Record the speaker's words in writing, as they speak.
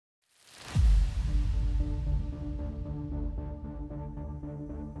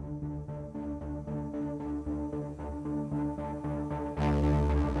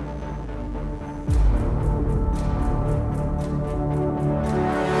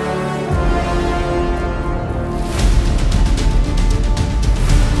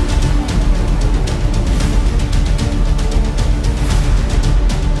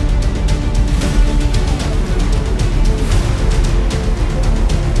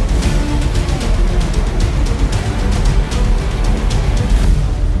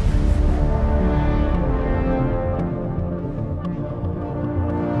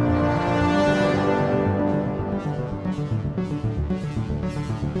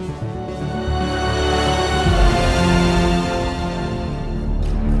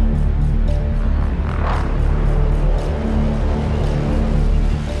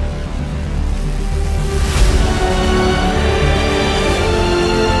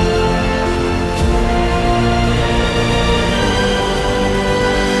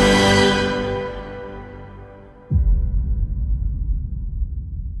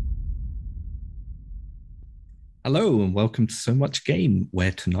welcome to So Much Game,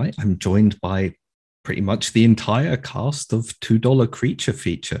 where tonight I'm joined by pretty much the entire cast of $2 Creature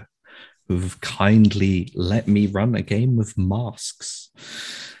Feature, who've kindly let me run a game of masks.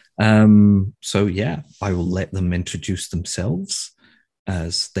 So yeah, I will let them introduce themselves,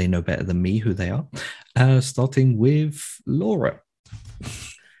 as they know better than me who they are, starting with Laura.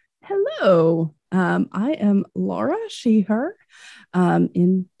 Hello, I am Laura, she, her.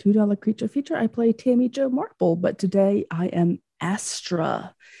 In $2 Creature Feature, I play Tammy Jo Marple, but today I am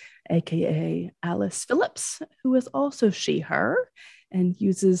Astra, aka Alice Phillips, who is also she, her, and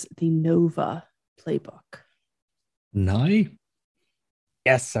uses the Nova playbook. Nye?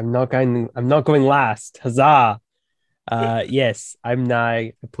 Yes, I'm not going last. Huzzah! Yes, I'm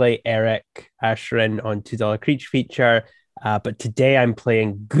Nye. I play Eric Ashrin on $2 Creature Feature, but today I'm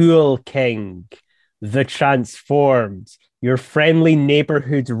playing Ghoul King, the Transformed, your friendly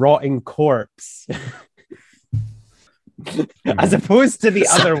neighborhood rotting corpse. As opposed to the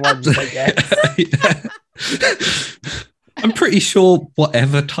other ones, I guess. I'm pretty sure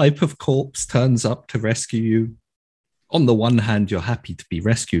whatever type of corpse turns up to rescue you, on the one hand, you're happy to be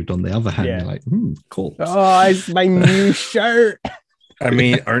rescued. On the other hand, you're like, corpse. Oh, it's my new shirt. I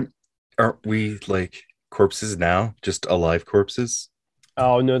mean, aren't we like corpses now? Just alive corpses?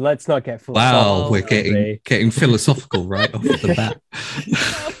 Oh no, let's not get philosophical. Wow, we're getting philosophical right off the bat.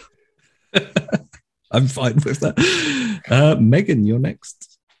 I'm fine with that. Megan, you're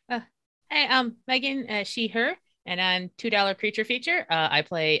next. Hey, I'm Megan, she, her, and on $2 Creature Feature, I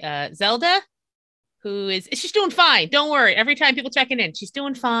play Zelda, she's doing fine. Don't worry. Every time people checking in, she's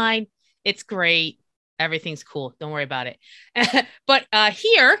doing fine. It's great. Everything's cool. Don't worry about it. But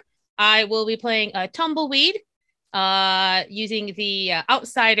here, I will be playing Tumbleweed, using the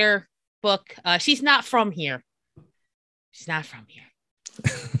Outsider book. She's not from here. She's not from here.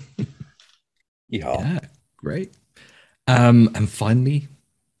 Yeah, great. And finally,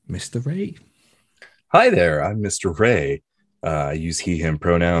 Mr. Ray. Hi there, I'm Mr. Ray. I use he, him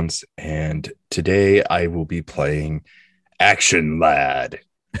pronouns, and today I will be playing Action Lad.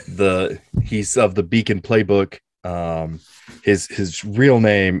 He's of the Beacon playbook. His real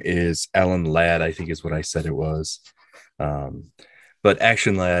name is Alan Ladd, I think is what I said it was. But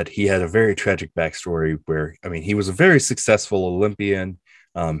Action Lad, he had a very tragic backstory where, he was a very successful Olympian.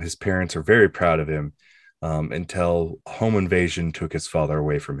 His parents are very proud of him until a home invasion took his father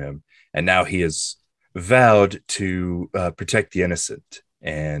away from him. And now he is vowed to protect the innocent.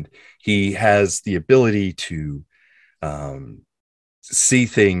 And he has the ability to see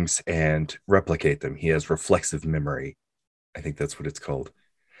things and replicate them. He has reflexive memory. I think that's what it's called.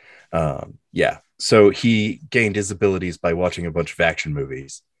 So he gained his abilities by watching a bunch of action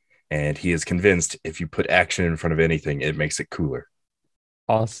movies. And he is convinced if you put action in front of anything, it makes it cooler.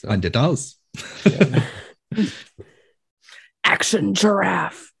 Awesome. And it does. Yeah. Action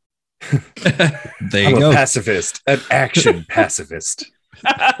giraffe. There you I'm go. a pacifist, an action pacifist.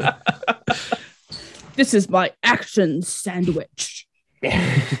 This is my action sandwich.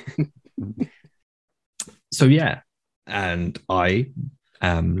 So yeah, and I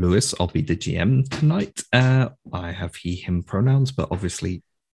am Lewis. I'll be the GM tonight. I have he, him pronouns, but obviously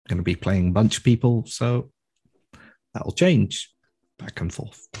going to be playing a bunch of people, so that'll change back and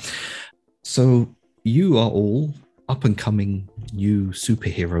forth. So you are all up and coming new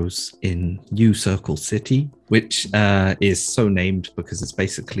superheroes in New Circle City, which is so named because it's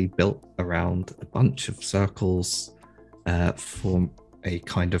basically built around a bunch of circles for a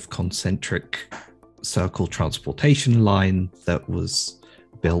kind of concentric circle transportation line that was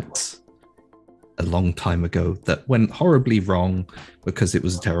built a long time ago that went horribly wrong because it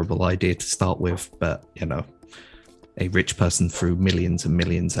was a terrible idea to start with, but a rich person threw millions and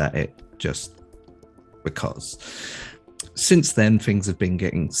millions at it just because. Since then, things have been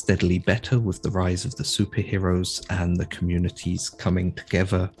getting steadily better with the rise of the superheroes and the communities coming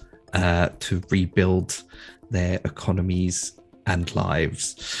together to rebuild their economies and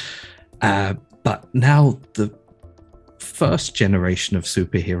lives. But now the first generation of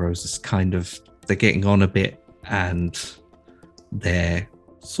superheroes is they're getting on a bit and they're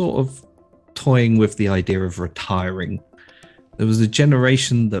sort of toying with the idea of retiring. There was a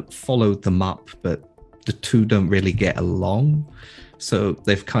generation that followed them up, but the two don't really get along. So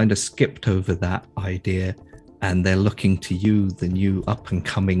they've kind of skipped over that idea and they're looking to you, the new up and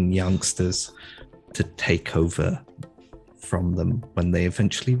coming youngsters, to take over from them when they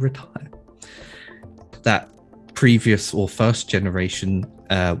eventually retire. That previous or first generation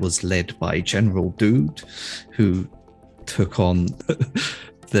was led by General Dude, who took on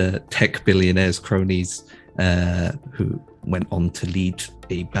the tech billionaires' cronies who went on to lead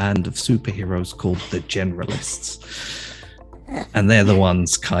a band of superheroes called the Generalists. And they're the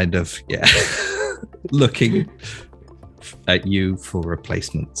ones kind of, looking at you for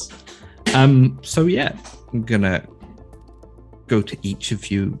replacements. So yeah, I'm gonna go to each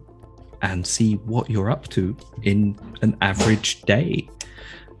of you and see what you're up to in an average day.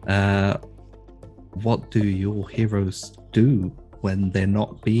 What do your heroes do when they're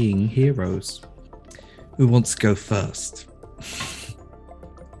not being heroes? Who wants to go first?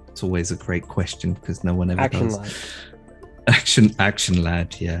 It's always a great question because no one ever does. Action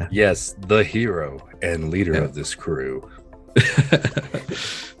lad, yeah. Yes, the hero and leader of this crew.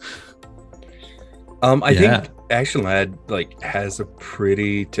 I think Action Lad has a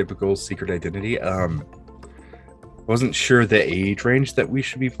pretty typical secret identity. Wasn't sure the age range that we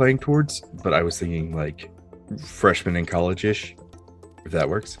should be playing towards, but I was thinking freshman in college-ish, if that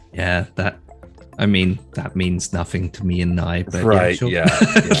works. Yeah, that means nothing to me and I, but right, sure. yeah.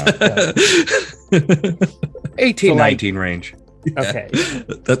 18, 19 range. Okay.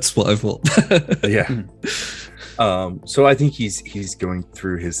 That's what I thought. Yeah. So I think he's going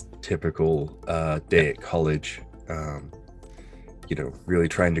through his typical day at college, really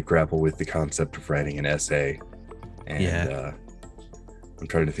trying to grapple with the concept of writing an essay. And I'm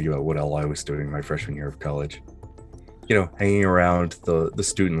trying to think about what all I was doing my freshman year of college. Hanging around the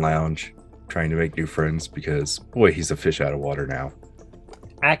student lounge, trying to make new friends because, boy, he's a fish out of water now.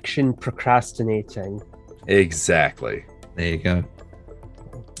 Action procrastinating. Exactly. There you go.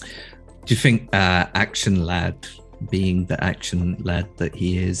 Do you think Action Lad, being the Action Lad that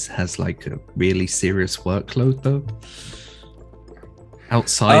he is, has a really serious workload though?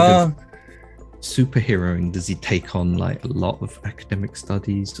 Outside of superheroing, does he take on a lot of academic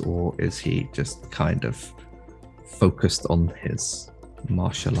studies, or is he just kind of focused on his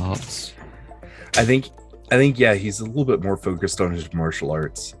martial arts? I think he's a little bit more focused on his martial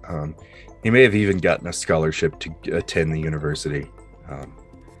arts. He may have even gotten a scholarship to attend the university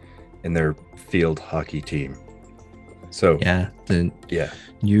in their field hockey team. So the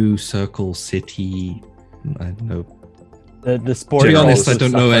New Circle City, I don't know. The sport. To be honest, I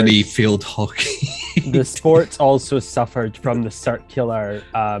don't know any field hockey. The sports also suffered from the circular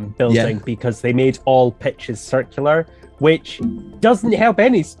building because they made all pitches circular, which doesn't help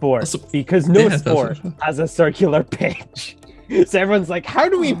any sport because no sport has a circular pitch. So everyone's like, how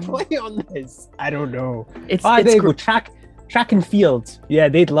do we play on this? I don't know. They go track and field. Yeah,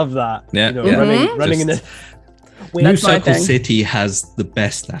 they'd love that. Yeah, running in a... New Circle City has the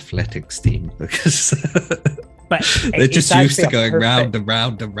best athletics team because but they're just used to going round and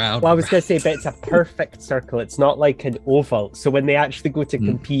round and round. Well, I was going to say, but it's a perfect circle. It's not like an oval. So when they actually go to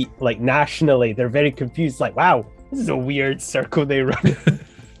compete nationally, they're very confused. Wow, this is a weird circle they run.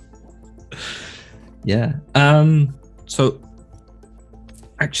 Yeah. So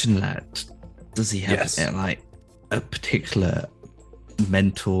Action Lad, does he have a particular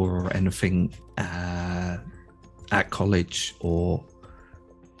mentor or anything at college, or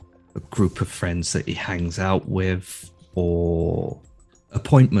a group of friends that he hangs out with, or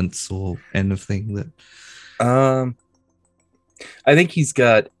appointments or anything that? I think he's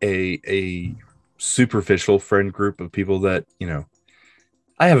got a superficial friend group of people that,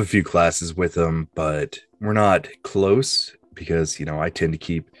 I have a few classes with them, but we're not close because, I tend to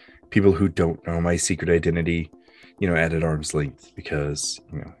keep people who don't know my secret identity, at an arm's length because,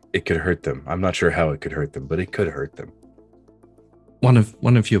 it could hurt them. I'm not sure how it could hurt them, but it could hurt them. One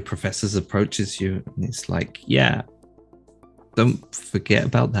of your professors approaches you and it's don't forget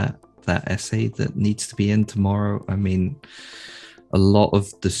about that essay that needs to be in tomorrow. I mean, a lot of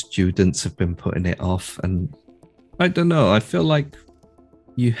the students have been putting it off, and I don't know, I feel like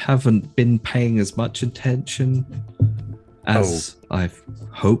you haven't been paying as much attention as I've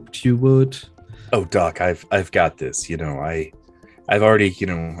hoped you would. Oh, Doc, I've got this. I've already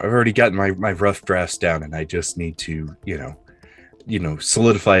gotten my rough drafts down, and I just need to,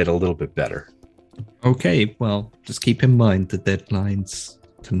 solidify it a little bit better. Okay, well, just keep in mind the deadline's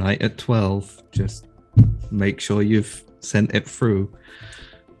tonight at 12. Just make sure you've sent it through.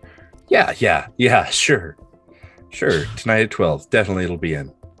 Yeah, sure. Tonight at 12, definitely it'll be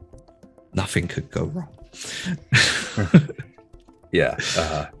in. Nothing could go wrong. Yeah,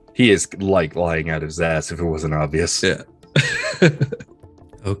 he is lying out his ass if it wasn't obvious. Yeah.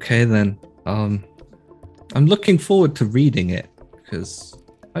 Okay then. I'm looking forward to reading it because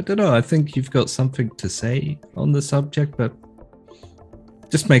I don't know. I think you've got something to say on the subject, but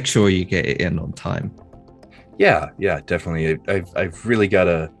just make sure you get it in on time. Yeah, definitely. I've really got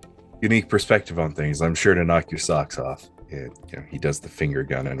a unique perspective on things. I'm sure to knock your socks off. And he does the finger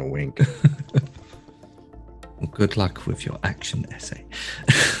gun and a wink. Good luck with your action essay.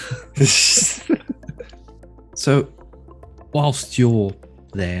 So, whilst you're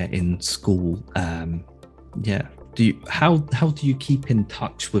there in school, how do you keep in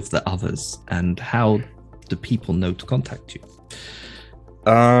touch with the others, and how do people know to contact you?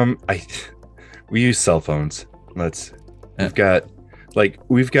 We use cell phones. We've got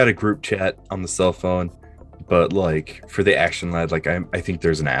a group chat on the cell phone, but like for the Action Lad, like I think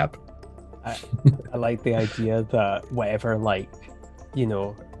there's an app. I like the idea that whatever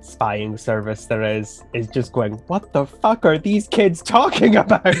spying service there is just going, what the fuck are these kids talking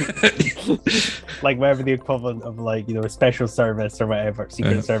about? Like whatever the equivalent of a special service or whatever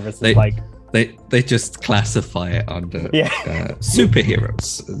secret service is like. They just classify it under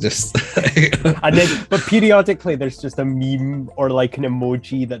superheroes. Just but periodically there's just a meme or like an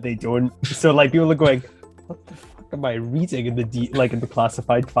emoji that they don't. So like people are going, what the fuck am I reading in the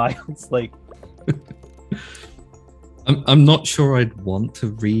classified files? Like, I'm not sure I'd want to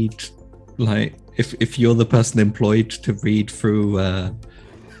read, like, if you're the person employed to read through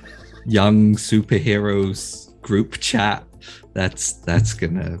young superheroes group chat. That's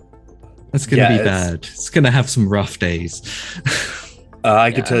gonna be bad. It's gonna have some rough days.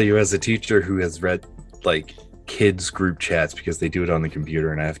 I could tell you as a teacher who has read like kids group chats because they do it on the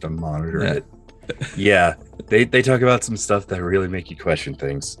computer and I have to monitor it. Yeah, they talk about some stuff that really make you question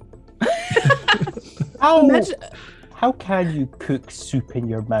things. How can you cook soup in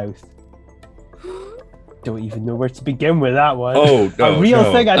your mouth? Don't even know where to begin with that one. Oh, no, a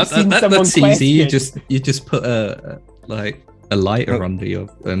real thing I've seen someone that's question. easy. You just put a lighter under your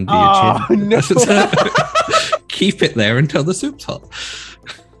chin. No. Keep it there until the soup's hot.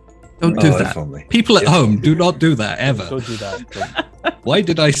 Don't do that. Only. People at home, do not do that ever. Don't do that. Why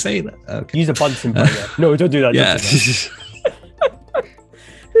did I say that? Okay. Use a Bunsen burner. No, don't do that. Yeah.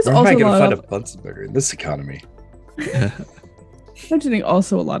 There's Where am also I going to find of a Bunsen burner in this economy? imagining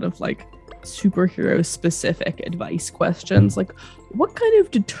also a lot of like superhero specific advice questions, like what kind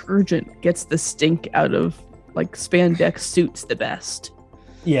of detergent gets the stink out of like spandex suits the best?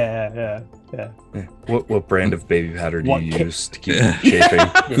 Yeah. What brand of baby powder do you use to keep Yeah. chafing?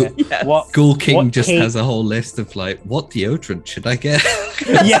 Yes. Ghoul King just cake- has a whole list of like, what deodorant should I get?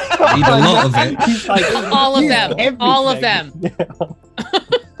 Yeah. Need a lot of it. He's like, All of "Yeah, them. All of them." everything."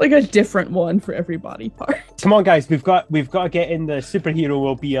 Like a different one for every body part. Come on, guys, we've got to get in the superhero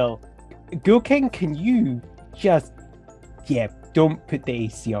mobile. Ghoul King, can you just don't put the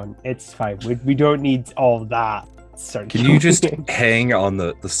AC on. It's fine. We don't need all that. Can you just hang on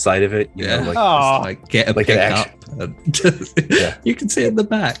the side of it? You know, like Oh. Like get a Like an pick up. And Yeah. You can sit in the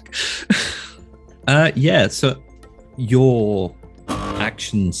back. So your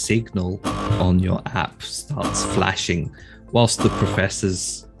action signal on your app starts flashing whilst the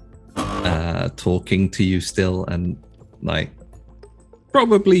professor's talking to you still, and like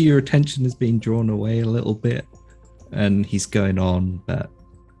probably your attention is being drawn away a little bit, and he's going on, but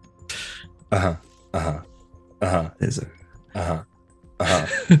there's a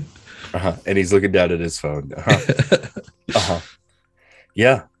and he's looking down at his phone.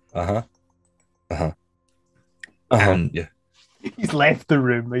 Yeah. And- Yeah. He's left the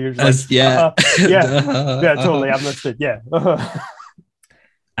room. Where you're just as like, yeah, totally. I'm listening. Yeah.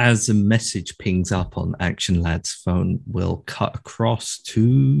 As a message pings up on Action Lad's phone, we'll cut across to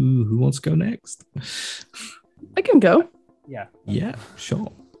who wants to go next. I can go. Yeah. Yeah, sure.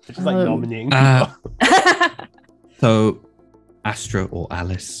 It's like nominating. So, Astra or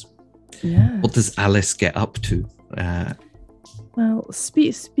Alice, Yeah. what does Alice get up to? Well,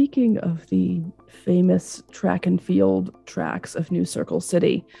 speaking of the famous track and field tracks of New Circle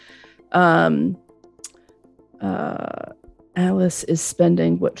City, Alice is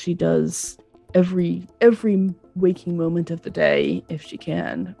spending what she does every waking moment of the day, if she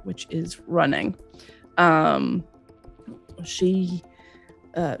can, which is running. She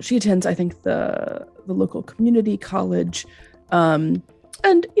attends, I think, the local community college, and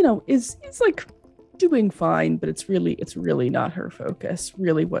is like doing fine, but it's really not her focus.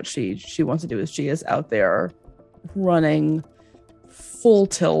 Really, what she wants to do is she is out there running full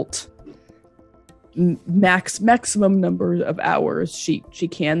tilt, maximum number of hours she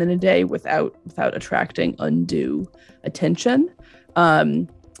can in a day without attracting undue attention. And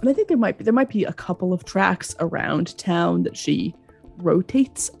I think there might be a couple of tracks around town that she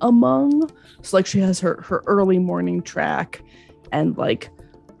rotates among. So like she has her early morning track and like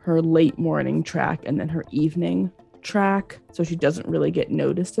her late morning track and then her evening track, so she doesn't really get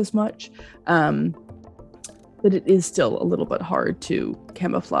noticed as much. But it is still a little bit hard to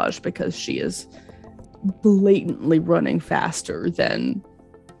camouflage because she is blatantly running faster than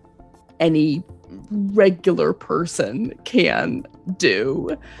any regular person can do,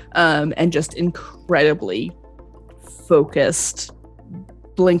 and just incredibly focused,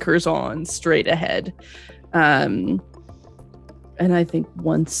 blinkers on, straight ahead. And I think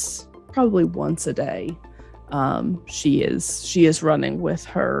probably once a day, she is running with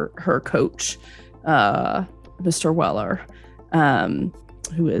her coach, Mr. Weller,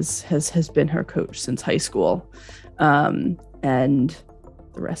 who has been her coach since high school, and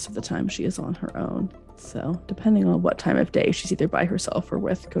the rest of the time she is on her own. So depending on what time of day, she's either by herself or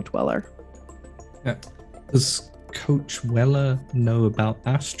with Coach Weller. Yeah. Does Coach Weller know about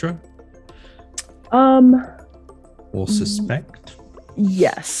Astra? Or suspect?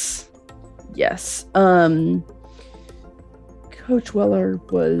 Yes. Coach Weller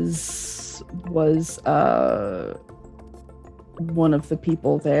was one of the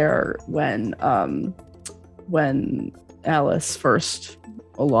people there when Alice first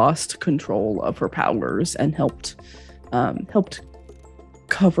lost control of her powers, and helped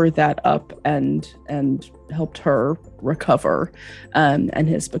cover that up and helped her recover, and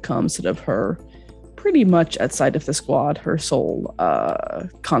has become sort of her, pretty much outside of the squad, her sole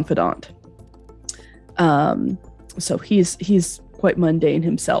confidant. So he's quite mundane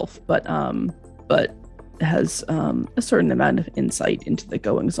himself, but has a certain amount of insight into the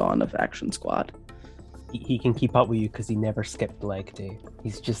goings-on of Action Squad. He can keep up with you because he never skipped leg day.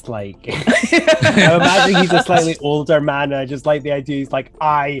 He's just like, I imagine he's a slightly older man. I just like the idea. He's like,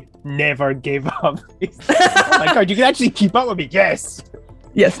 I never gave up. Oh my god, you can actually keep up with me. Yes,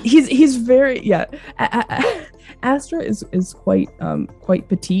 he's very Astra is quite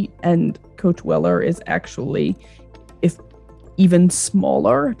petite, and Coach Weller is actually, if even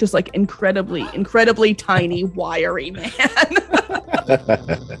smaller, just like incredibly tiny, wiry man.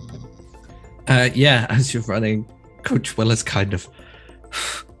 As you're running, Coach Weller's kind of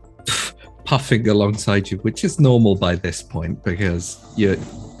puffing alongside you, which is normal by this point because you're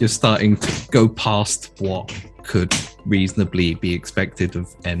starting to go past what could reasonably be expected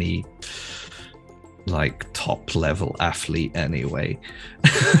of any like top level athlete anyway.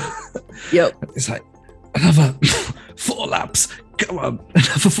 Yep. It's like, another 4 laps. Come on,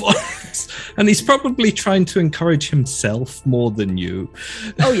 another 4 laps. And he's probably trying to encourage himself more than you.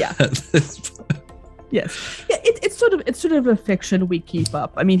 Oh yeah. Yes. Yeah, it's sort of a fiction we keep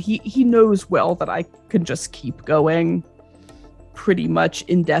up. I mean, he knows well that I can just keep going pretty much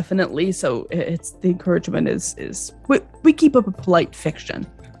indefinitely. So it's the encouragement is we keep up a polite fiction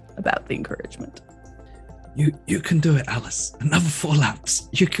about the encouragement. You can do it, Alice. Another 4 laps.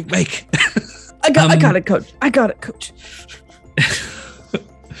 You can make it. I got it, Coach. I got it, Coach.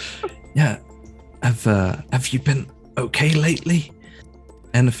 Yeah. Have you been okay lately?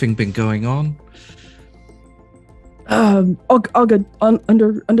 Anything been going on? All good.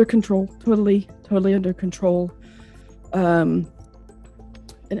 Under control. Totally under control. And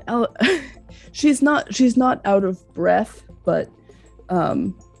she's not out of breath, but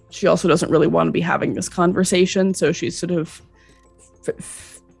she also doesn't really want to be having this conversation, so she's sort of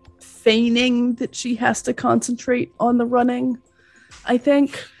feigning that she has to concentrate on the running, I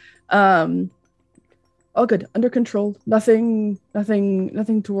think. All good, under control. Nothing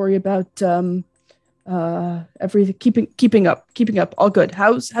to worry about. Everything keeping up. All good.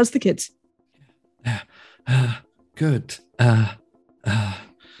 How's the kids? Good.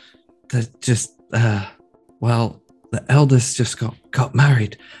 They're just well, the eldest just got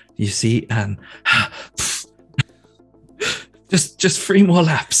married, you see, and just 3 more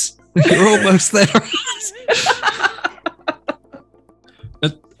laps. You're almost there.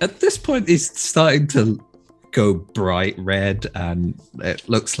 At this point, he's starting to go bright red, and it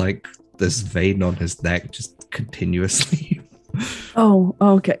looks like this vein on his neck just continuously. Oh,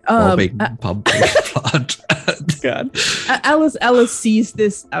 okay. Pumping blood. God. Alice sees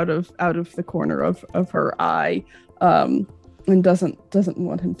this out of the corner of her eye, and doesn't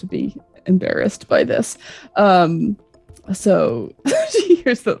want him to be embarrassed by this. So she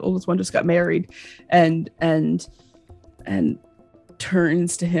hears that the oldest one just got married, and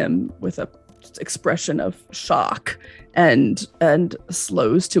turns to him with a expression of shock, and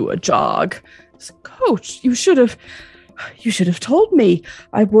slows to a jog. Coach, you should have told me.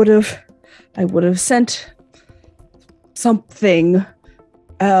 I would have sent something.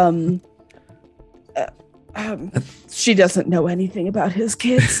 She doesn't know anything about his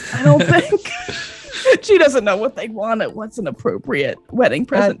kids, I don't think. She doesn't know what they want. What's an appropriate wedding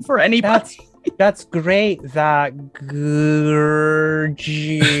present for anybody. That's great that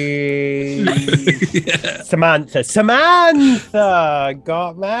Yeah. Samantha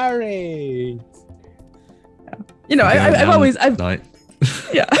got married. You know, I've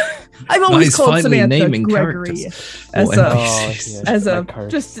I've always Nice, called finally Samantha naming Gregory characters as or a NPCs. as my a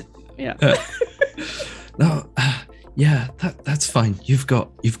curse. just yeah. No, yeah, that's fine. You've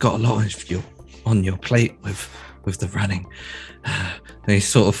got a lot on your plate with the running. And he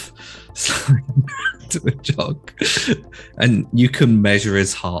sort of to a jog, and you can measure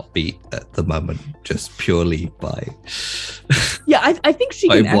his heartbeat at the moment just purely by Yeah, I think she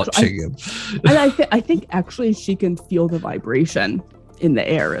by can watching him. and I think actually she can feel the vibration in the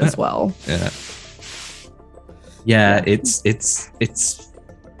air as well. Yeah, Yeah. it's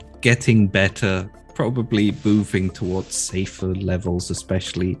getting better. Probably moving towards safer levels,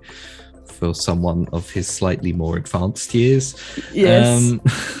 especially for someone of his slightly more advanced years. Yes.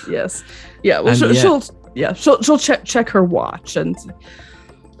 Yes. Yeah. Well, and she'll check her watch and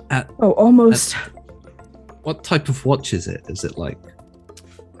At- almost. What type of watch is it? Is it like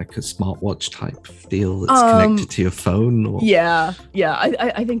a smartwatch type deal that's connected to your phone? Or? Yeah.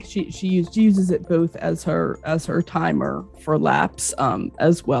 I think she uses it both as her timer for laps,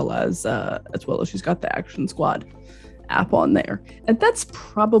 as well as she's got the Action Squad app on there, and that's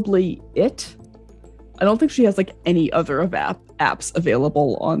probably it. I don't think she has like any other of apps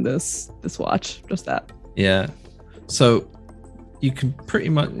available on this watch. Just that. Yeah. So you can pretty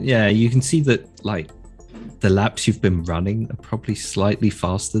much, you can see that like the laps you've been running are probably slightly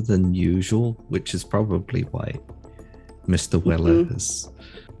faster than usual, which is probably why Mr. Weller has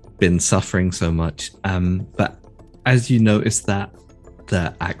been suffering so much. But as you notice that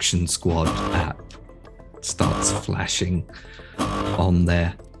the Action Squad app starts flashing on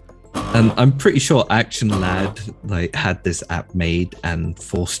there, and I'm pretty sure Action Lad like had this app made and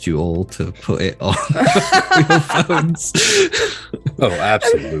forced you all to put it on your phones. Oh,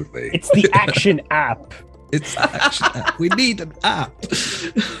 absolutely. It's the action app. It's the Action app. We need an app.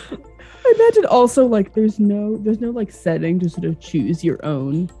 I imagine also like there's no like setting to sort of choose your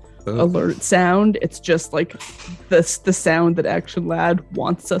own alert sound. It's just like the sound that Action Lad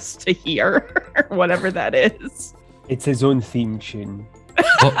wants us to hear, or whatever that is. It's his own theme tune.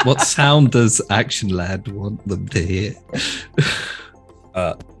 What sound does Action Lad want them to hear?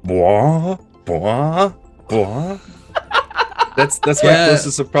 Blah, blah, blah. That's my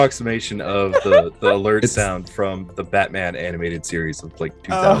closest approximation of the alert sound from the Batman animated series of like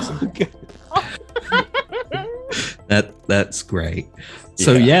 2000. That's great.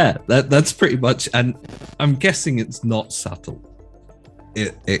 So that's pretty much, and I'm guessing it's not subtle.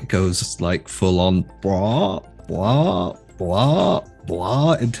 It goes like full on blah blah blah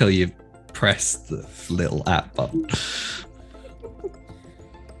blah until you press the little app button.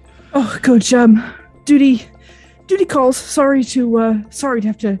 Oh, Coach, duty calls. Sorry to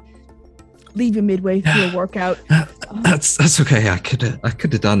have to leave you midway through a workout. That's okay. I could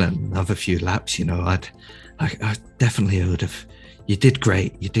have done another few laps. You know, I definitely would have. You did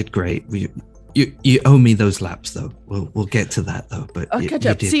great. You owe me those laps though. We'll get to that though. But I'll catch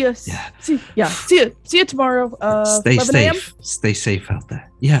up. did. See you. Yeah. See you tomorrow. Stay 11 a.m.? safe. Stay safe out there.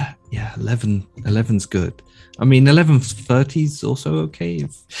 Yeah. 11's good. I mean, 11:30's also okay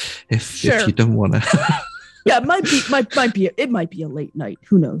if you don't want to. Yeah, it might be a late night.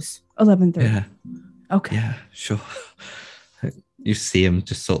 Who knows? 11:30. Yeah. Okay. Yeah, sure. You see him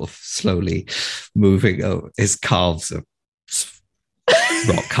just sort of slowly moving. Oh, his calves are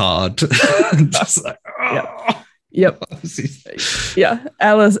rock hard. Just like, oh. Yep. Yeah.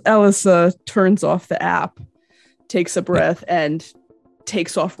 Alice turns off the app, takes a breath, and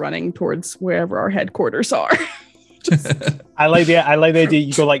takes off running towards wherever our headquarters are. I like the idea.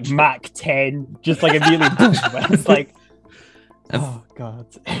 You go like Mach 10, just like immediately. Boom. It's like, oh god.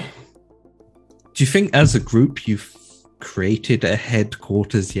 Do you think as a group you've created a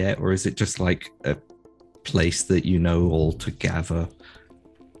headquarters yet, or is it just like a place that you know all to gather?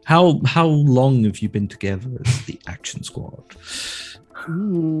 How long have you been together as the Action Squad?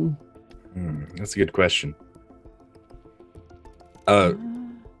 That's a good question.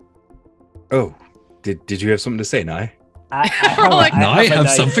 Did you have something to say, Nye? I have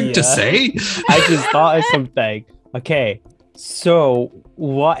something to say. I just thought of something. Okay, so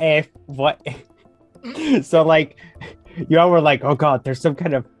what if so like you all were like, oh god, there's some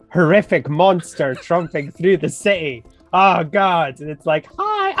kind of horrific monster tromping through the city. Oh god, and it's like,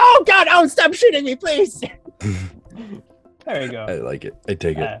 hi, oh god, oh stop shooting me, please. There you go. I like it. I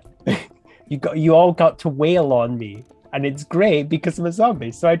take it. You all got to wail on me, and it's great because I'm a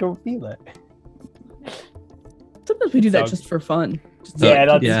zombie, so I don't feel it. Sometimes we do that just for fun. Just to,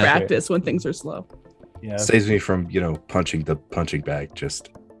 that's practice when things are slow. Yeah. Saves me from punching the punching bag. Just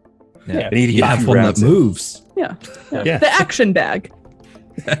Yeah. I need to You get have a few one that rounds in. moves. Yeah. Yeah. The action bag.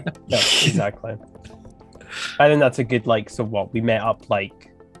 Yeah, exactly. I think that's a good so what we met up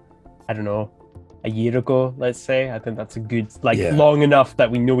I don't know, a year ago, let's say. I think that's a good, Yeah. long enough that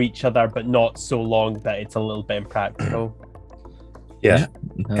we know each other, but not so long that it's a little bit impractical. Yeah.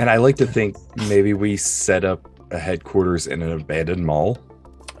 No. And I like to think maybe we set up a headquarters in an abandoned mall.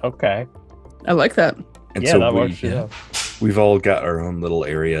 Okay. I like that. And Yeah, so that works. Yeah. we've all got our own little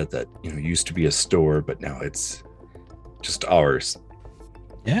area that, used to be a store, but now it's just ours.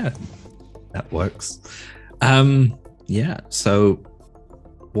 Yeah, that works. Yeah. So,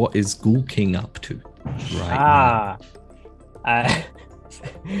 what is Ghoul King up to right now?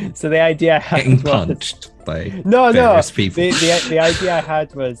 So the idea I had Getting was- punched by No. various people. The idea I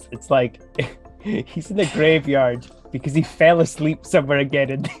had was it's like he's in the graveyard because he fell asleep somewhere again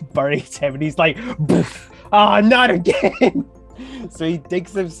and they buried him, and he's like, not again. So he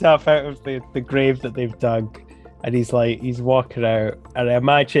digs himself out of the grave that they've dug, and he's walking out, and I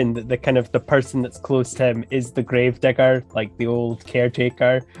imagine that the person that's close to him is the grave digger, like the old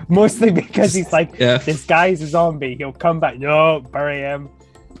caretaker, mostly because he's like, Yeah. this guy's a zombie, he'll come back. No, bury him.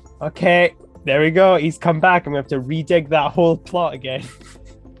 Okay, there we go, he's come back, and we have to redig that whole plot again.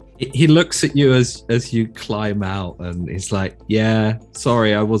 He looks at you as you climb out, and he's like, "Yeah,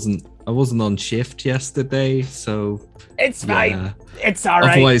 sorry, I wasn't on shift yesterday, so It's fine. yeah. It's all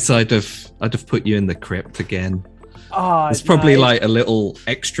right. Otherwise, I'd have put you in the crypt again. Oh, There's probably nice. like a little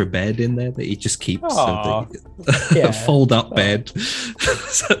extra bed in there that he just keeps, Aw. a fold-up bed."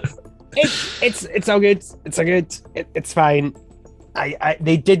 So- It's all good. It's all good. It's fine.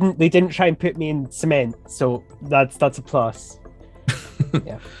 They didn't try and put me in cement, so that's a plus.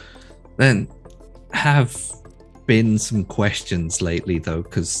 Then have been some questions lately though,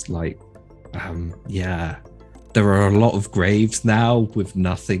 because there are a lot of graves now with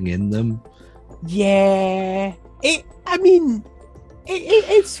nothing in them. Yeah.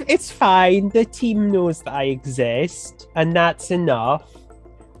 It's fine. The team knows that I exist, and that's enough.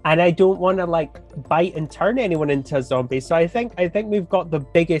 And I don't want to bite and turn anyone into a zombie. So I think we've got the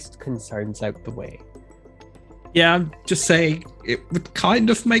biggest concerns out the way. Yeah, I'm just saying it would kind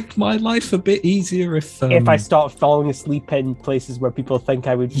of make my life a bit easier if I start falling asleep in places where people think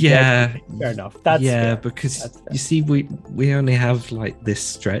I would be yeah, dead. Fair enough. That's fair. because That's fair. you see, we only have this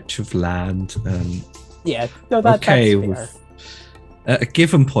stretch of land. Yeah, no, Okay, that's fair. with- At a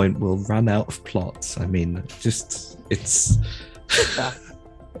given point, we'll run out of plots. I mean, it's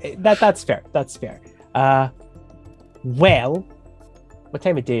That's fair. That's fair. Well, what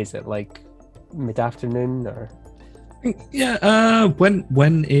time of day is it? Like mid-afternoon or? yeah.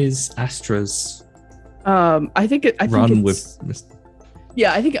 When is Astra's I think run it's, with?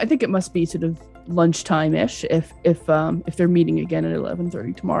 Yeah, I think it must be sort of lunchtime-ish if they're meeting again at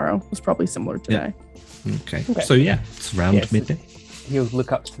 11:30 tomorrow. It's probably similar today. Okay. Okay. So yeah, it's around Yes. midday. He'll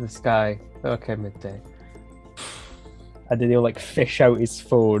look up to the sky. Okay, midday. And then he'll fish out his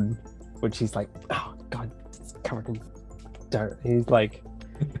phone, which he's like, oh god, it's covered in dirt. He's like,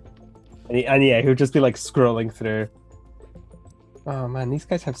 and yeah, he'll just be scrolling through. Oh man, these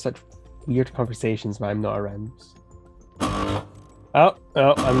guys have such weird conversations when I'm not around. Oh,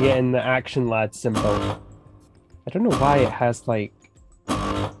 I'm getting the action lad symbol. I don't know why it has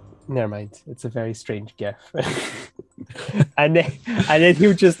never mind. It's a very strange gif. and then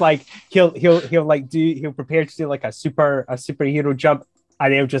he'll just he'll prepare to do a superhero jump,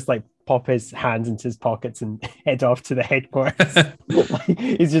 and he'll just pop his hands into his pockets and head off to the headquarters.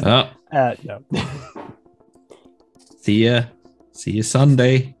 He's just Oh, no. see you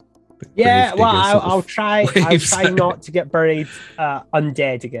Sunday. The Yeah, well, Gravedigger sort I'll of try waves out. not to get buried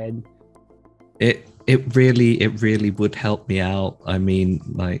undead again. It really would help me out. I mean,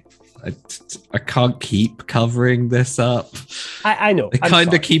 I can't keep covering this up. I know. I I'm kind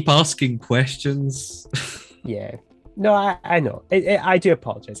sorry. of keep asking questions. Yeah. No, I know. I do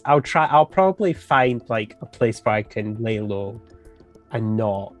apologize. I'll try. I'll probably find a place where I can lay low, and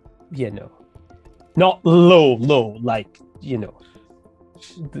not not low,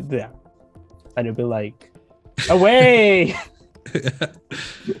 yeah. And it'll be away.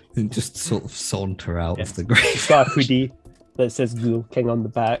 And just sort of saunter out Yes. of the grave. Got a hoodie that says Ghoul King on the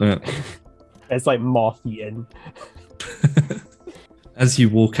back. Yeah. It's moth eaten. As you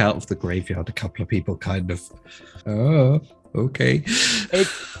walk out of the graveyard, a couple of people kind of, oh, okay.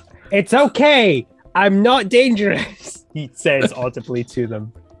 It's okay. I'm not dangerous. He says audibly to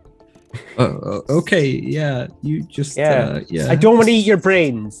them. Okay, yeah, you just, Yeah. yeah. I don't want to eat your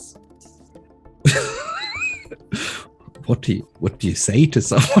brains. What do you say to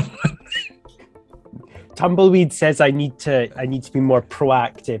someone? Tumbleweed says I need to be more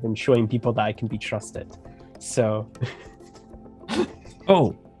proactive in showing people that I can be trusted. So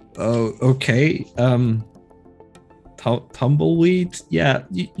Oh, okay. Tumbleweed. Yeah,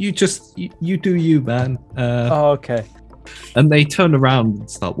 you just you do you, man. Okay. And they turn around and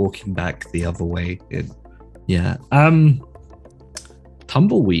start walking back the other way. Yeah.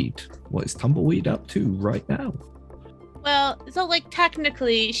 Tumbleweed. What is Tumbleweed up to right now? Well, so like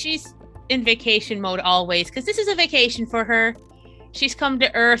technically, she's in vacation mode always because this is a vacation for her. She's come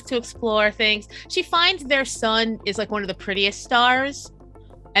to Earth to explore things. She finds their sun is like one of the prettiest stars,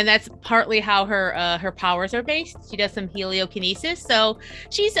 and that's partly how her powers are based. She does some heliokinesis, so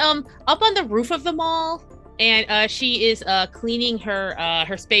she's up on the roof of the mall, and she is cleaning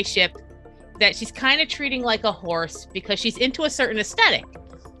her spaceship that she's kind of treating like a horse because she's into a certain aesthetic,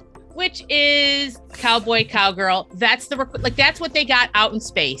 which is cowboy, cowgirl. That's that's what they got out in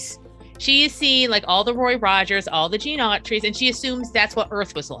space. She is seeing like all the Roy Rogers, all the Gene Autry's, and she assumes that's what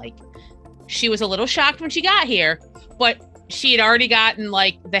Earth was like. She was a little shocked when she got here, but she had already gotten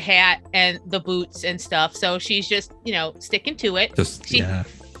like the hat and the boots and stuff. So she's just, sticking to it.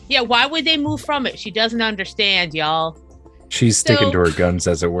 Yeah, why would they move from it? She doesn't understand, y'all. She's sticking to her guns,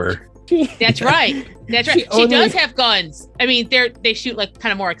 as it were. That's right. That's right. She does have guns. I mean, they shoot like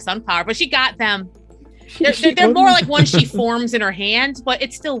kind of more like sun power, but she got them. They're more like ones she forms in her hands, but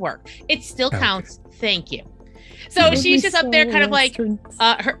it still works. It still counts. Thank you. So she's just up there, kind of like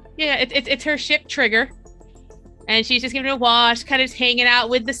it's her ship Trigger, and she's just giving it a wash, kind of just hanging out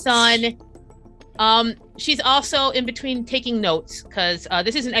with the sun. She's also in between taking notes because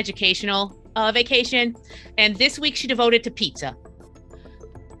this is an educational vacation, and this week she devoted to pizza.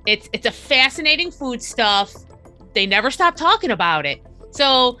 It's a fascinating food stuff. They never stop talking about it.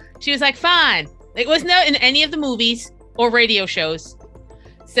 So she was like, fine. It was not in any of the movies or radio shows.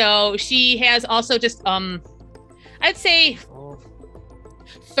 So she has also just, I'd say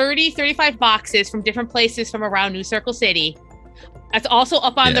 35 boxes from different places from around New Circle City. That's also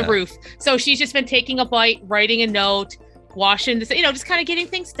up on the roof. So she's just been taking a bite, writing a note, washing this, just kind of getting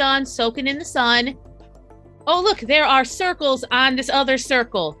things done, soaking in the sun. Oh, look, there are circles on this other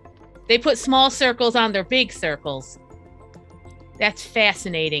circle. They put small circles on their big circles. That's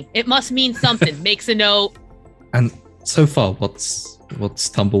fascinating. It must mean something. Makes a note. And so far, what's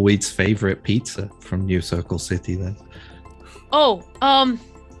Tumbleweed's favorite pizza from New Circle City then? Oh,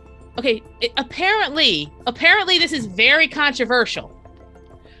 okay. Apparently this is very controversial.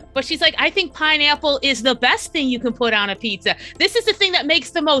 But she's like, I think pineapple is the best thing you can put on a pizza. This is the thing that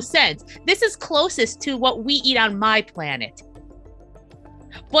makes the most sense. This is closest to what we eat on my planet.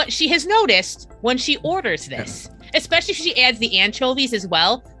 But she has noticed when she orders this, especially if she adds the anchovies as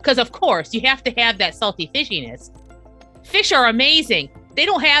well, because of course you have to have that salty fishiness. Fish are amazing. They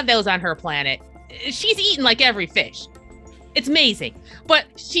don't have those on her planet. She's eaten like every fish. It's amazing. But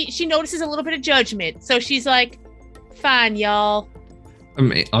she notices a little bit of judgment. So she's like, fine, y'all. I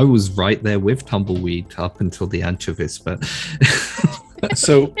mean, I was right there with Tumbleweed up until the anchovies, but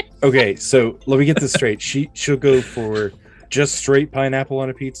So let me get this straight. She'll go for just straight pineapple on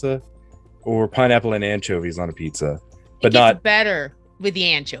a pizza, or pineapple and anchovies on a pizza, but not better with the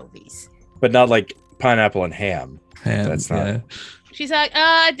anchovies. But not like pineapple and ham. That's not. Yeah. She's like,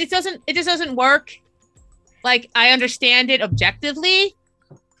 it just doesn't work. Like, I understand it objectively.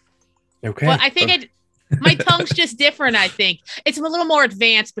 Okay. But I think my tongue's just different, I think. It's a little more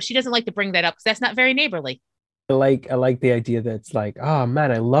advanced, but she doesn't like to bring that up because that's not very neighborly. I like the idea that it's like, oh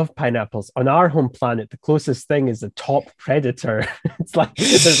man, I love pineapples. On our home planet, the closest thing is a top predator. It's like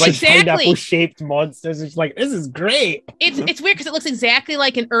there's like pineapple shaped monsters. It's like, this is great. It's weird because it looks exactly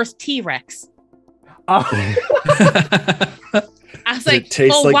like an Earth T-Rex. Oh. I was like, it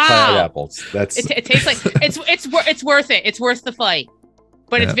tastes like wow. pineapples. It tastes like it's worth it. It's worth the fight,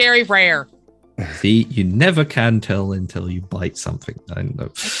 but it's very rare. See, you never can tell until you bite something. I know.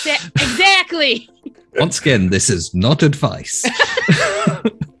 Exactly. Once again, this is not advice.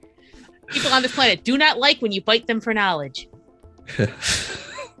 People on this planet do not like when you bite them for knowledge.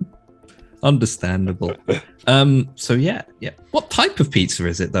 Understandable. So yeah. What type of pizza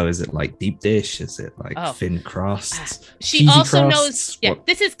is it though? Is it like deep dish? Is it like thin crust? She also knows. Yeah,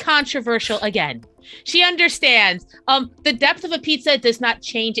 this is controversial again. She understands the depth of a pizza does not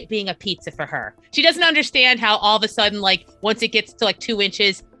change it being a pizza for her. She doesn't understand how all of a sudden, like once it gets to like 2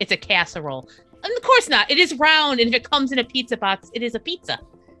 inches, it's a casserole. And of course not. It is round, and if it comes in a pizza box, it is a pizza.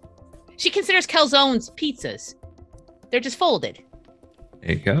 She considers calzones pizzas. They're just folded.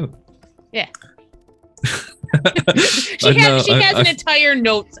 There you go. Yeah. she has an entire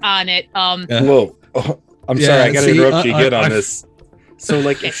notes on it. Whoa. I'm sorry, I gotta interrupt you again on this. So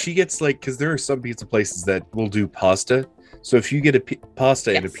like if she gets like, because there are some pizza places that will do pasta. So if you get a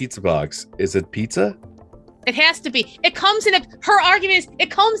pasta in a pizza box, is it pizza? It has to be. It comes in her argument is it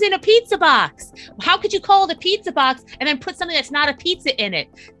comes in a pizza box. How could you call it a pizza box and then put something that's not a pizza in it?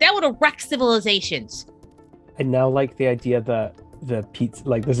 That would have wrecked civilizations. I now like the idea that the pizza,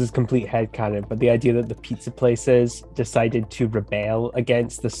 like this is complete headcanon, but the idea that the pizza places decided to rebel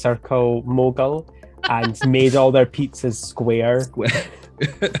against the circle mogul and made all their pizzas square.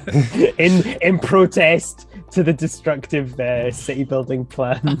 in protest to the destructive city building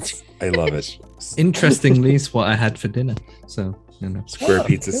plans. I love it. Interestingly, it's what I had for dinner. So, Square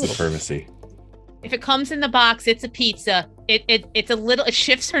pizza cool. supremacy. If it comes in the box, it's a pizza. It's a little. It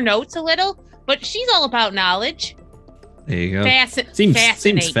shifts her notes a little, but she's all about knowledge. there you go. Fascinating.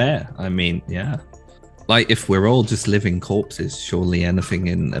 Seems fair. I mean, yeah. Like if we're all just living corpses, surely anything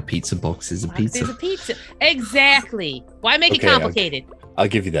in a pizza box is a pizza. It's a pizza. Exactly. Why make it Okay, complicated? I'll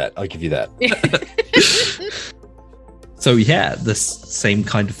give you that. So yeah, the same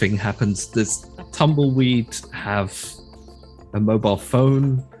kind of thing happens. Does Tumbleweed have a mobile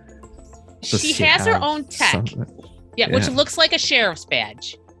phone? Does She has her have own tech. Yeah. Which looks like a sheriff's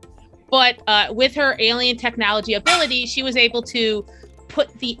badge. But with her alien technology ability, she was able to put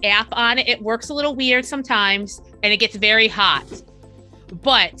the app on it. It works a little weird sometimes, and it gets very hot.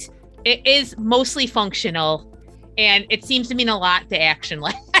 But it is mostly functional, and it seems to mean a lot to Action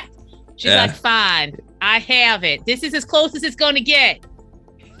Lad. She's like, fine, I have it. This is as close as it's going to get.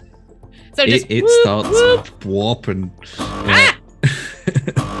 So just it whoop, starts whoop. warping. Ah!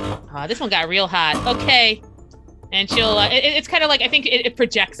 This one got real hot. Okay. And she'll, it's kind of like, I think it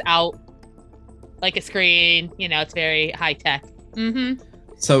projects out like a screen. You know, it's very high tech. Mm-hmm.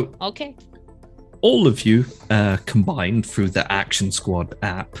 So Okay. all of you combined through the Action Squad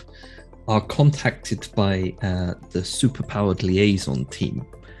app are contacted by the superpowered liaison team.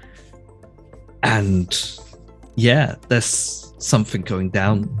 And yeah, there's something going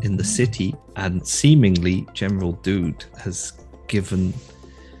down in the city, and seemingly General Dude has given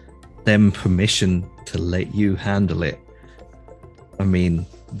them permission to let you handle it. I mean,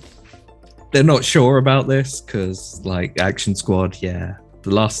 they're not sure about this because, like, Action Squad, yeah, the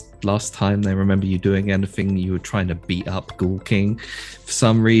last time they remember you doing anything, you were trying to beat up Ghoul King for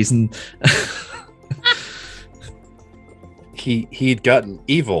some reason. He'd gotten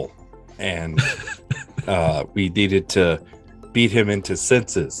evil, and we needed to beat him into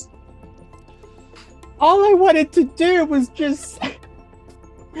senses. All I wanted to do was just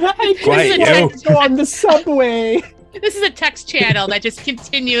I Quiet, just wanted to go on the subway. This is a text channel that just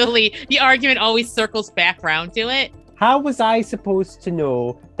continually, the argument always circles back around to it. How was I supposed to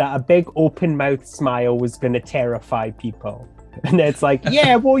know that a big open mouth smile was going to terrify people? And it's like,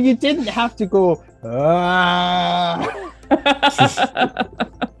 yeah, well, you didn't have to go, ah.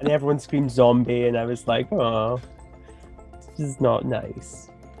 And everyone screamed zombie, and I was like, oh, this is not nice.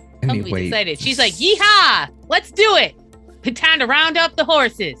 Tumbleweed's excited. She's like, yeehaw, let's do it. Time to round up the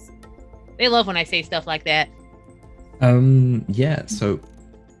horses. They love when I say stuff like that. Yeah, so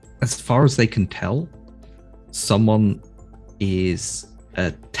as far as they can tell, someone is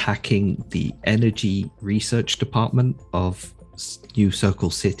attacking the energy research department of New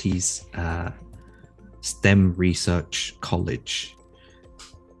Circle City's STEM research college.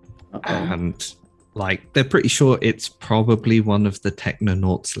 And like, they're pretty sure it's probably one of the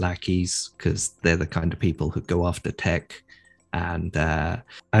Technonauts lackeys, because they're the kind of people who go after tech. And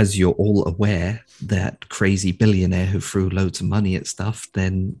as you're all aware, that crazy billionaire who threw loads of money at stuff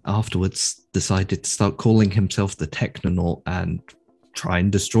then afterwards decided to start calling himself the Technonaut and try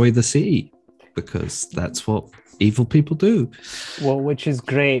and destroy the city, because that's what evil people do. Well, which is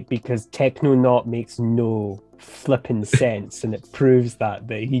great, because Technonaut makes no flipping sense, and it proves that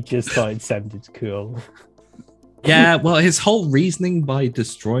he just thought it sounded cool. Yeah, well, his whole reasoning by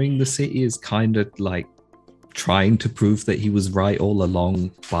destroying the city is kind of like trying to prove that he was right all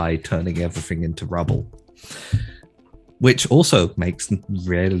along by turning everything into rubble, which also makes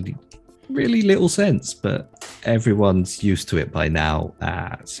really little sense, but everyone's used to it by now,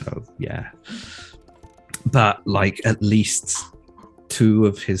 so yeah. But like, at least 2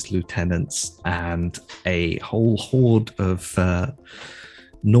 of his lieutenants and a whole horde of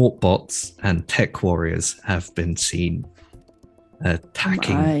Naughtbots and tech warriors have been seen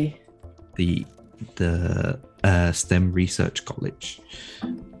attacking the STEM research college.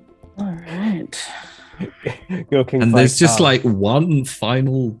 All right. And there's just like one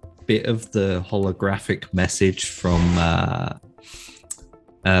final bit of the holographic message from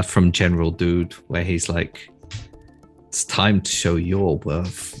General Dude, where he's like, it's time to show you're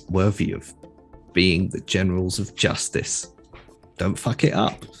worthy of being the generals of justice. Don't fuck it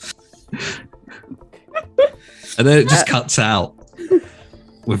up. And then it just cuts out.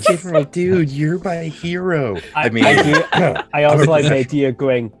 with General, dude, you're my hero. I mean, I also like the idea of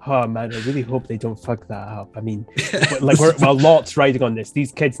going, oh man, I really hope they don't fuck that up. I mean, like we're lots riding on this.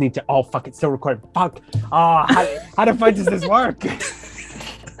 These kids need to. Oh fuck, it's still recording. Fuck. How the fuck does this work?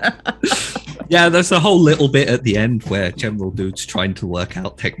 Yeah, there's a whole little bit at the end where General Dude's trying to work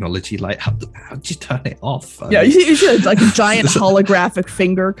out technology, like how'd you turn it off? Yeah, you should like a giant holographic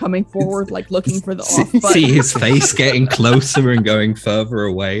finger coming forward, like looking for the off button. See his face getting closer and going further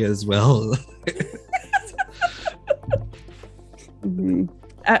away as well. Mm-hmm.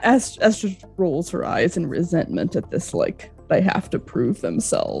 Astra rolls her eyes in resentment at this, like, they have to prove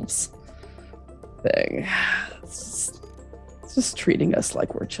themselves thing. It's just treating us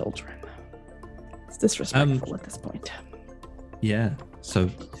like we're children. It's disrespectful at this point. Yeah, so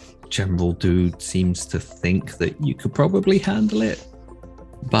General Dude seems to think that you could probably handle it,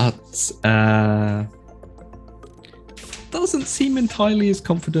 but doesn't seem entirely as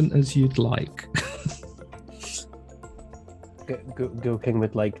confident as you'd like. Ghoul King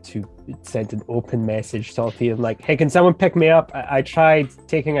would like to send an open message to Althea, like, hey, can someone pick me up? I tried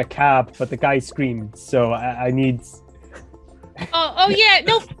taking a cab, but the guy screamed, so I need... Oh yeah,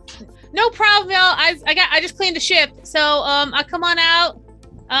 no problem, y'all. I just cleaned the ship, so I'll come on out.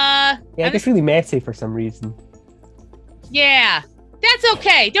 Yeah, it gets really messy for some reason. Yeah, that's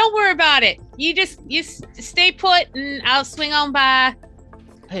okay. Don't worry about it. You stay put, and I'll swing on by.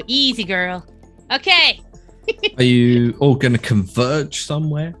 Easy, girl. Okay. Are you all going to converge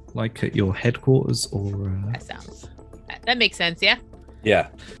somewhere, like at your headquarters, or? That makes sense. Yeah. Yeah.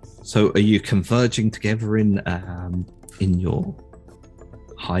 So, are you converging together in your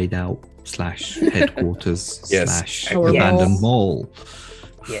hideout / headquarters Yes. / abandoned mall?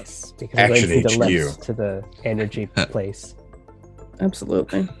 Yes, because Action we're going to the HQ. lifts to the energy place.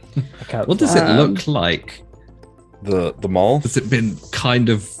 Absolutely. What does it look like? The mall? Has it been kind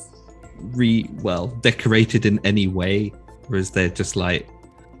of decorated in any way, or is there just like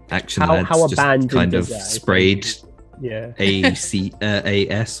Action Lads how just abandoned kind of is that, sprayed Yeah.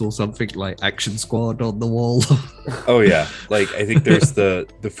 AS or something, like Action Squad on the wall? Oh yeah, like I think there's the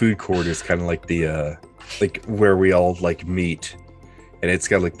food court is kind of like the like where we all like meet, and it's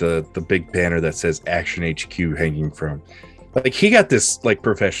got like the big banner that says Action HQ hanging from. Like he got this like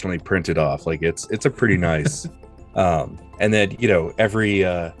professionally printed off. Like it's a pretty nice. And then every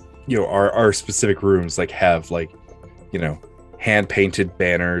our specific rooms like have like hand painted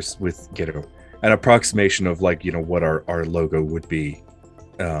banners with an approximation of like what our logo would be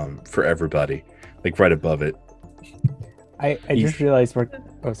for everybody, like right above it. I just realized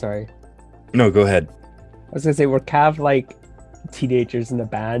oh sorry. No, go ahead. I was gonna say we're kind of like teenagers in a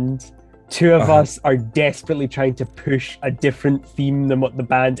band. Two of us are desperately trying to push a different theme than what the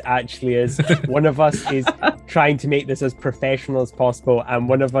band actually is. One of us is trying to make this as professional as possible, and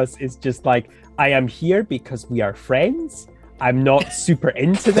one of us is just like, I am here because we are friends. I'm not super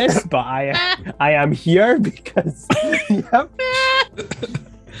into this, but I am here because yep.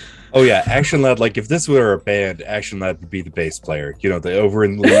 Oh yeah, Action Lad. Like if this were a band, Action Lad would be the bass player. The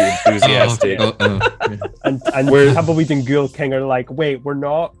overly enthusiastic. And Tumbleweed and Ghoul King are like, wait, we're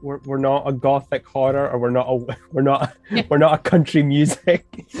not a gothic horror, or we're not a country music.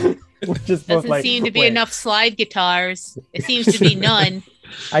 We're just both doesn't seem to be enough slide guitars. It seems to be none.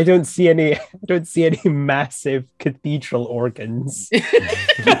 I don't see any massive cathedral organs.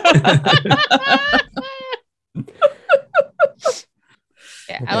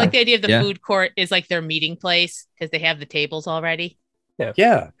 Yeah, I like the idea of the food court is like their meeting place because they have the tables already.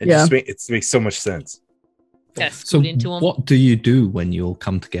 Yeah. It makes so much sense. So what do you do when you all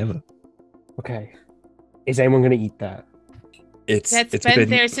come together? Okay. Is anyone going to eat that? It's been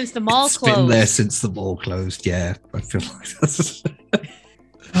there since the mall closed. It's been there since the mall closed, yeah. I feel like that's...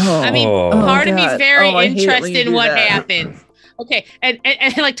 I mean, part of me's very interested in what that. happens. Okay, and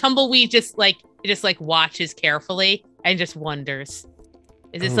like Tumbleweed just watches carefully and just wonders.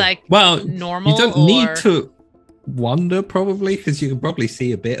 Is this like normal? You don't need to wonder probably, because you can probably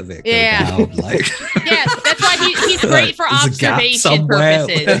see a bit of it. Yeah, go down, like. Yeah, that's why he's great for observation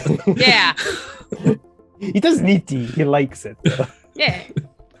purposes. Yeah, he doesn't need to. He likes it. Though. Yeah.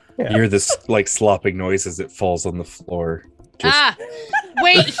 You hear this like slopping noise as it falls on the floor.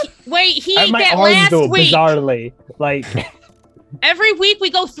 Wait, he ate my that arm, last though, week. Bizarrely, like every week we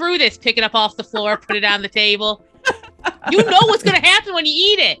go through this, pick it up off the floor, put it on the table. You know what's gonna happen when you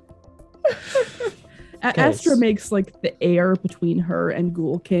eat it. Astra makes like the air between her and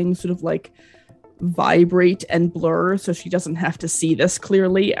Ghoul King sort of like vibrate and blur, so she doesn't have to see this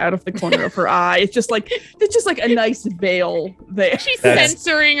clearly out of the corner of her eye. It's just like a nice veil there. She's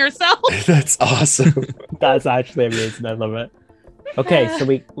censoring herself. That's awesome. That's actually amazing. I love it. Okay, so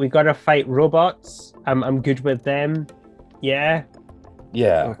we gotta fight robots. I'm good with them. Yeah.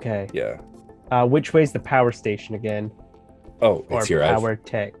 Yeah. Okay. Yeah. Which way's the power station again? Oh, Or it's here. power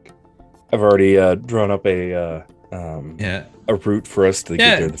tech? I've already drawn up a Yeah. a route for us to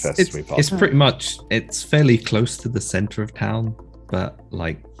get there the fastest way it's possible. pretty much, it's fairly close to the center of town, but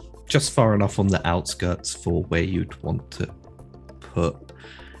like just far enough on the outskirts for where you'd want to put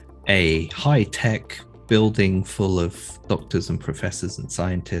a high-tech building full of doctors and professors and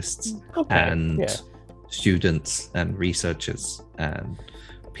scientists Okay. and yeah. students and researchers and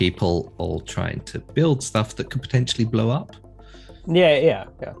people all trying to build stuff that could potentially blow up. Yeah.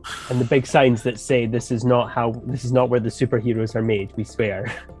 And the big signs that say this is not where the superheroes are made, we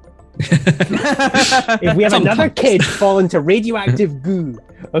swear. If we have another Sometimes. kid fall into radioactive goo,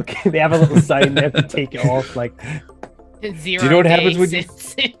 okay, they have a little sign, they have to take it off, like 0 Do you know what happens when you-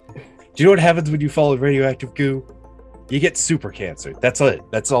 days. Do you know what happens when you fall in radioactive goo? You get super cancer. That's it.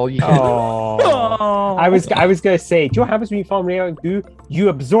 That's all you get. oh. I was gonna say, do you know what happens when you fall in radioactive goo? You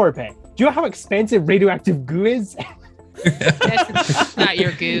absorb it. Do you know how expensive radioactive goo is? That's not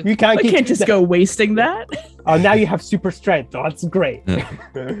your goo. You can't I can't just go wasting that. Oh, now you have super strength. Oh, that's great. Yeah.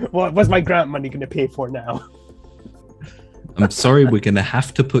 What's my grant money going to pay for now? I'm sorry, we're going to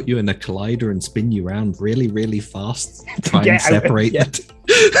have to put you in a collider and spin you around really, really fast to try and get out, separate yeah. it.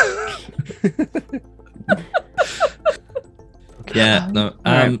 Yeah, no.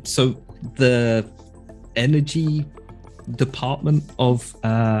 Alright. So the energy department of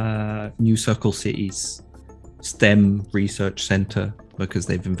New Circle City's STEM research center, because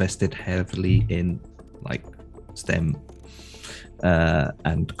they've invested heavily in like STEM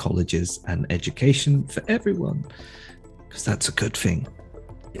and colleges and education for everyone, because that's a good thing.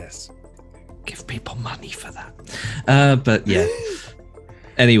 Yes. Give people money for that. But yeah.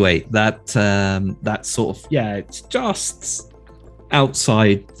 Anyway, that sort of, yeah, it's just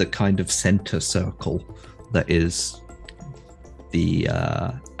outside the kind of center circle that is the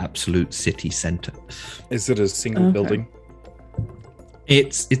absolute city center. Is it a single Okay. building?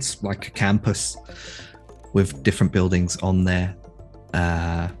 It's like a campus with different buildings on there.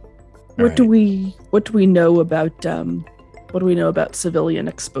 What do we know about civilian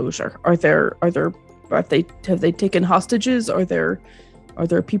exposure? Have they taken hostages? Are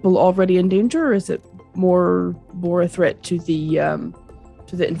there people already in danger, or is it more a threat to the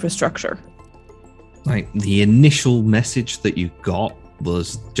infrastructure? Like the initial message that you got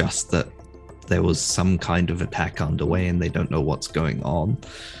was just that there was some kind of attack underway and they don't know what's going on.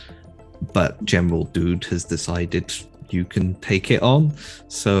 But General Dude has decided you can take it on.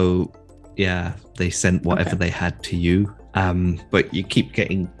 So yeah, they sent whatever Okay. they had to you. But you keep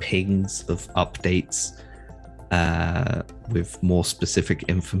getting pings of updates with more specific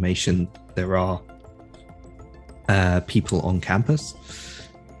information. There are people on campus,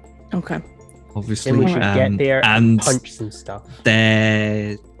 Okay. obviously, Then we should get there and and punch some stuff.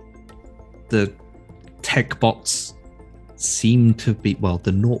 the tech bots seem to be, well,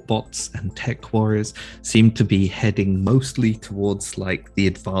 the Naught bots and tech warriors seem to be heading mostly towards like the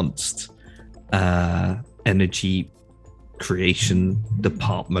advanced energy creation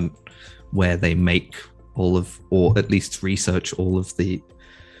department, where they make all of, or at least research all of the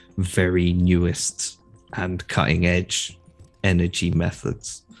very newest and cutting edge energy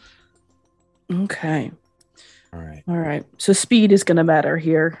methods. Okay. All right. All right. So speed is going to matter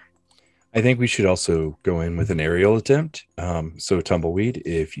here. I think we should also go in with an aerial attempt. So Tumbleweed,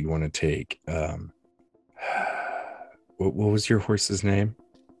 if you want to take, what was your horse's name?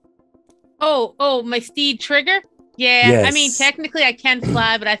 Oh, my steed Trigger? Yeah, I mean, Yes. technically I can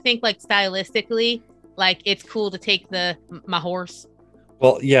fly, but I think like stylistically, like it's cool to take my horse.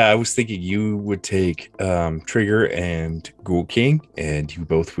 Well, yeah, I was thinking you would take Trigger and Ghoul King, and you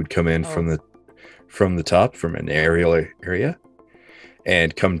both would come in from the top, from an aerial area,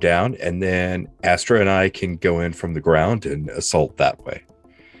 and come down, and then Astra and I can go in from the ground and assault that way,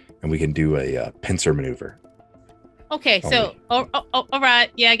 and we can do a pincer maneuver. Okay, so all right,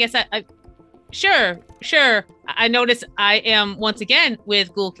 yeah, I guess I sure. I notice I am once again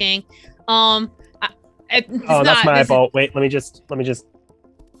with Ghoul King. It's That's my fault. Wait, let me just.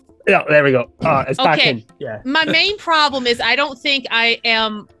 Yeah, there we go. It's back Okay. in. Yeah. My main problem is I don't think I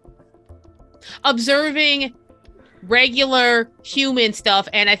am observing regular human stuff,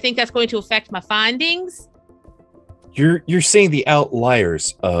 and I think that's going to affect my findings. You're seeing the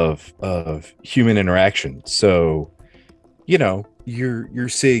outliers of human interaction, so you're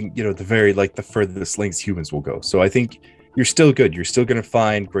seeing the furthest lengths humans will go. So I think you're still good. You're still going to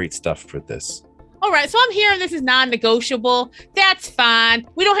find great stuff for this. All right, so I'm hearing this is non-negotiable. That's fine.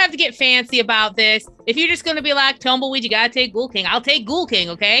 We don't have to get fancy about this. If you're just gonna be like Tumbleweed, you gotta take Ghoul King. I'll take Ghoul King,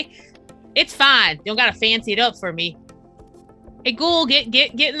 okay? It's fine. You don't gotta fancy it up for me. Hey, Ghoul, get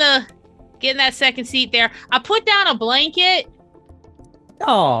in that second seat there. I put down a blanket.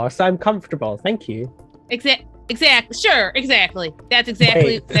 Oh, so I'm comfortable. Thank you. Exactly. Sure. Exactly. That's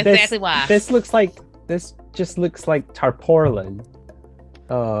exactly why. This just looks like tarpaulin.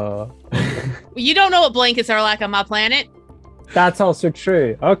 You don't know what blankets are like on my planet. That's also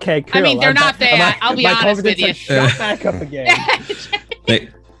true. Okay, cool. I mean, they're not that. I'll be honest with you. Shut back up again.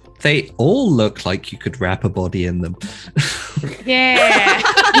 They all look like you could wrap a body in them. Yeah.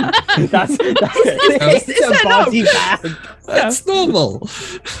 that's Is a that body not- bag. That's normal.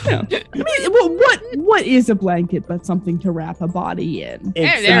 I mean, what is a blanket but something to wrap a body in?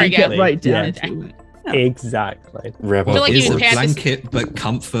 There we go. Get right down Yeah. to it. Exactly. Wrap feel up. like Is you a would have this- blanket but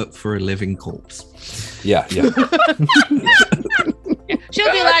comfort for a living corpse. Yeah.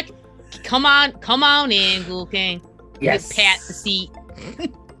 She'll be like, come on in, Ghoul King. Just pat the seat.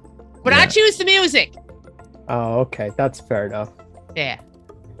 But I Yeah. choose the music. Oh, okay. That's fair enough. Yeah.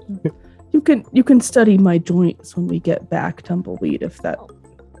 You can study my joints when we get back, Tumbleweed, if that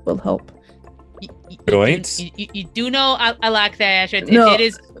will help. Joints? You do know I like that. It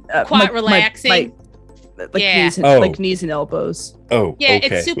is quite relaxing. Like knees and elbows. Oh, yeah, okay.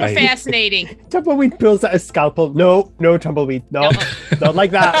 it's super fascinating. Tumbleweed pulls out a scalpel. No, Tumbleweed. No, not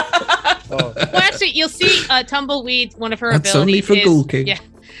like that. Oh. Well, actually, you'll see Tumbleweed, one of her That's abilities only for is Ghoul King. Yeah.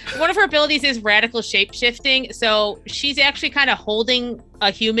 One of her abilities is radical shape shifting. So she's actually kind of holding a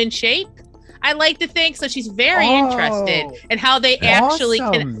human shape. I like to think so. She's very interested in how they actually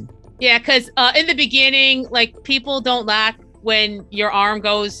can. Yeah, because in the beginning, like people don't like when your arm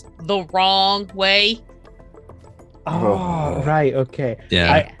goes the wrong way. Oh, right. Okay.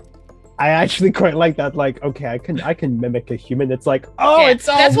 Yeah. I actually quite like that. Like, okay, I can mimic a human. It's like, oh, Yeah, it's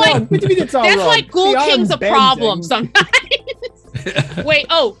all that's why- wrong. What do you mean it's all That's wrong? why Ghoul The King's a arm's bending. problem sometimes. Wait,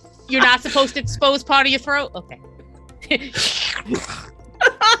 you're not supposed to expose part of your throat? Okay.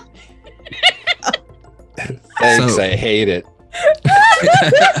 Thanks. So- I hate it.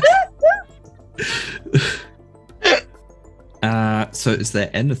 So is there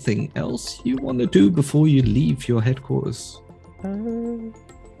anything else you want to do before you leave your headquarters? I'm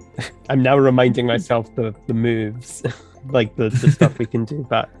now reminding myself the moves, like the stuff we can do,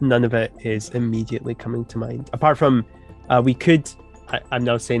 but none of it is immediately coming to mind. Apart from, I'm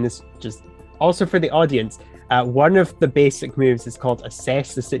now saying this just also for the audience. One of the basic moves is called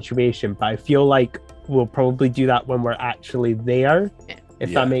assess the situation, but I feel like we'll probably do that when we're actually there, if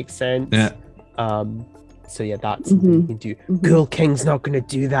Yeah. that makes sense. Yeah. So yeah, that's something we can do. Mhm. Ghoul King's not going to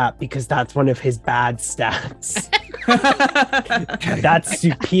do that because that's one of his bad stats. That's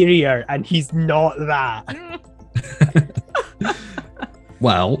superior, and he's not that.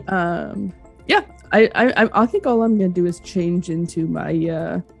 Well, Yeah. I think all I'm gonna do is change into my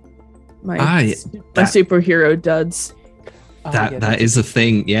my superhero duds. that is a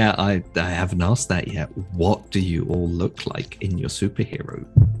thing. Yeah, I haven't asked that yet. What do you all look like in your superhero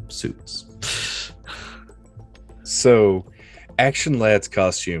suits? So, Action Lad's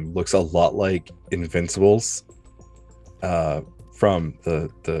costume looks a lot like Invincible's from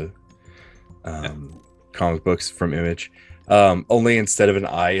the comic books from Image. Only instead of an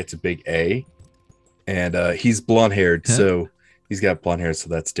I, it's a big A. And he's blonde haired, so he's got blonde hair, so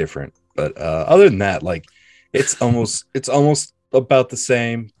that's different. But other than that, like it's almost about the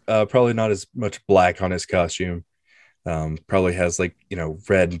same. Probably not as much black on his costume. Probably has like,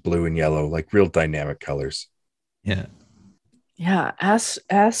 red and blue and yellow, like real dynamic colors. Yeah. Yeah,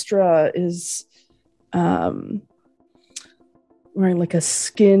 Astra is wearing like a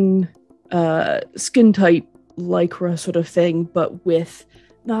skin tight lycra sort of thing, but with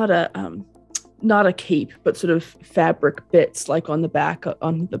not a cape, but sort of fabric bits like on the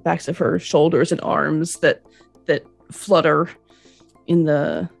backs of her shoulders and arms that flutter in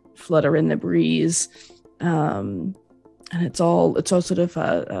the breeze. And it's all sort of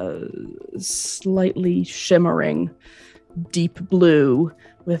a slightly shimmering deep blue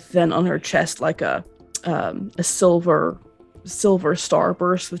with then on her chest like a silver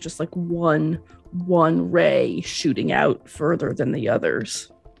starburst with just like one ray shooting out further than the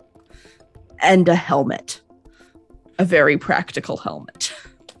others, and a helmet, a very practical helmet.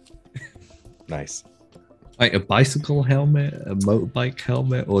 Nice. Like a bicycle helmet, a motorbike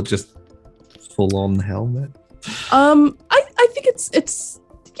helmet, or just full-on helmet? I think it's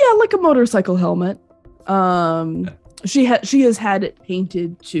like a motorcycle helmet. She has had it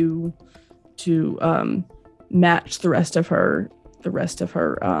painted to match the rest of her the rest of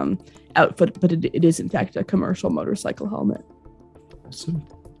her outfit, but it is in fact a commercial motorcycle helmet. Awesome.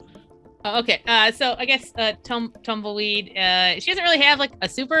 Okay, so I guess Tumbleweed, she doesn't really have like a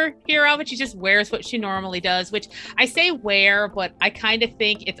superhero, but she just wears what she normally does, which I say wear, but I kind of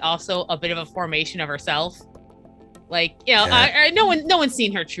think it's also a bit of a formation of herself. Like, you know, no one's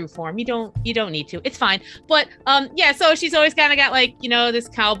seen her true form. You don't need to. It's fine. But yeah, so she's always kind of got like, you know, this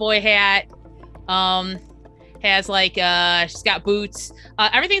cowboy hat. Has like she's got boots.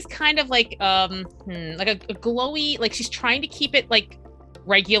 Everything's kind of like a glowy, like she's trying to keep it like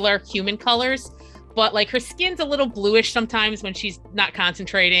regular human colors, but like her skin's a little bluish sometimes when she's not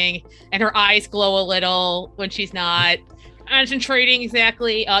concentrating, and her eyes glow a little when she's not concentrating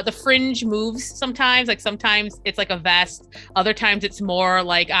exactly. The fringe moves sometimes, like sometimes it's like a vest, other times it's more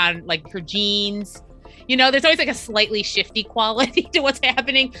like on like her jeans. You know, there's always like a slightly shifty quality to what's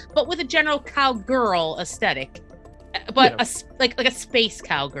happening, but with a general cowgirl aesthetic. But like a space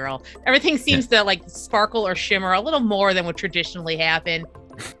cowgirl. Everything seems to like sparkle or shimmer a little more than would traditionally happen.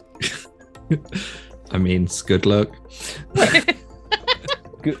 I mean, it's good look.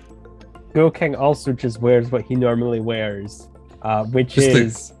 Ghoul King also just wears what he normally wears, which Just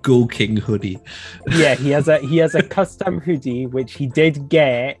is the Ghoul King hoodie. Yeah, he has a custom hoodie which he did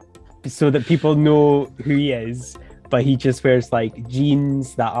get so that people know who he is, but he just wears like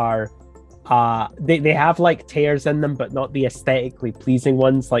jeans that are they have like tears in them, but not the aesthetically pleasing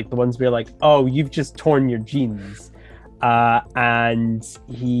ones, like the ones where like, oh, you've just torn your jeans. And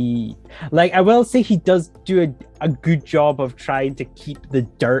he, like, I will say he does do a good job of trying to keep the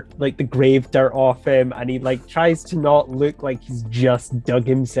dirt, like the grave dirt off him, and he like tries to not look like he's just dug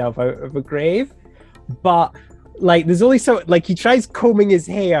himself out of a grave. But like there's only so, like, he tries combing his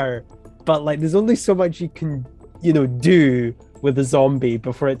hair, but like there's only so much you can, you know, do with a zombie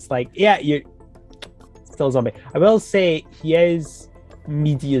before it's like, yeah, you're still a zombie. I will say he is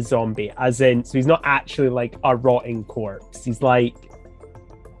media zombie, as in, so he's not actually like a rotting corpse. He's like,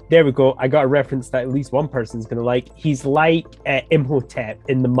 there we go, I got a reference that at least one person's gonna like. He's like Imhotep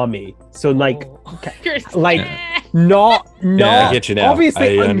in The Mummy. So like, like not I get you now.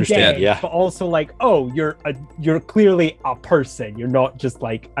 Obviously I undead, understand, yeah. but also like, oh, you're clearly a person. You're not just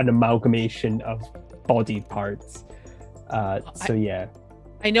like an amalgamation of body parts. So yeah,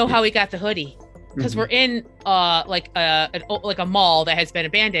 I know how we got the hoodie. Because we're in like a mall that has been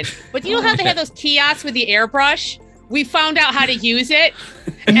abandoned. But you know how they have those kiosks with the airbrush? We found out how to use it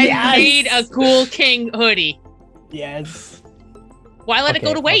and made a Ghoul King hoodie. Yes. Why let it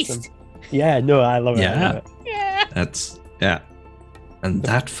go to waste? Awesome. Yeah, no, I love it. Yeah. I love it. Yeah. That's and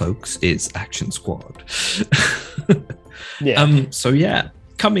that, folks, is Action Squad. Yeah. So yeah,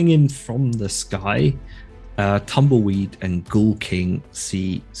 coming in from the sky, Tumbleweed and Ghoul King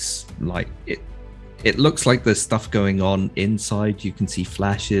see like it. It looks like there's stuff going on inside. You can see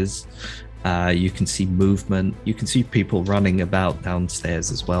flashes. You can see movement. You can see people running about downstairs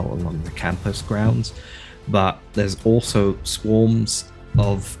as well along the campus grounds. But there's also swarms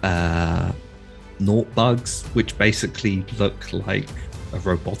of Naught bugs, which basically look like a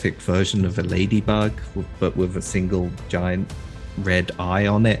robotic version of a ladybug, but with a single giant red eye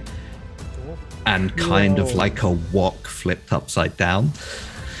on it, and kind of like a wok flipped upside down.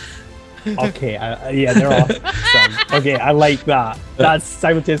 Okay, yeah, they're awesome. Okay, I like that. That's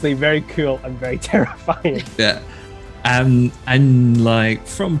simultaneously very cool and very terrifying. Yeah. And like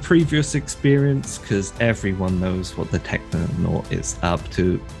from previous experience, because everyone knows what the Technonaut is up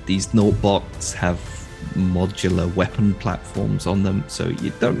to, these Naughtbots have modular weapon platforms on them, so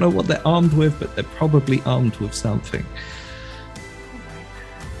you don't know what they're armed with, but they're probably armed with something.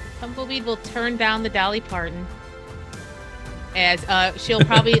 Tumbleweed will turn down the Dolly Parton. As she'll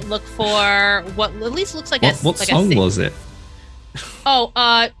probably look for what at least looks like what song was it?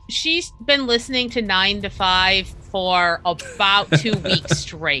 Oh, she's been listening to 9 to 5 for about 2 weeks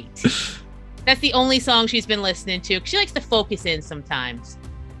straight. That's the only song she's been listening to. She likes to focus in sometimes.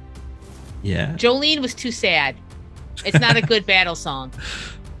 Yeah. Jolene was too sad. It's not a good battle song.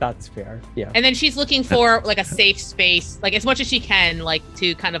 That's fair. Yeah. And then she's looking for like a safe space, like as much as she can, like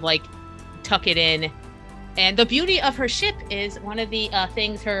to kind of like tuck it in. And the beauty of her ship is one of the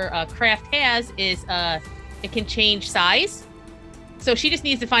things her craft has is it can change size. So she just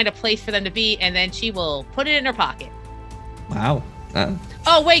needs to find a place for them to be, and then she will put it in her pocket. Wow.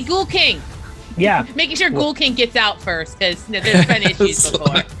 Oh, wait, Ghoul King. Yeah. Making sure Ghoul King gets out first, because there's been issues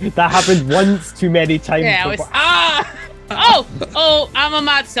before. That happened once too many times. Yeah, before. I'm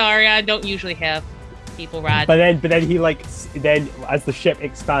not sorry. I don't usually have people ride. But then he like then as the ship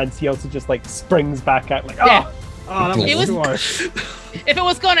expands, he also just like springs back out like Yeah. that It was- was worse. If it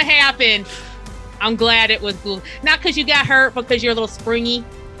was going to happen, I'm glad it was Ghoul. Not because you got hurt, but because you're a little springy.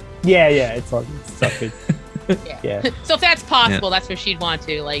 Yeah, it's all stuff good. Yeah. So if that's possible, that's where she'd want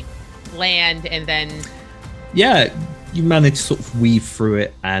to like land and then. Yeah, you manage to sort of weave through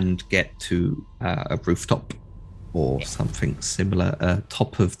it and get to a rooftop or something similar,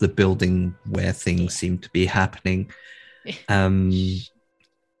 top of the building where things seem to be happening.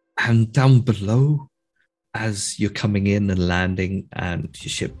 And down below, as you're coming in and landing and your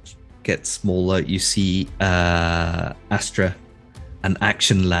ship gets smaller, you see Astra, an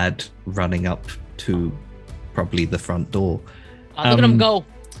action lad, running up to probably the front door. Oh, look at him go.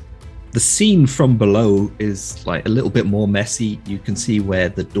 The scene from below is like a little bit more messy. You can see where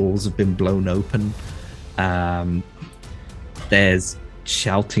the doors have been blown open. There's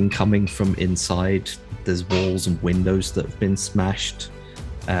shouting coming from inside. There's walls and windows that have been smashed.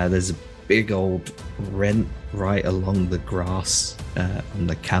 There's a big old rent right along the grass on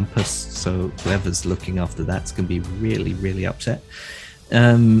the campus. So whoever's looking after that's going to be really, really upset.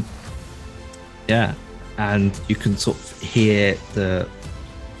 And you can sort of hear the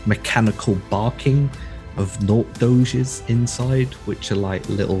mechanical barking of Naught Doges inside, which are like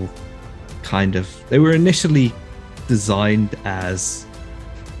little they were initially designed as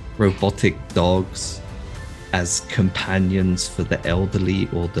robotic dogs, as companions for the elderly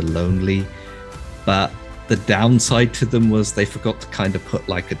or the lonely, but the downside to them was they forgot to kind of put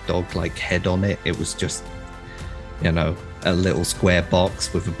like a dog-like head on it. It was just, a little square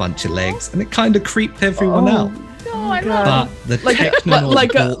box with a bunch of legs, and it kind of creeped everyone out. No, I But the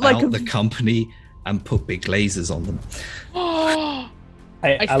Technonauts bought out a- the company and put big lasers on them.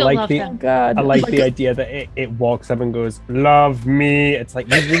 I still like love the them. I like the idea that it walks up and goes, "Love me." It's like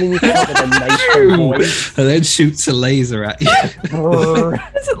you really need to have it in a nicer voice. And then shoots a laser at you.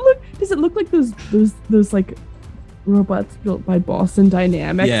 Does it look like those like robots built by Boston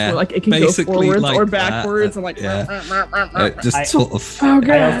Dynamics, Yeah, where like it can go basically forwards like or that, backwards and like Just sort of. oh I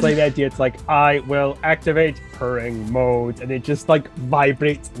god. also like the idea. It's like I will activate purring mode, and it just like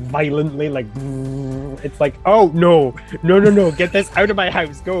vibrates violently. Like it's like, oh no, get this out of my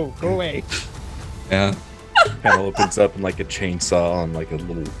house. Go away. Yeah. Kind of opens up and like a chainsaw and like a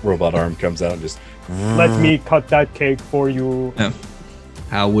little robot arm comes out and just. Let me cut that cake for you.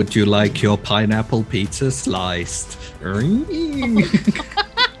 How would you like your pineapple pizza sliced? I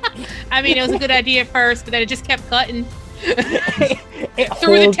mean, it was a good idea at first, but then it just kept cutting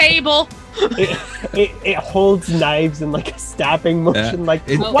through the table. It holds knives in like a stabbing motion. Like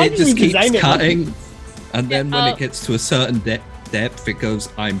why It did just you keeps design it? cutting, and then when Yeah, it gets to a certain depth, it goes,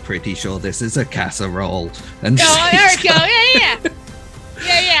 "I'm pretty sure this is a casserole." And Oh, there we go.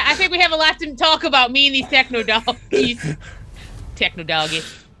 Yeah. I think we have a lot to talk about. Me and these techno doggies.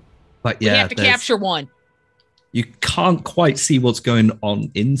 But We yeah, have to capture one. you can't quite see what's going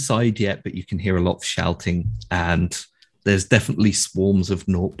on inside yet, but you can hear a lot of shouting, and there's definitely swarms of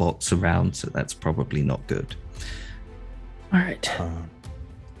Naughtbots around, so that's probably not good. All right.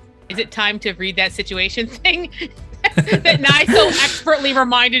 Is it time to read that situation thing that Nye so expertly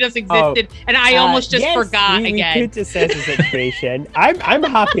reminded us existed, and I almost just yes, forgot we again? could assess the situation. I'm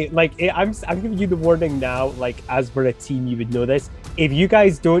happy. Like I'm giving you the warning now. Like as we're a team, you would know this. If you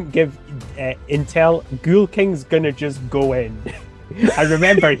guys don't give intel, Ghoul King's gonna just go in. And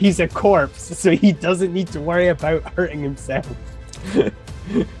remember, he's a corpse, so he doesn't need to worry about hurting himself.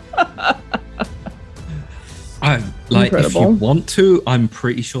 If you Incredible. want to, I'm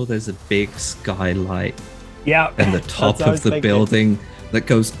pretty sure there's a big skylight Yeah. in the top That's what I of was the thinking. building that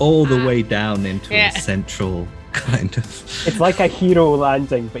goes all the way down into Yeah. a central kind of It's like a hero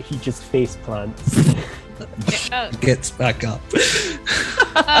landing, but he just face plants. gets back up.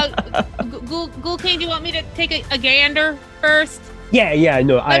 Ghoul King, do you want me to take a gander first? Yeah,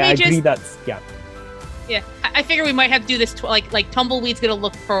 no, I Let me agree. just- That's Yeah, I figure we might have to do this. Like Tumbleweed's gonna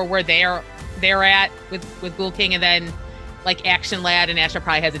look for where they're at with Ghoul King, and then like Action Lad and Astra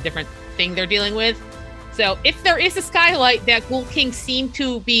probably has a different thing they're dealing with. So if there is a skylight that Ghoul King seemed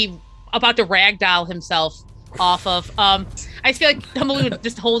to be about to ragdoll himself off of, I just feel like Tumbleweed would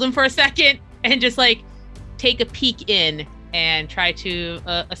just hold him for a second and just like take a peek in and try to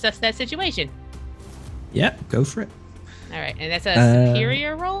assess that situation. Yeah, go for it. All right, and that's a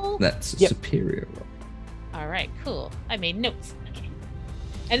superior roll. That's a Yep. superior roll. All right, cool. I made notes. Okay.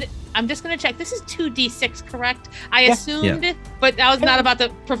 And I'm just going to check. This is 2d6, correct? I assumed, but I was not about to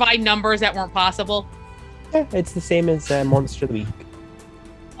provide numbers that weren't possible. yeah, it's the same as Monster of the Week.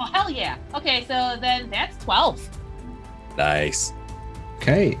 Oh, hell yeah. Okay, so then that's 12. Nice.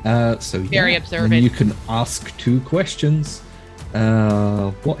 Okay, so Very yeah, observant. and you can ask 2 questions.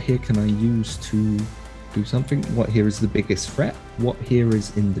 What here can I use to do something? What here is the biggest threat? What here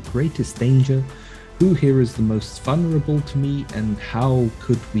is in the greatest danger? who here is the most vulnerable to me, and how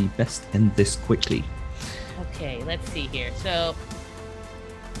could we best end this quickly? Okay, let's see here. So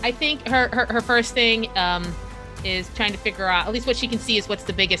I think her first thing is trying to figure out, at least what she can see is what's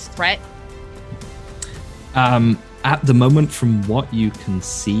the biggest threat. At the moment, from what you can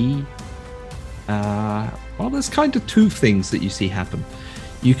see, well, there's kind of two things that you see happen.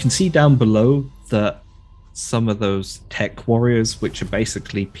 You can see down below that some of those tech warriors, which are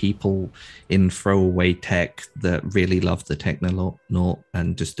basically people in throwaway tech that really love the Technonaut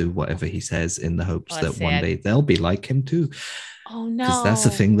and just do whatever he says in the hopes that one day they'll be like him too. Oh no! Because that's a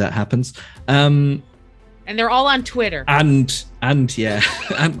thing that happens. And they're all on Twitter. And yeah,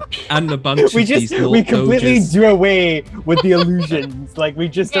 and a bunch of these we completely doges. do away with the illusions. Like we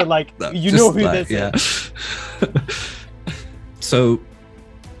just are like, you know who this is. So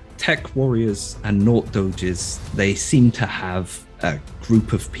tech warriors and Naught doges, they seem to have a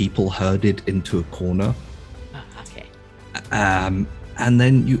group of people herded into a corner. Okay. And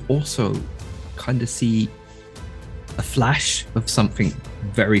then you also kind of see a flash of something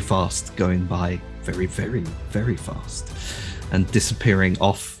very fast going by, very, very, very fast, and disappearing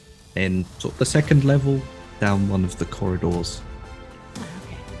off in sort of the second level down one of the corridors.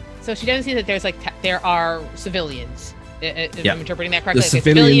 Okay. So she doesn't see that there's there are civilians. If I'm interpreting that correctly. The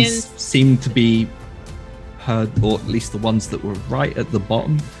civilians seem to be heard, or at least the ones that were right at the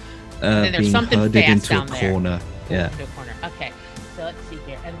bottom, being herded into a corner. Yeah. Into a corner. Okay. So let's see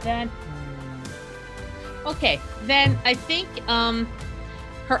here. And then okay. Then I think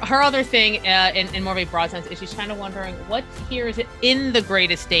her other thing in more of a broad sense is she's kind of wondering what here is in the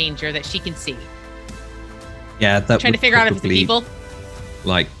greatest danger that she can see. Yeah, that trying to figure out if it's the people.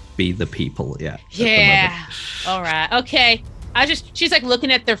 Like be the people, yeah. Yeah. All right. Okay. She's like looking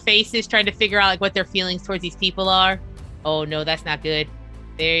at their faces, trying to figure out like what their feelings towards these people are. Oh no, that's not good.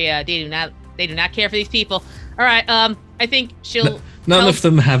 They do not care for these people. All right. I think she'll. None of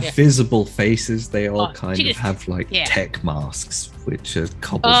them have visible faces. They all kind of just have like tech masks, which are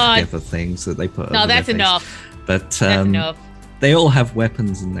cobbled together things that they put. No, over that's their face. enough. But that's enough. They all have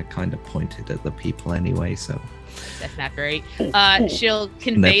weapons, and they're kind of pointed at the people anyway. So that's not great. She'll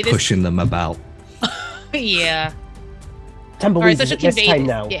convey and they're this. pushing them about. Yeah. Tumbleweeds, so she'll this convey time this.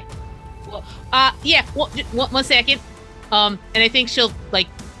 now. Yeah. Yeah. One second. And I think she'll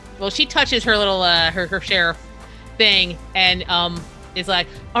she touches her little her sheriff thing and is like,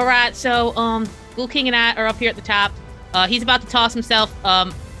 all right, so Ghoul King and I are up here at the top. He's about to toss himself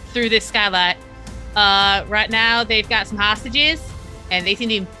through this skylight. Right now they've got some hostages and they seem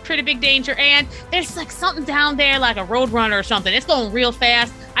to be in pretty big danger, and there's like something down there like a roadrunner or something. It's going real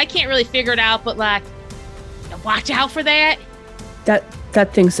fast. I can't really figure it out, but like watch out for that.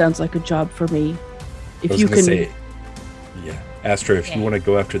 That thing sounds like a job for me. If you can say, yeah, Astra, if you want to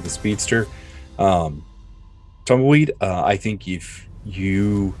go after the speedster, Tumbleweed, I think if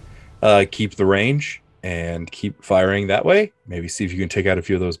you keep the range and keep firing that way, maybe see if you can take out a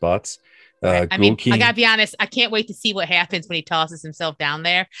few of those bots. I gotta be honest, I can't wait to see what happens when he tosses himself down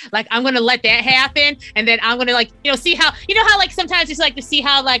there. Like, I'm gonna let that happen, and then I'm gonna see how like sometimes it's like to see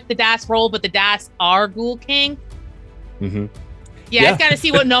how like the dice roll, but the dice are Ghoul King. Mm-hmm. Yeah, I gotta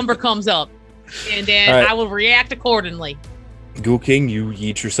see what number comes up, and then right. I will react accordingly. Ghoul King, you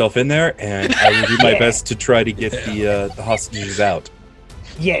yeet yourself in there, and I will do my best to try to get the hostages out.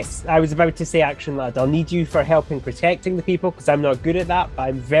 Yes, I was about to say, Action Lad, I'll need you for helping protecting the people, because I'm not good at that, but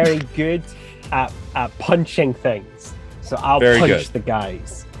I'm very good at punching things. So I'll punch the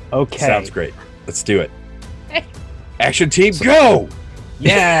guys. Okay. Sounds great. Let's do it. Action team, go!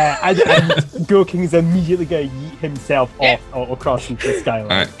 Yeah, and Ghoul King's immediately going to yeet himself off across into the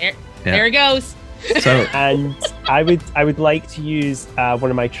skyline. Right. There he goes. So, and I would like to use one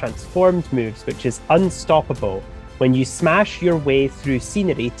of my transformed moves, which is Unstoppable. When you smash your way through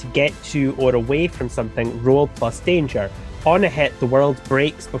scenery to get to or away from something, roll plus danger. On a hit, the world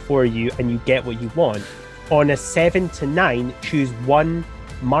breaks before you and you get what you want. On a 7 to 9, choose one,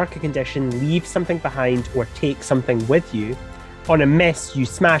 mark a condition, leave something behind, or take something with you. On a miss, you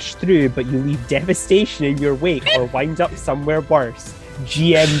smash through, but you leave devastation in your wake or wind up somewhere worse.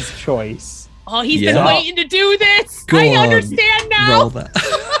 GM's choice. Oh, he's been waiting to do this. Go I on. understand now. Roll that.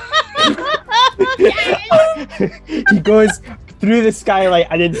 He goes through the skylight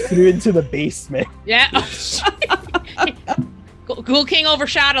and then through into the basement. Yeah. Ghoul King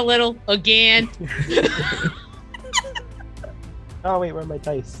overshot a little again. Oh wait, where are my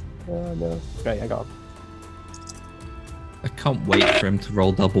dice? Oh no. Right, I got them. I can't wait for him to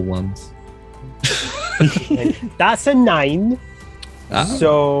roll double ones. That's a 9. Oh.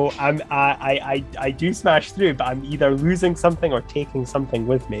 So I do smash through, but I'm either losing something or taking something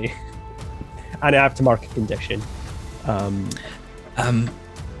with me. I have to mark a condition.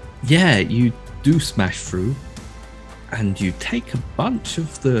 Yeah, you do smash through, and you take a bunch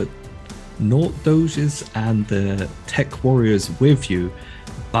of the Naught Doges and the Tech Warriors with you,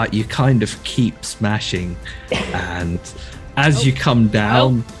 but you kind of keep smashing. And as you come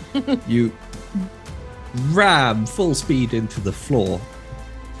down, you ram full speed into the floor.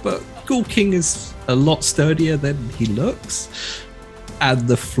 But Ghoul King is a lot sturdier than he looks, and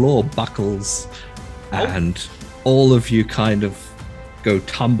the floor buckles, and all of you kind of go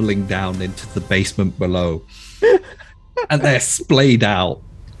tumbling down into the basement below. And they're splayed out.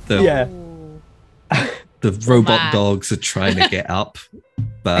 The robot dogs are trying to get up,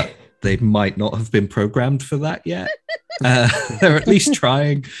 but they might not have been programmed for that yet. They're at least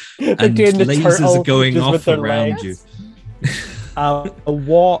trying, and lasers are going off around you.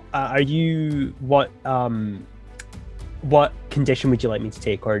 What condition would you like me to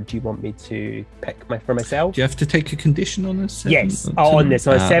take, or do you want me to pick for myself? Do you have to take a condition on this? Yes, on this.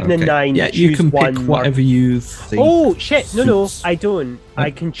 On a 7 and 9, yeah, you can pick whatever you think. Oh, shit. No, I don't.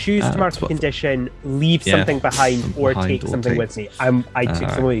 I can choose to mark a condition, leave something behind, or take something with me. I took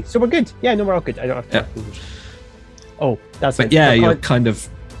some away. So we're good. Yeah, no, we're all good. I don't have to mark a condition. Oh, that's But yeah, you're kind of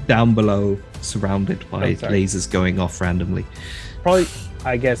down below, surrounded by lasers going off randomly. Probably,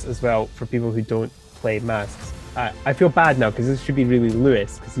 I guess, as well, for people who don't play Masks. I feel bad now because this should be really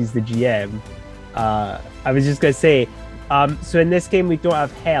Lewis because he's the GM. I was just going to say, so in this game we don't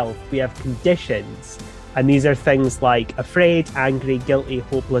have health, we have conditions. And these are things like afraid, angry, guilty,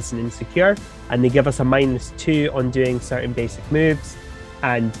 hopeless, and insecure. And they give us a -2 on doing certain basic moves.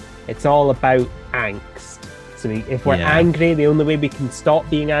 And it's all about angst. So if we're angry, the only way we can stop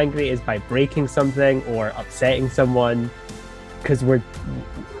being angry is by breaking something or upsetting someone. Because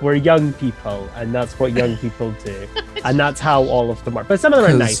we're young people, and that's what young people do, and that's how all of them are. But some of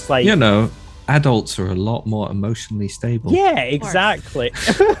them are nice, like adults are a lot more emotionally stable. Yeah, exactly.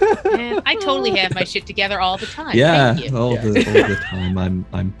 Man, I totally have my shit together all the time. Yeah, Thank you. all the time. I'm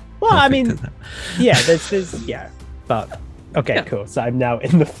well. I mean, at that. there's but okay, cool. So I'm now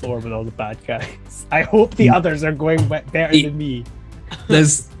in the floor with all the bad guys. I hope the others are going better than me.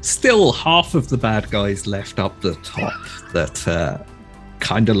 There's still half of the bad guys left up the top that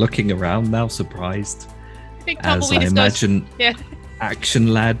kind of looking around now, surprised. As I imagine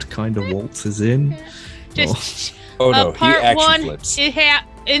Action Lad kind of waltzes in. Just he part action one, flips.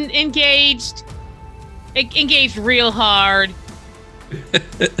 engaged real hard.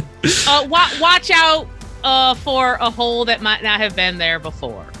 Watch out for a hole that might not have been there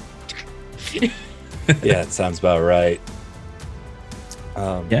before. Yeah, it sounds about right.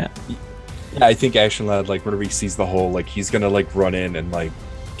 I think Action Lad, like whenever he sees the hole, like he's gonna like run in and like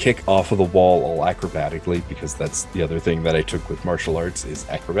kick off of the wall all acrobatically, because that's the other thing that I took with martial arts is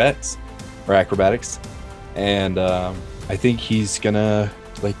acrobatics. And I think he's gonna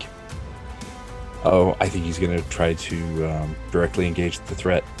try to directly engage the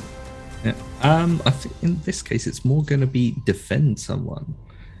threat. Yeah. I think in this case it's more gonna be defend someone.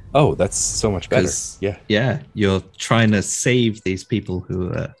 Oh, that's so much better. Yeah, you're trying to save these people who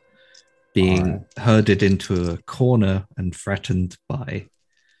are being herded into a corner and threatened by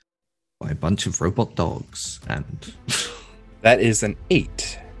a bunch of robot dogs. And that is an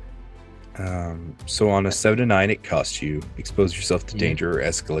 8. So on a 7 to 9, it costs you expose yourself to danger or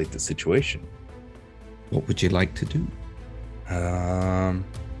escalate the situation. What would you like to do?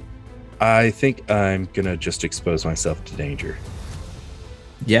 I think I'm gonna just expose myself to danger.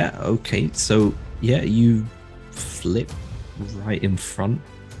 Yeah, okay. So, you flip right in front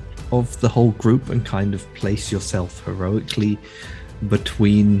of the whole group and kind of place yourself heroically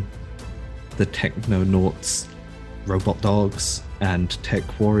between the Technonauts, robot dogs, and Tech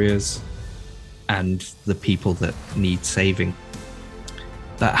Warriors, and the people that need saving.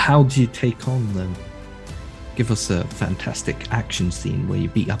 How do you take on them? Give us a fantastic action scene where you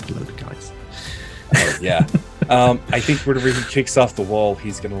beat up a load of guys. Oh, yeah. I think whenever he kicks off the wall,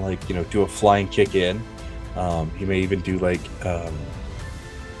 he's gonna do a flying kick in. He may even do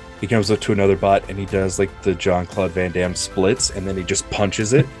he comes up to another bot and he does the Jean-Claude Van Damme splits, and then he just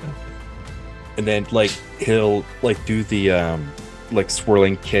punches it. And then he'll do the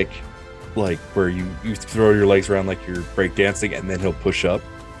swirling kick, where you throw your legs around like you're breakdancing, and then he'll push up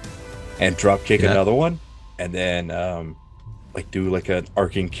and drop kick another one, and then do an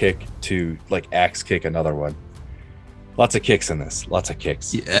arcing kick to axe kick another one. Lots of kicks in this. Lots of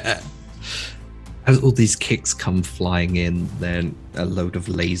kicks. Yeah. As all these kicks come flying in, then a load of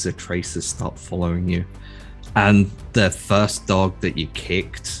laser tracers start following you. And the first dog that you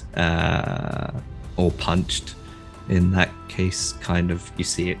kicked or punched in that case, kind of, you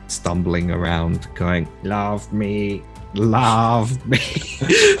see it stumbling around, going, love me,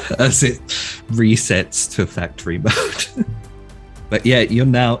 as it resets to factory mode. But yeah, you're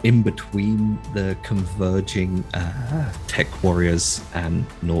now in between the converging tech warriors and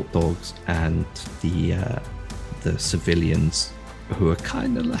Naught Dogs and the civilians who are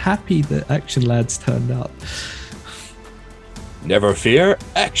kind of happy that Action Lad's turned up. Never fear,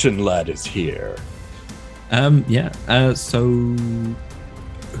 Action Lad is here. So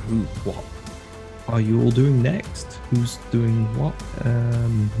what are you all doing next? Who's doing what?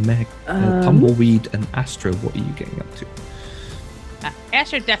 Meg, Tumbleweed and Astra, what are you getting up to?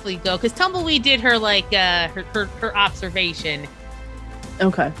 Astra definitely go, because Tumbleweed did her her observation.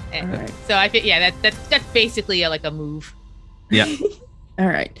 Okay. All right. So I think that's basically like a move. Yeah. All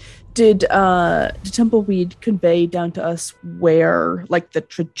right. Did Tumbleweed convey down to us where, like, the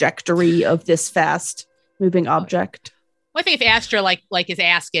trajectory of this fast moving object? Well, I think if Astra like is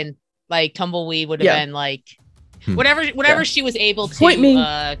asking, like, Tumbleweed would have been like whatever she was able to point me.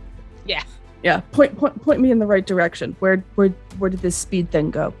 Point me in the right direction. Where did this speed thing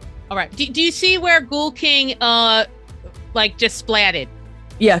go? All right. Do you see where Ghoul King just splatted?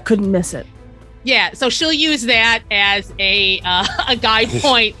 Yeah, couldn't miss it. Yeah, so she'll use that as a guide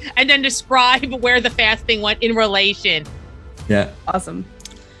point and then describe where the fast thing went in relation. Yeah. Awesome.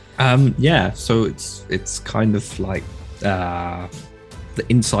 So it's kind of like the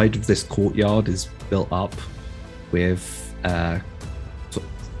inside of this courtyard is built up with sort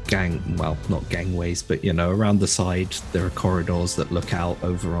of not gangways, but around the side there are corridors that look out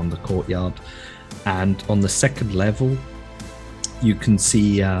over on the courtyard, and on the second level you can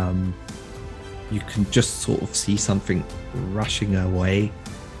see you can just sort of see something rushing away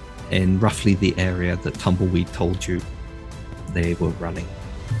in roughly the area that Tumbleweed told you they were running.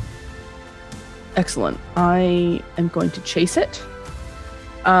 Excellent. I am going to chase it.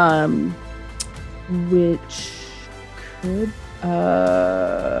 Which could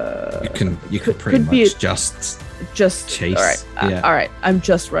you could pretty much just chase. All right. All right. I'm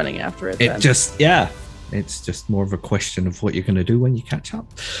just running after it. It's just more of a question of what you're going to do when you catch up.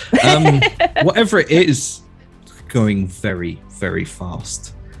 Whatever it is, going very, very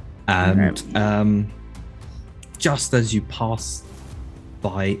fast. And just as you pass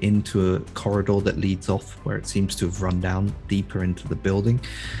by into a corridor that leads off where it seems to have run down deeper into the building,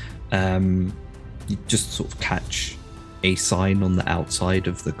 you just sort of catch a sign on the outside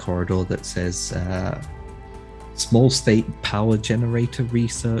of the corridor that says small state power generator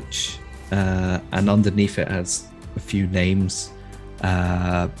research. And underneath it has a few names: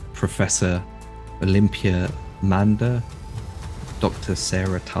 Professor Olympia Manda, Dr.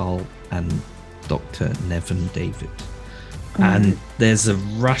 Sarah Tal, and Dr. Nevin David. And there's a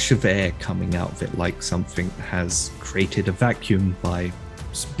rush of air coming out of it, like something has created a vacuum by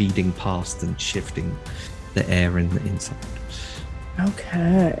speeding past and shifting the air in the inside.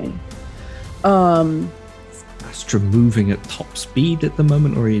 Okay. Astra moving at top speed at the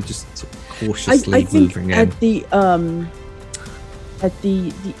moment, or are you just sort of cautiously moving in? At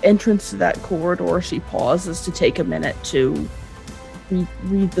the entrance to that corridor, she pauses to take a minute to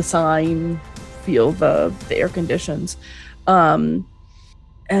read the sign, feel the air conditions, and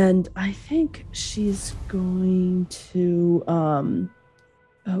I think she's going to oh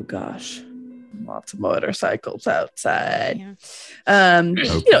gosh, lots of motorcycles outside. Yeah.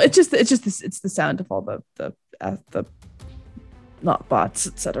 It's the sound of all the not bots,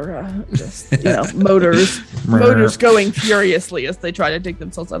 etc. Just motors going furiously as they try to dig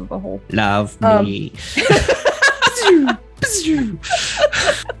themselves out of the hole. Love me.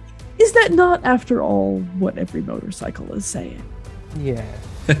 Is that not, after all, what every motorcycle is saying? Yeah.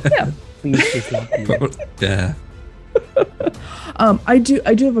 Yeah. Please just love me. Yeah. I do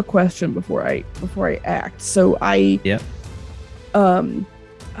have a question before I act. So I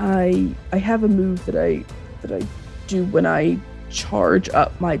have a move that I do when I charge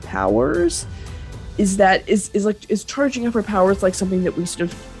up my powers. Is charging up our powers like something that we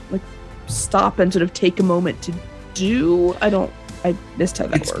sort of like stop and sort of take a moment to do? I missed how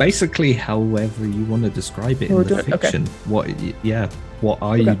that works. It's basically however you want to describe it in the fiction. Okay. What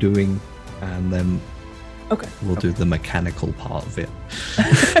are you doing? And then we'll do the mechanical part of it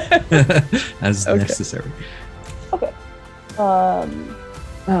as necessary. Okay. I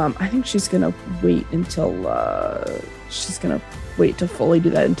think she's gonna wait until to fully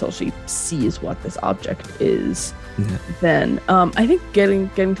do that until she sees what this object is. Yeah. Then I think getting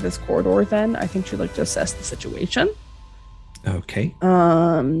to this corridor, then I think she'd like to assess the situation. Okay.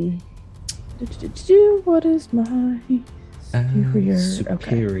 What is my superior?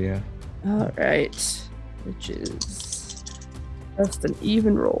 Superior. Okay. All right. Which is Just an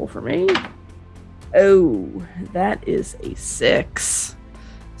even roll for me. Oh, that is a 6.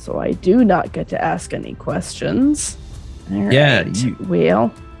 So I do not get to ask any questions. All Yeah, right.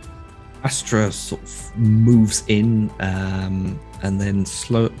 Well, Astra sort of moves in and then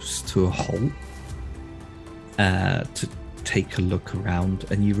slows to a halt to take a look around,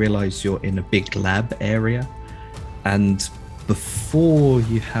 and you realize you're in a big lab area. And before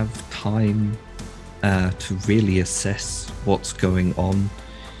you have time to really assess what's going on,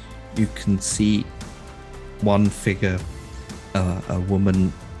 you can see one figure, a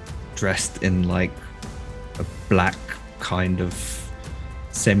woman dressed in like a black kind of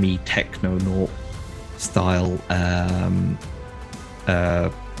semi-technonaut style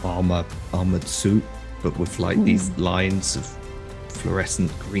armored suit, but with like these lines of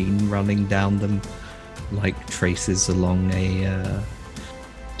fluorescent green running down them, like traces along a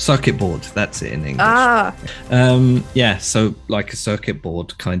circuit board. That's it in English. Yeah, so like a circuit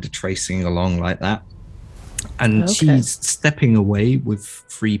board kind of tracing along like that. And she's stepping away with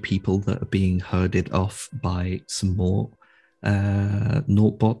 3 people that are being herded off by some more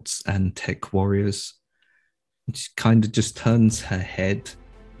Naughtbots and tech warriors. And she kind of just turns her head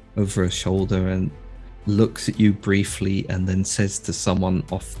over her shoulder and looks at you briefly, and then says to someone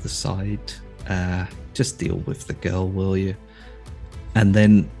off the side, just deal with the girl, will you? And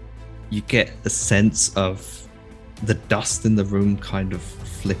then you get a sense of the dust in the room kind of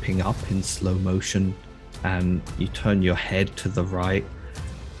flipping up in slow motion, and you turn your head to the right.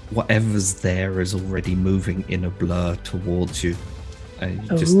 Whatever's there is already moving in a blur towards you, and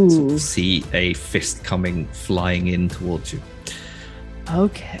you just sort of see a fist coming flying in towards you.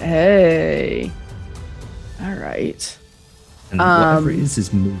 Okay. All right. And whatever it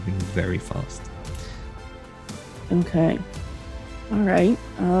is moving very fast. Okay. All right.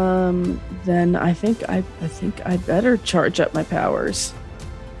 Then I think I better charge up my powers.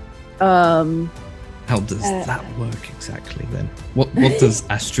 How does that work exactly then? What does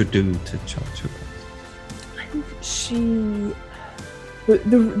Astra do to charge her powers?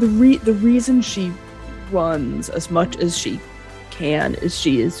 The reason she runs as much as she can is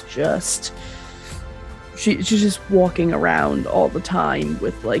she's just walking around all the time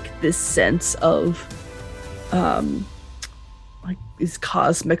with like this sense of like these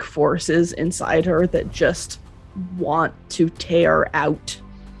cosmic forces inside her that just want to tear out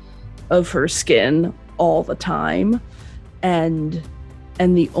of her skin all the time, and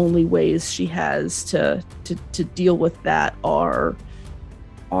the only ways she has to deal with that are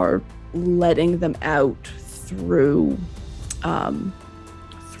letting them out through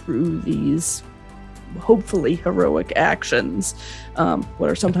these hopefully heroic actions, what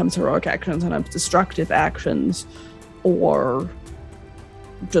are sometimes heroic actions, sometimes destructive actions, or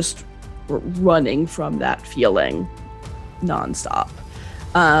just running from that feeling nonstop.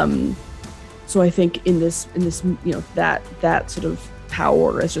 So I think in this, that sort of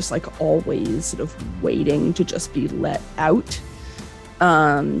power is just like always sort of waiting to just be let out.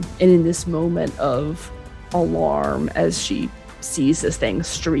 And in this moment of alarm, as she sees this thing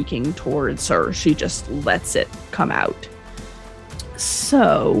streaking towards her, she just lets it come out.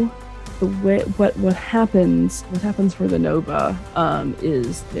 So the way what happens for the Nova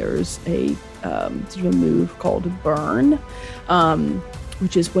is there's a sort of a move called Burn,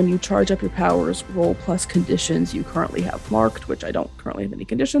 which is when you charge up your powers, roll plus conditions you currently have marked, which I don't currently have any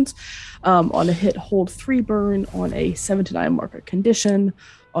conditions. On a hit, hold 3 burn. On a 7 to 9, mark a condition.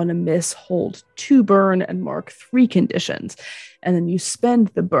 On a miss, hold 2 burn and mark 3 conditions. And then you spend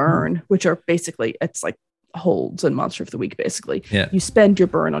the burn, which are basically, it's like holds and Monster of the Week, basically. Yeah. You spend your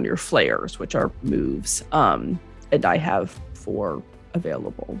burn on your flares, which are moves. And I have 4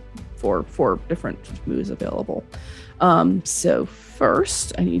 available, 4 different moves available. So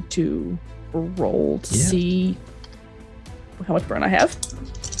first I need to roll to see how much burn I have.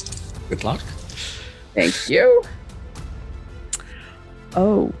 Good luck. Thank you.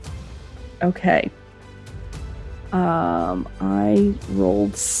 Oh, okay. I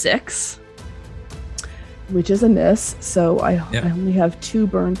rolled 6, which is a miss. So I only have 2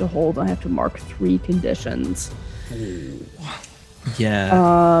 burn to hold. I have to mark 3 conditions. Ooh. Yeah.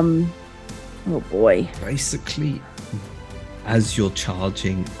 Oh boy. Basically, as you're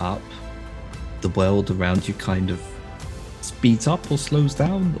charging up, the world around you kind of speeds up or slows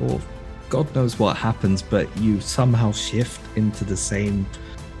down, or God knows what happens, but you somehow shift into the same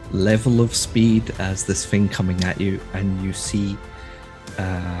level of speed as this thing coming at you, and you see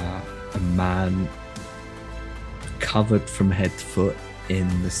a man covered from head to foot in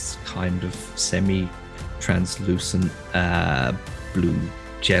this kind of semi-translucent blue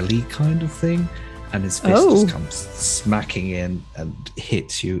jelly kind of thing, and his fist just comes smacking in and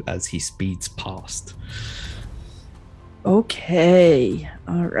hits you as he speeds past. Okay.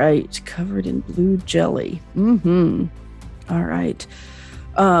 All right. Covered in blue jelly. Mm-hmm. All right.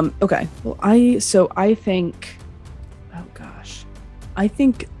 Okay. Well, I think, oh gosh, I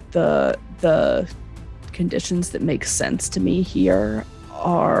think the conditions that make sense to me here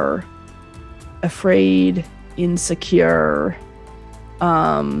are afraid, insecure,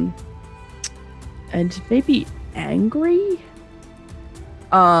 and maybe angry,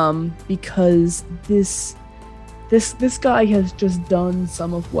 because this guy has just done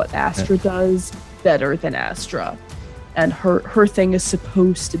some of what Astra does better than Astra, and her thing is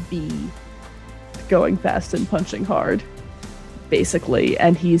supposed to be going fast and punching hard, basically,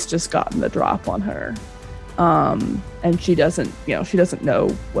 and he's just gotten the drop on her. And she doesn't know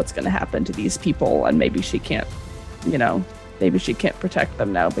what's going to happen to these people, and maybe she can't protect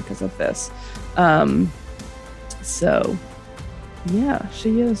them now because of this. So yeah,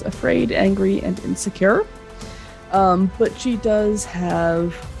 she is afraid, angry, and insecure. But she does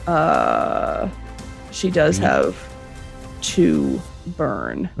have to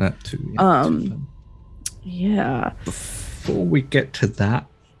burn. That too. Yeah. Before we get to that,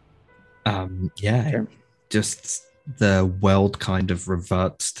 Sure. just the world kind of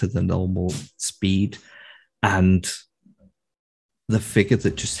reverts to the normal speed, and the figure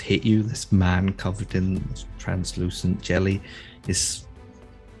that just hit you, this man covered in translucent jelly, is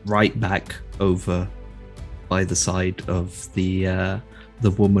right back over by the side of the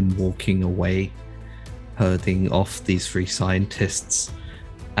woman walking away, herding off these 3 scientists,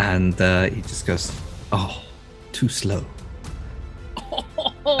 and he just goes, "Oh, too slow."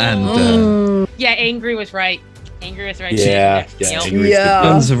 And yeah, angry was right. Angry was right. Yeah, Yep. yeah.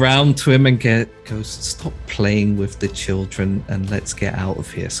 turns around to him and goes, "Stop playing with the children and let's get out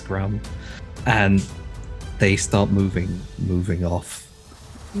of here, Scrum." And they start moving off.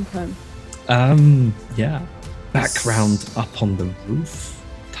 Okay. Yeah. Background up on the roof.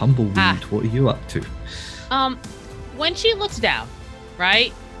 Tumbleweed, what are you up to? When she looks down,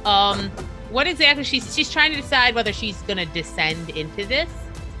 right? What exactly she's trying to decide whether she's gonna descend into this,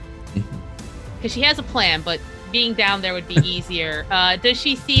 because she has a plan, but being down there would be easier. Does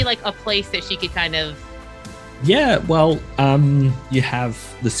she see like a place that she could kind of? Yeah, well, you have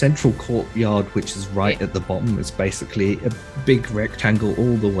the central courtyard, which is right at the bottom. It's basically a big rectangle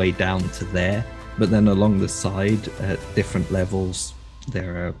all the way down to there. But then along the side, at different levels,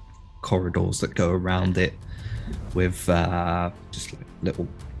 there are corridors that go around it with just like little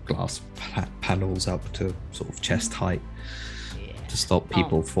glass panels up to sort of chest height to stop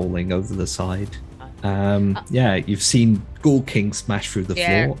people falling over the side. Yeah, you've seen Ghoul King smash through the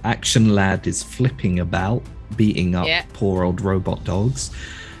floor. Action Lad is flipping about, beating up poor old robot dogs,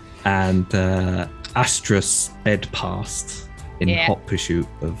 and Astra sped past in hot pursuit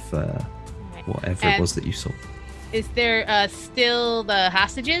of whatever it was that you saw. Is there still the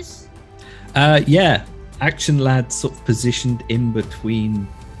hostages? Yeah, Action Lad sort of positioned in between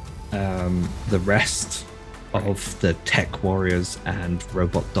the rest of the tech warriors and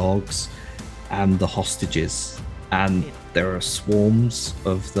robot dogs and the hostages, and there are swarms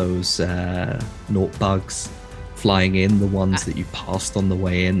of those Naught bugs flying in, the ones that you passed on the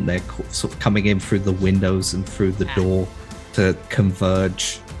way in. They're sort of coming in through the windows and through the door to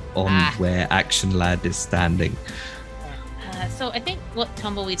converge on where Action Lad is standing. So I think what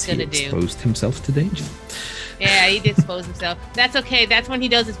Tumbleweed's gonna do. He exposed himself to danger. Yeah, he did expose himself. That's okay. That's when he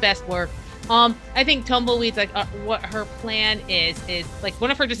does his best work. I think Tumbleweed's like what her plan is like one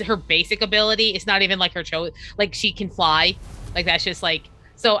of her basic ability. It's not even like her like she can fly. Like that's just like,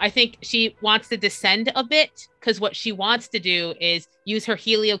 so I think she wants to descend a bit, because what she wants to do is use her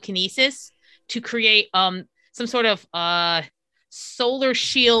heliokinesis to create some sort of solar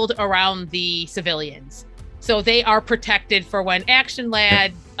shield around the civilians, so they are protected for when Action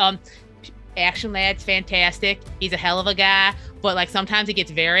Lad. Action Lad's fantastic. He's a hell of a guy, but like sometimes he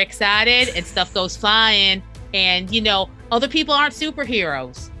gets very excited and stuff goes flying, and other people aren't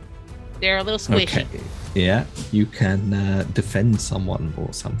superheroes. They're a little squishy. Okay. Yeah, you can defend someone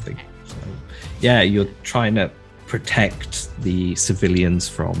or something. So, yeah, you're trying to protect the civilians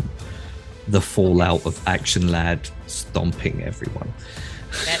from the fallout of Action Lad stomping everyone.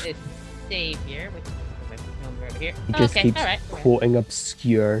 That is Savior, which is over here. He just keeps all right. quoting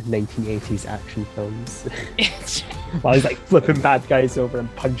obscure 1980s action films while he's like flipping bad guys over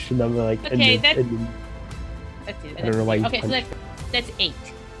and punching them like. Okay, I don't know why. Okay, so that's 8.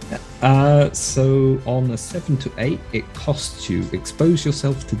 So on a 7 to 8, it costs you expose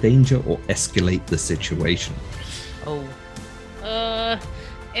yourself to danger or escalate the situation.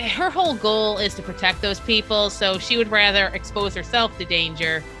 her whole goal is to protect those people, so she would rather expose herself to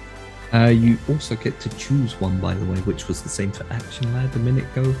danger. You also get to choose one, by the way, which was the same for Action Lad a minute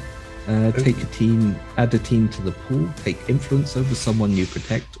ago. Take a team, add a team to the pool, take influence over someone you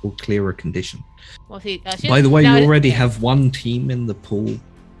protect, or clear a condition. Well, see, by the way, you already have one team in the pool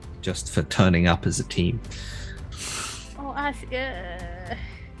just for turning up as a team. Oh,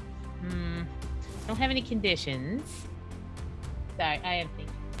 don't have any conditions. Sorry, I am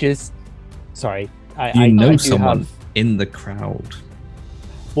thinking. I know do someone in the crowd.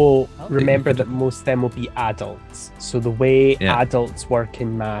 Well, Oh, remember you could- that most of them will be adults. So the way Yeah. adults work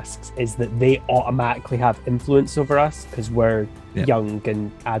in masks is that they automatically have influence over us because we're Yeah. young and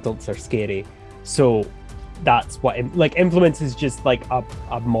adults are scary. So that's what influence is just like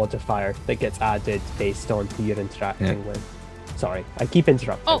a modifier that gets added based on who you're interacting with. Sorry, I keep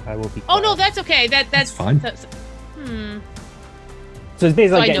interrupting. Oh. I will be. Oh no, quiet. that's okay. That's fine. So it's basically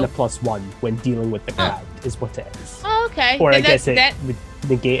So I getting know- a +1 when dealing with the crowd is what it is. Oh, okay. Or I Then guess it that would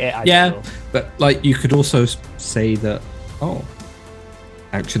negate it. I Yeah. don't know. But like, you could also say that,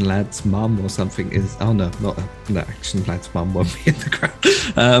 Action Lad's mum or something is. Oh no, not Action Lad's mum won't be in the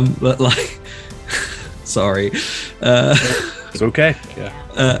crowd. But like, sorry, It's okay.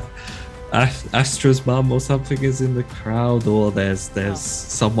 Yeah. Astra's mum or something is in the crowd, or there's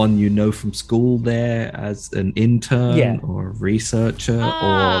someone you know from school there as an intern Yeah. or a researcher,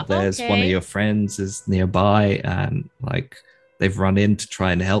 Ah, or there's one of okay. your friends is nearby and like they've run in to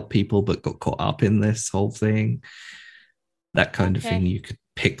try and help people but got caught up in this whole thing. That kind of Okay. thing. You could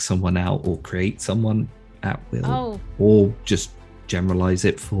pick someone out or create someone at will, Oh, or just generalize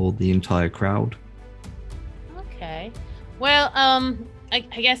it for the entire crowd. okay. Well, I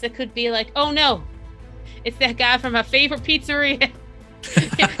guess it could be like, oh no, it's that guy from my favorite pizzeria.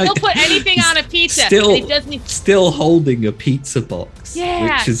 He'll put anything on a pizza. Still- and he doesn't. Still holding a pizza box,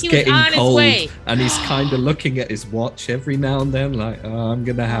 Yeah, which is he was getting on his cold, way. and he's kind of looking at his watch every now and then, like, I'm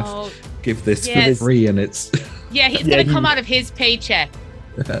gonna have to Oh, give this yes. for free, and it's yeah, he's Yeah, gonna he- come out of his paycheck.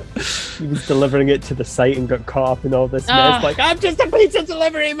 He was delivering it to the site and got caught up in all this Ah. mess. Like, I'm just a pizza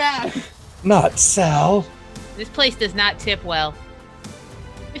delivery man. Not Sal. This place does not tip well.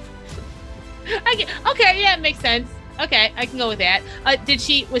 Okay, yeah, it makes sense. Okay, I can go with that.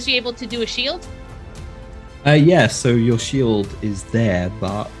 Was she able to do a shield? yeah. So your shield is there,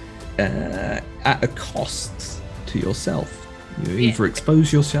 but at a cost to yourself. You Yeah. either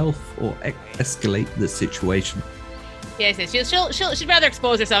expose yourself or escalate the situation. Yes, yes. She'd rather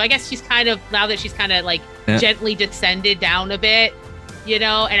expose herself. I guess she's kind of, now that she's kind of like Yeah. gently descended down a bit, and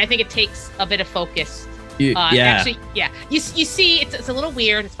I think it takes a bit of focus. Yeah. Actually, yeah. You see, it's a little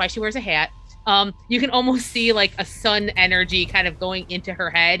weird. That's why she wears a hat. You can almost see like a sun energy kind of going into her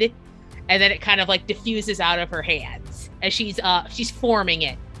head, and then it kind of like diffuses out of her hands as she's forming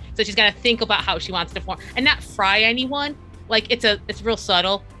it. So she's got to think about how she wants to form and not fry anyone. Like it's real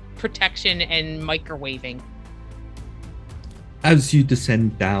subtle protection and microwaving. As you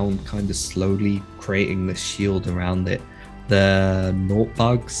descend down, kind of slowly creating this shield around it, the Naught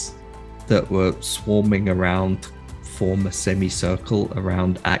bugs that were swarming around form a semicircle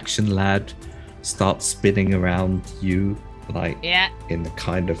around Action Lad, start spinning around you, like Yeah. in the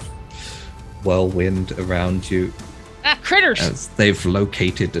kind of whirlwind around you, Critters. as they've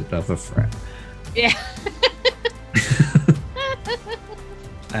located another threat. Yeah.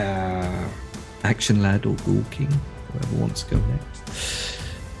 Action Lad or Ghoul King, whoever wants to go next.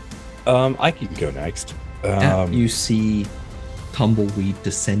 I can go next. You see Tumbleweed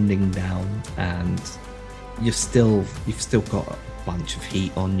descending down, and you've still got a bunch of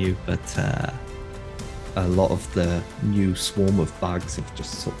heat on you, but a lot of the new swarm of bugs have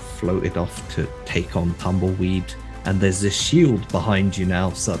just sort of floated off to take on Tumbleweed, and there's this shield behind you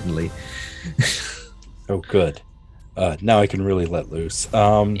now suddenly. Oh, good. Now I can really let loose.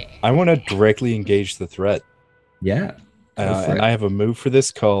 I want to directly engage the threat. Yeah. Go for And it. I have a move for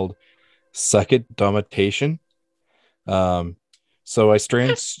this called Second Domination. So I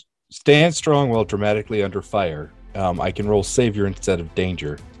stand strong while dramatically under fire. I can roll Savior instead of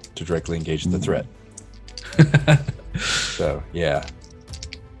Danger to directly engage the threat. So, yeah.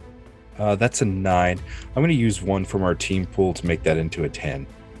 That's a 9. I'm going to use one from our team pool to make that into a 10.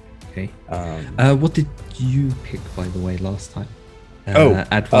 Okay. Um, What did you pick, by the way, last time? Add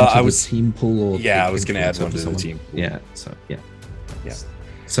one to I the was- team pool, or yeah, I pick was gonna add influence one over to the someone? team pool. Yeah. So yeah. Yeah.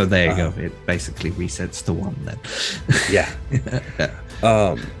 So there you go. It basically resets to 1 then. yeah.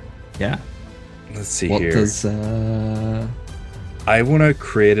 Yeah. Let's see What here. does I want to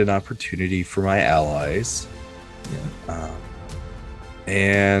create an opportunity for my allies.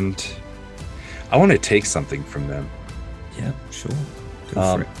 And I want to take something from them. yeah, sure.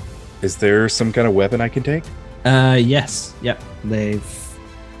 Go for it. Is there some kind of weapon I can take? Yes. Yep.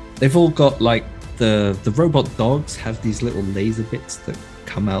 They've all got like the robot dogs have these little laser bits that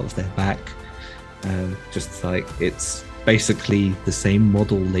come out of their back. Just like it's basically the same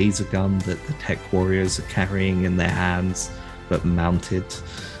model laser gun that the tech warriors are carrying in their hands, but mounted,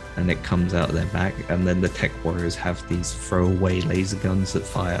 and it comes out of their back. And then the tech warriors have these throwaway laser guns that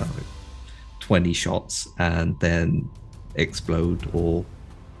fire like 20 shots and then explode or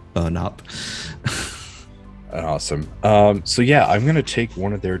burn up. Awesome. So yeah, I'm gonna take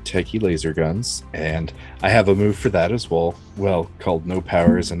one of their techie laser guns, and I have a move for that as well. Well, called no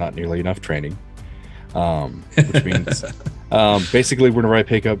powers and not nearly enough training. Which means basically whenever I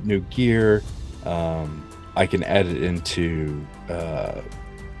pick up new gear, I can add it into.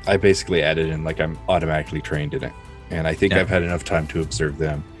 I basically add it in like I'm automatically trained in it, and I think I've had enough time to observe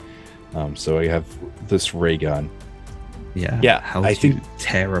them. So I have this ray gun. Yeah. How do you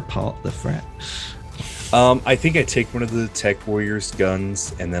tear apart the threat? I think I take one of the tech warriors'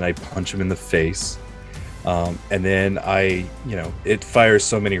 guns and then I punch him in the face. And then it fires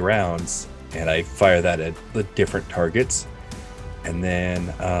so many rounds, and I fire that at the different targets. And then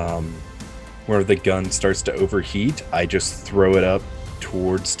where the gun starts to overheat, I just throw it up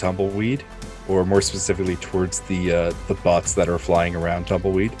towards Tumbleweed, or more specifically towards the bots that are flying around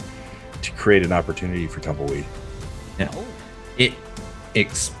Tumbleweed, to create an opportunity for Tumbleweed. Yeah. It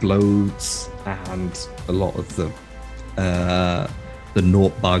explodes, and a lot of the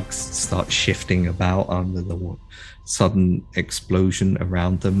Naught bugs start shifting about under the sudden explosion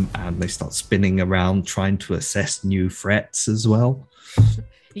around them, and they start spinning around trying to assess new threats as well.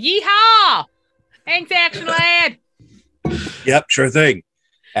 Yeehaw! Thanks, Action Lad. Yep, sure thing.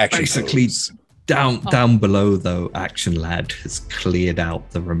 Basically, down below though, Action Lad has cleared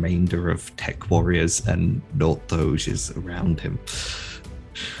out the remainder of tech warriors and Naught Doges around him.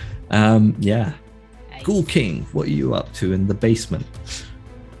 Yeah. Nice. Ghoul King, what are you up to in the basement?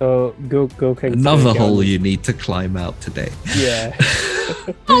 So Ghoul King. Another hole you need to climb out today. Yeah.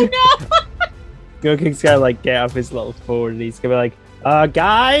 Oh no! Ghoul King's gonna like get off his little phone and he's gonna be like,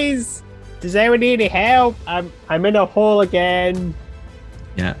 guys, does anyone need any help? I'm in a hole again.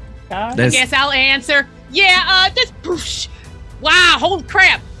 Yeah. I guess I'll answer. Yeah, this poosh. Wow, holy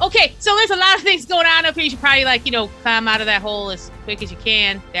crap. Okay, so there's a lot of things going on up here. You should probably climb out of that hole as quick as you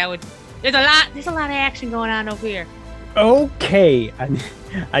can. There's a lot of action going on over here. Okay. And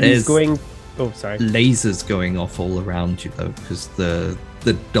he's going. Oh, sorry. Lasers going off all around you though, because the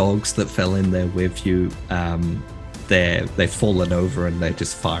dogs that fell in there with you, they've fallen over and they're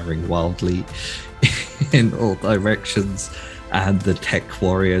just firing wildly in all directions. And the tech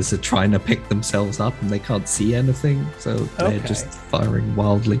warriors are trying to pick themselves up and they can't see anything, so they're just firing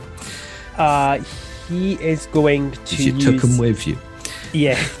wildly. He is going to You took them with you.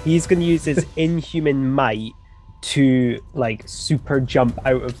 Yeah, he's going to use his inhuman might to super jump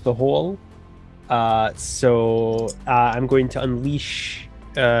out of the hole. So I'm going to unleash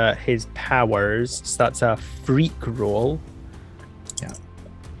his powers. So that's a freak roll. Yeah.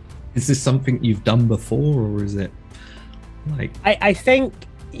 Is this something you've done before, or is it I think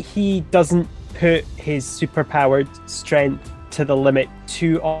he doesn't put his superpowered strength to the limit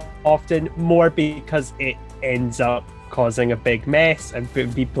too often, more because it ends up causing a big mess and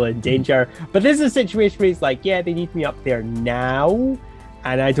putting people in danger. But this is a situation where he's like, yeah, they need me up there now,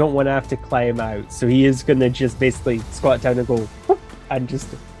 and I don't want to have to climb out. So he is going to just basically squat down and go, whoop, and just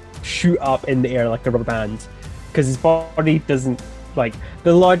shoot up in the air like a rubber band, because his body doesn't.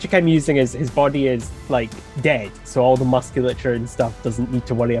 The logic I'm using is his body is dead, so all the musculature and stuff doesn't need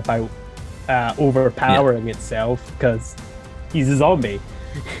to worry about overpowering itself, because he's a zombie.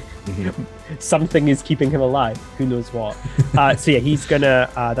 Something is keeping him alive. Who knows what? So yeah, he's gonna.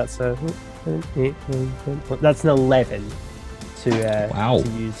 That's an 11 to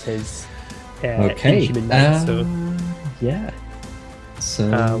use his inhuman might. So yeah.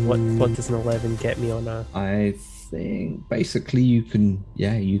 So what does an 11 get me on a? I think basically you can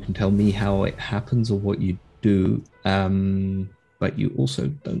tell me how it happens or what you do, but you also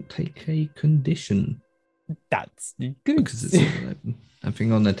don't take a condition. That's good, because it's 11. I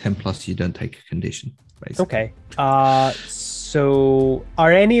think on the 10 plus you don't take a condition, basically. Okay. So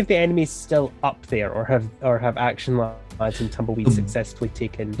are any of the enemies still up there, or have Action Lads and Tumbleweed successfully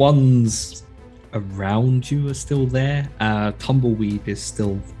taken? Ones around you are still there. Tumbleweed is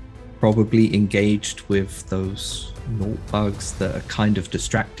still probably engaged with those Naught bugs that are kind of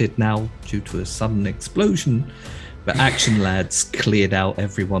distracted now due to a sudden explosion, but Action Lads cleared out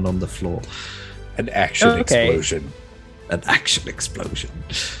everyone on the floor. An action explosion. An action explosion.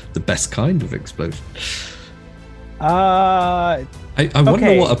 The best kind of explosion. Uh, I wonder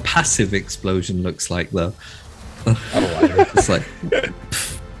Okay. what a passive explosion looks like, though. Oh, I don't know. It's like,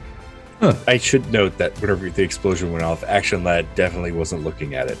 I should note that whenever the explosion went off, Action Lad definitely wasn't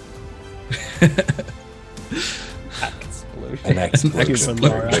looking at it. explosion. An explosion.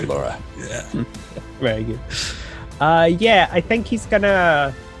 Explosion. Good, Laura. yeah. Very good. Yeah, I think he's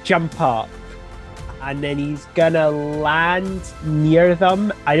gonna jump up and then he's gonna land near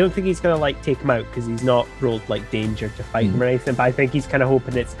them. I don't think he's gonna like take him out because he's not rolled like danger to fight him or anything, but I think he's kind of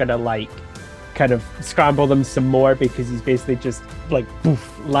hoping it's gonna like kind of scramble them some more because he's basically just like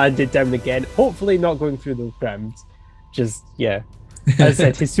poof, landed down again. Hopefully not going through those grounds. Just yeah. As I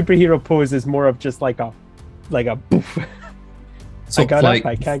said, his superhero pose is more of just like a poof. I got like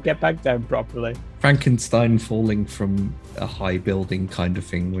up, I can't get back down properly. Frankenstein falling from a high building kind of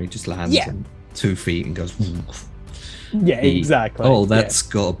thing where he just lands Yeah. on 2 feet and goes, Yeah, exactly. oh, yeah. that's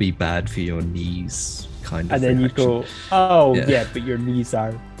got to be bad for your knees kind of And then reaction. you go, oh Yeah. yeah, but your knees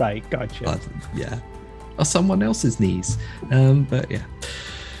are right. Gotcha. But, yeah. Or someone else's knees. But yeah.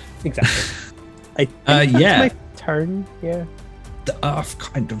 Exactly. I think that's yeah. my turn. Yeah. The earth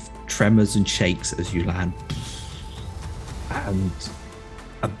kind of tremors and shakes as you land, and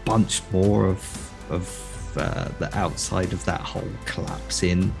a bunch more of the outside of that hole collapse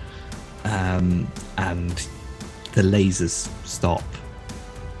in, and the lasers stop.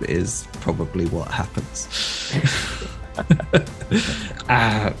 Is probably what happens.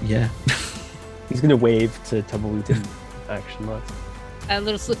 Yeah. He's gonna wave to Tumbleweed in Action Lad. A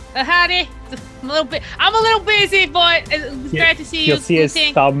little howdy. I'm a little busy, but it's Yeah, great to see you. You'll see his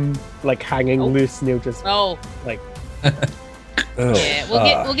Thing. thumb like hanging Oh. loose, and he'll just Oh, like Oh, yeah.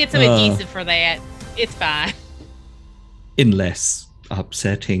 We'll get some adhesive for that. It's fine. In less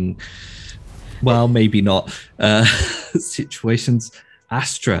upsetting, well, maybe not, situations.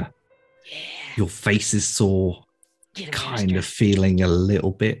 Astra, your face is sore, Get him, kind Master. of feeling a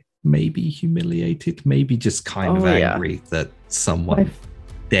little bit maybe humiliated, maybe just kind of Oh, yeah. angry that someone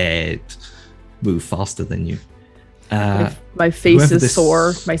dared move faster than you. My face whoever is this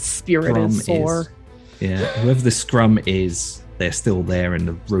sore. My spirit scrum is sore. Yeah, whoever the scrum is, they're still there in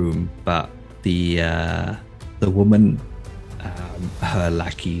the room, but the woman, her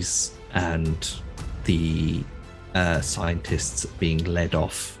lackeys, and the scientists are being led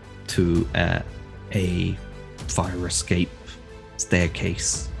off to a fire escape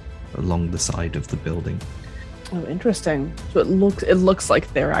staircase along the side of the building. Oh, interesting. So it looks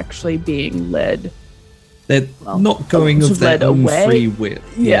like they're actually being led. They're Well, not going sort of of their led own away? free will.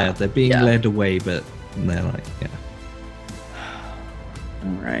 Yeah, Yeah, they're being yeah. led away, but they're like, yeah.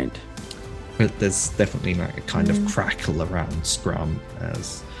 All right. But there's definitely like a kind of Mm. crackle around Scrum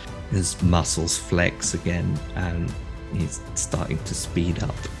as his muscles flex again, and he's starting to speed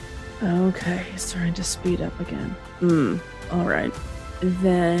up. Okay, he's trying to speed up again. All right.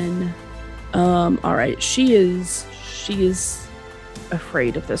 Then all right, she is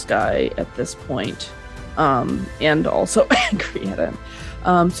afraid of this guy at this point. And also angry at him.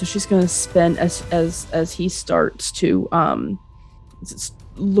 So she's going to spend as he starts to it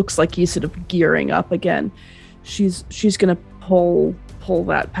looks like he's sort of gearing up again. She's going to pull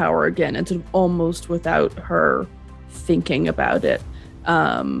that power again, and sort of almost without her thinking about it.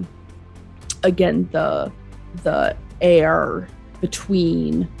 Again, the air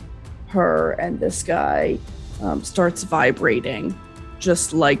between her and this guy starts vibrating,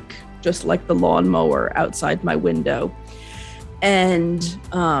 just like the lawnmower outside my window, and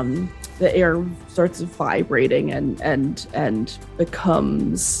the air starts vibrating and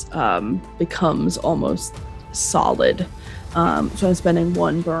becomes almost solid. So I'm spending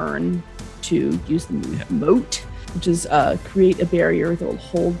 1 burn to use the move Moat, which is create a barrier that will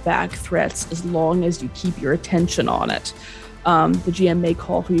hold back threats as long as you keep your attention on it. The GM may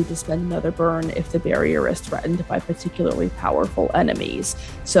call for you to spend another burn if the barrier is threatened by particularly powerful enemies.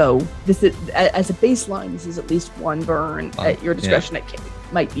 So this is, as a baseline, this is at least 1 burn. At your discretion, it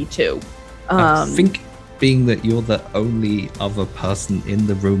might be 2. I think being that you're the only other person in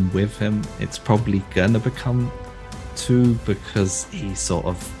the room with him, it's probably gonna become 2 because he sort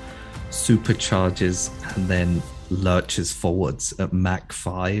of supercharges and then lurches forwards at Mach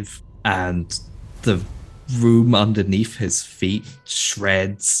 5, and the room underneath his feet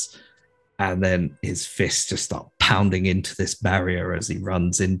shreds, and then his fists just start pounding into this barrier as he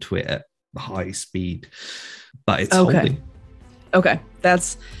runs into it at high speed. But it's holding. Okay,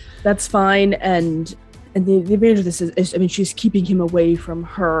 that's fine. And the advantage of this is, I mean, she's keeping him away from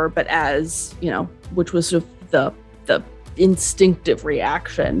her, but as you know, which was sort of the instinctive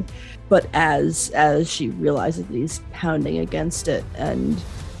reaction. But as she realizes that he's pounding against it, and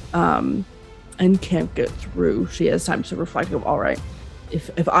and can't get through. She has time to reflect. All right,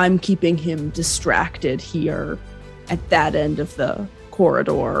 if I'm keeping him distracted here at that end of the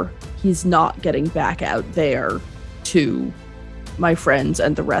corridor, he's not getting back out there to my friends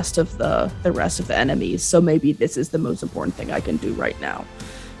and the rest of the enemies. So maybe this is the most important thing I can do right now.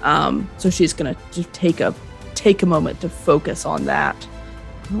 So she's gonna just take a moment to focus on that.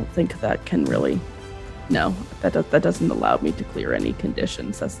 I don't think that can really. No, that doesn't allow me to clear any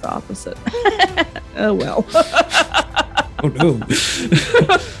conditions. That's the opposite. Oh well. Oh no.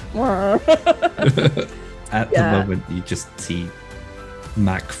 At the moment, you just see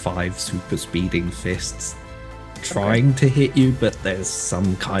Mach 5 super speeding fists trying to hit you, but there's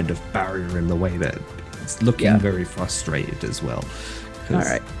some kind of barrier in the way that it's looking very frustrated as well. All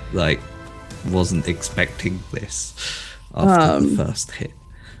right. Like, wasn't expecting this after the first hit.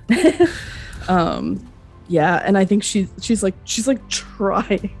 Yeah, and I think she's like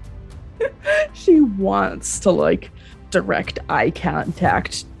trying. She wants to like direct eye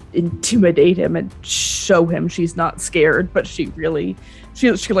contact, intimidate him, and show him she's not scared, but she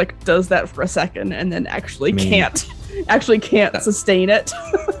like does that for a second and then actually can't sustain it.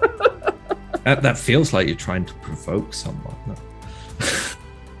 That feels like you're trying to provoke someone.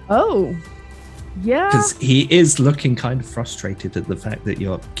 Oh, yeah. Because he is looking kind of frustrated at the fact that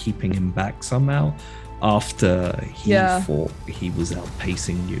you're keeping him back somehow after he thought he was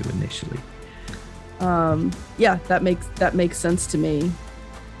outpacing you initially. Yeah, that makes sense to me.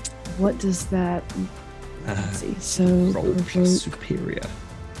 What does that? Let's see. So roll plus superior.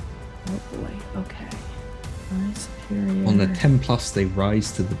 Oh boy. Okay. Superior. On the 10 plus, they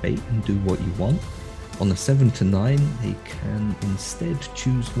rise to the bait and do what you want. On the 7 to 9, they can instead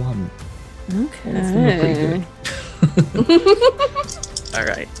choose one. Okay. All of them are pretty good. All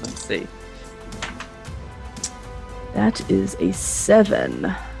right. Let's see. That is a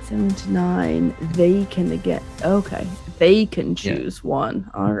 7. 7 to 9. They can get. Okay. They can choose one.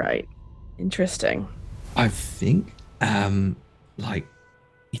 All right. Interesting. I think, like,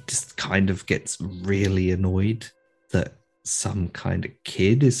 he just kind of gets really annoyed that some kind of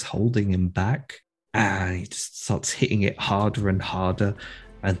kid is holding him back, and he just starts hitting it harder and harder,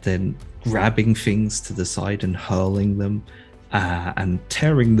 and then grabbing things to the side and hurling them, and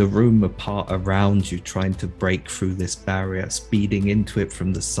tearing the room apart around you, trying to break through this barrier, speeding into it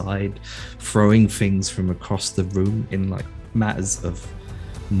from the side, throwing things from across the room in like matters of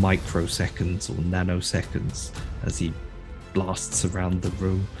microseconds or nanoseconds as he blasts around the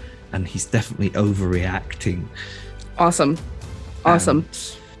room, and he's definitely overreacting. Awesome.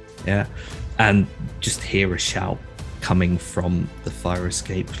 And just hear a shout coming from the fire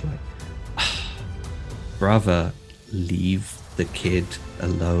escape, like, brother, leave the kid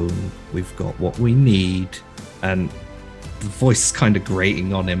alone, we've got what we need. And the voice is kind of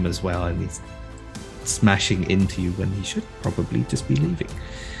grating on him as well, and he's smashing into you when he should probably just be leaving.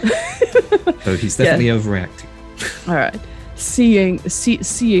 So he's definitely overreacting. All right. Seeing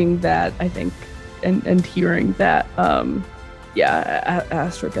that, I think, and hearing that,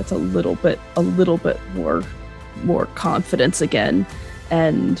 Astra gets a little bit more confidence again,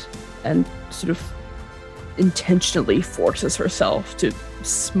 and sort of intentionally forces herself to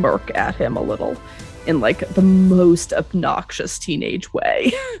smirk at him a little in like the most obnoxious teenage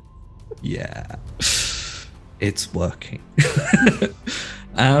way. Yeah, it's working.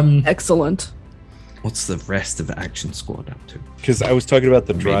 Excellent. What's the rest of the action squad up to? Because I was talking about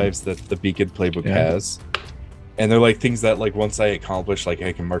the drives that the Beacon playbook has, and they're like things that like once I accomplish, like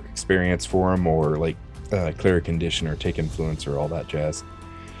I can mark experience for them, or like clear a condition or take influence or all that jazz.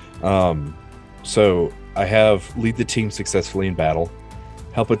 So I have lead the team successfully in battle,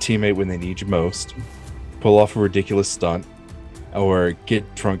 help a teammate when they need you most, pull off a ridiculous stunt, or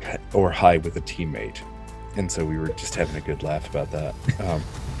get drunk or high with a teammate. And so we were just having a good laugh about that.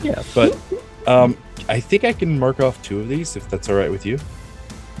 But I think I can mark off 2 of these if that's all right with you.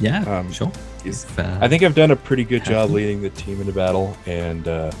 Yeah, sure. I think I've done a pretty good job leading the team into battle, and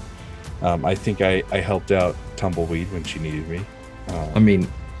I think I helped out Tumbleweed when she needed me. I mean,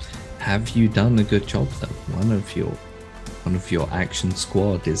 have you done a good job though? One of your action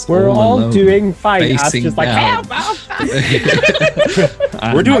squad is we're all doing fine. Just like help.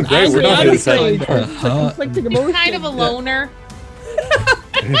 We're doing great. We're not doing He's kind of a loner.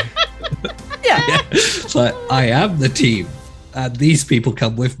 Yeah. But I am the team, and these people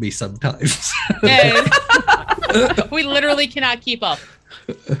come with me sometimes. We literally cannot keep up.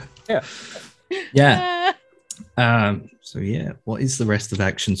 Yeah. So yeah, what is the rest of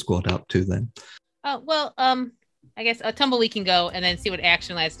Action Squad up to then? I guess Tumbleweed can go and then see what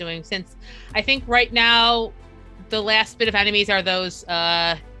Action Lad's doing, since I think right now the last bit of enemies are those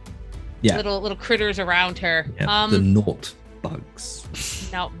Yeah. little critters around her. Yeah, the Naught bugs.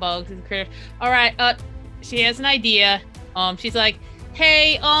 Not bugs and critters. All right. She has an idea. She's like,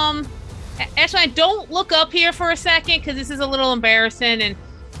 hey, Ashley, don't look up here for a second because this is a little embarrassing, and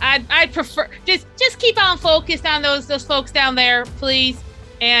I'd prefer just keep on focused on those folks down there, please.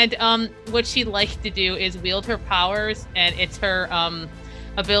 And what she'd like to do is wield her powers, and it's her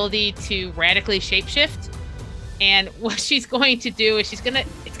ability to radically shapeshift. And what she's going to do is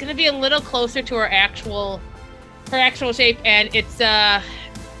it's gonna be a little closer to her actual shape, and it's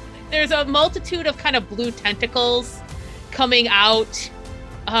there's a multitude of kind of blue tentacles coming out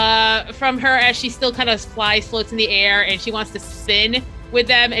from her as she still kind of floats in the air, and she wants to spin with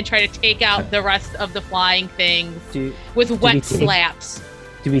them and try to take out the rest of the flying things with wet slaps.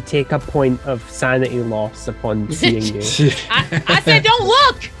 Do we take a point of sanity loss upon seeing you? I said don't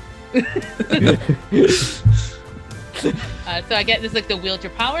look! So I get this is like the wield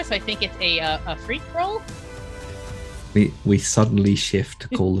your power, so I think it's a freak roll. We suddenly shift to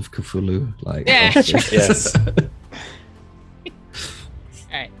Call of Cthulhu. Like, yeah. Yes.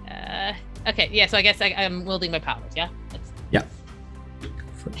 All right. Okay. Yeah. So I guess I'm wielding my powers. Yeah. Yeah.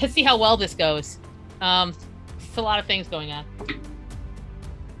 Let's see how well this goes. It's a lot of things going on.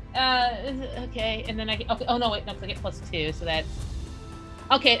 Okay. And then I get. Okay. Oh no! Wait. No. 'Cause I get +2. So that's.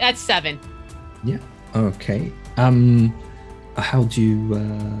 Okay. That's 7. Yeah. Okay. How do you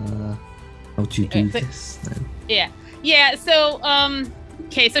do this then? Yeah. Yeah. So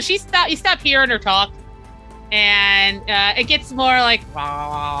okay. So you stop hearing her talk. And it gets more like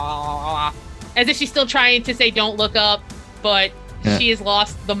as if she's still trying to say "don't look up," but she has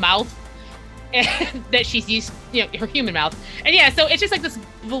lost the mouth that she's used, her human mouth. And yeah, so it's just like this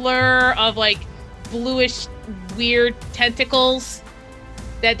blur of like bluish, weird tentacles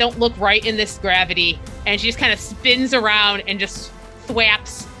that don't look right in this gravity, and she just kind of spins around and just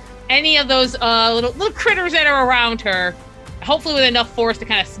thwaps any of those little critters that are around her, hopefully with enough force to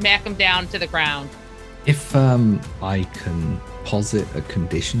kind of smack them down to the ground. If I can posit a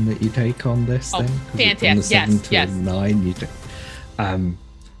condition that you take on this, then fantastic. From the 7 to 9, you do.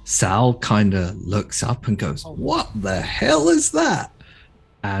 Sal kind of looks up and goes, "What the hell is that?"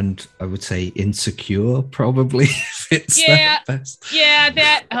 And I would say insecure probably fits that best. Yeah,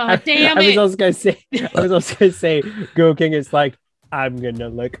 that. Oh, damn it! I was also gonna say, Go King is like, I'm gonna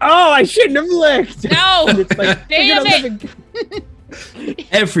look. Oh, I shouldn't have looked. No, and it's like, damn it!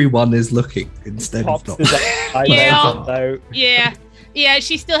 Everyone is looking instead of not. Yeah.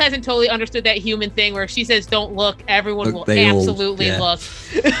 She still hasn't totally understood that human thing where if she says "don't look," everyone will absolutely look.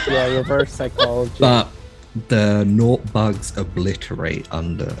 Yeah, reverse psychology. But the Naught bugs obliterate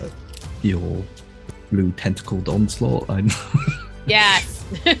under your blue tentacled onslaught. Yes.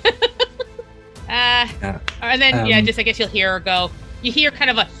 And then just I guess you'll hear her go. You hear kind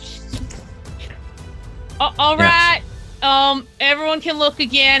of a. All right. Everyone can look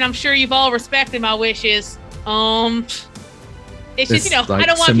again. I'm sure you've all respected my wishes. It's just, I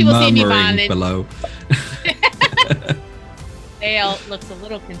don't want people seeing me bonding. Below. Dale looks a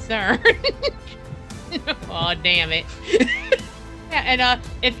little concerned. Oh, damn it. Yeah, and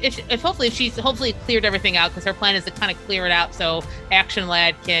if hopefully she's cleared everything out, because her plan is to kind of clear it out so Action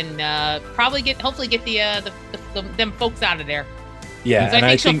Lad can hopefully get them folks out of there. Yeah, so I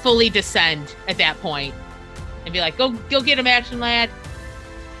think she'll fully descend at that point and be like, go get him, Action Lad.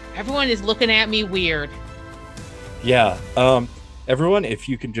 Everyone is looking at me weird. Yeah. Everyone, if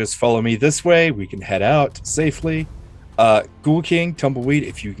you can just follow me this way, we can head out safely. Ghoul King, Tumbleweed,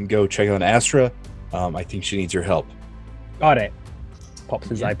 if you can go check on Astra. I think she needs your help. Got it. Pops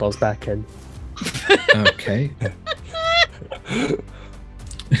his eyeballs back in. Okay.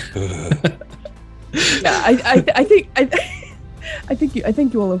 Yeah, I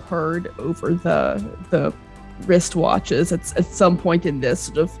think you all have heard over the wristwatches at some point in this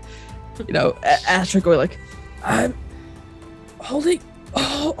sort of, Astra going like, I'm holding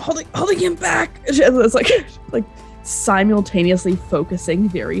him back. It's like simultaneously focusing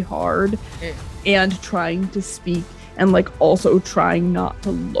very hard and trying to speak and like also trying not to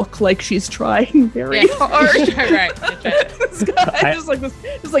look like she's trying very hard. Right. This guy just like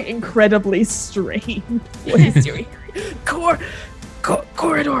this like incredibly strained voice.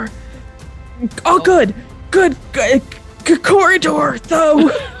 Corridor. Oh, good. Corridor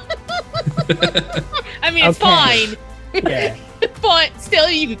though. I mean, it's fine. Yeah. But still,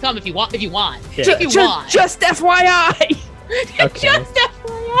 you can come if you want. Yeah. Just FYI. Okay. Just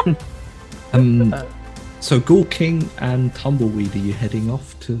FYI. So Ghoul King and Tumbleweed, are you heading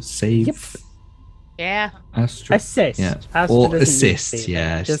off to save? Yep. Yeah. Astra? Assist. Yeah. Astra Or doesn't assist. need to.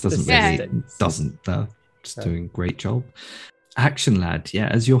 Yeah. She Just doesn't assistance. doesn't. Just doing a great job. Action Lad, yeah,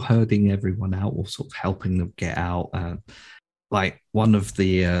 as you're herding everyone out or sort of helping them get out, like one of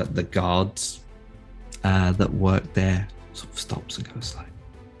the guards that work there sort of stops and goes like,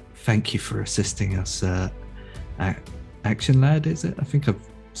 "Thank you for assisting us, Action Lad, is it? I think I've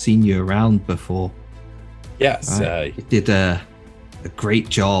seen you around before." Yes. You did a great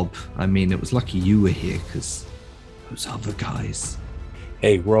job. I mean, it was lucky you were here because those other guys.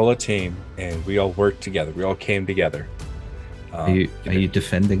 Hey, we're all a team, and we all worked together. We all came together. Are you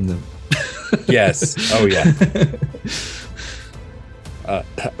defending them? Yes. Oh yeah. I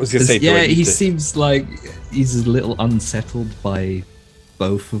was gonna say, yeah, he seems like he's a little unsettled by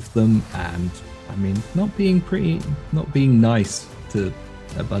both of them, and I mean, not being nice to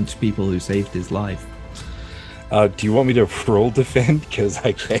a bunch of people who saved his life. Do you want me to roll defend? Because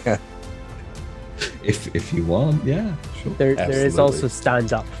I can. If you want, yeah, sure. There is also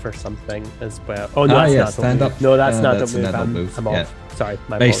stand up for something as well. Oh no, that's not stand up. No, that's not that's the move. I'm yeah. off. Sorry,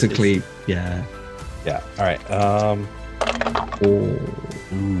 my basically, apologies. yeah. Yeah. All right. Ooh,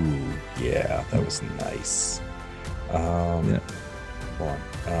 yeah, that was nice. Yeah. Hold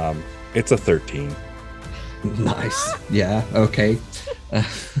on. It's a 13. Nice. Yeah. Okay.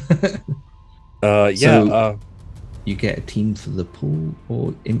 Yeah. You get a team for the pool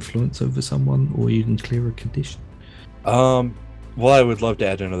or influence over someone, or you can clear a condition. Well, I would love to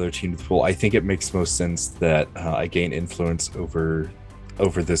add another team to the pool. I think it makes most sense that I gain influence over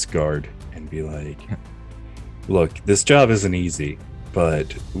this guard and be like, look, this job isn't easy,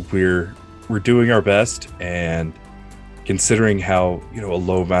 but we're doing our best, and considering how a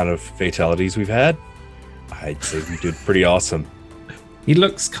low amount of fatalities we've had, I'd say we did pretty awesome. He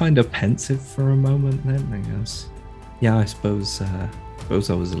looks kind of pensive for a moment then, I guess. Yeah, I suppose I was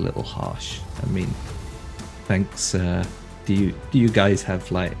a little harsh. I mean, thanks. Do you guys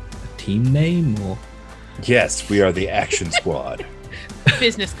have like a team name or? Yes, we are the Action Squad.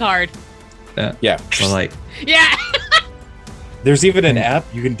 Business card. Yeah. Well, like. Yeah. There's even an app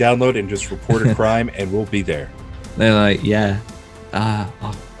you can download and just report a crime, and we'll be there. They're like, yeah,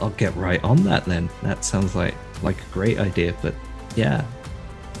 I'll get right on that then. That sounds like a great idea. But yeah,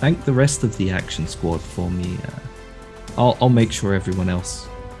 thank the rest of the Action Squad for me. I'll make sure everyone else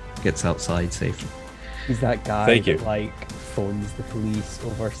gets outside safely. He's that guy Thank you. that like phones the police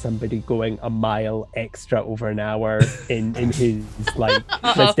over somebody going a mile extra over an hour in his like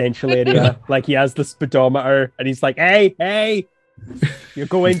residential area. Like he has the speedometer and he's like, hey, you're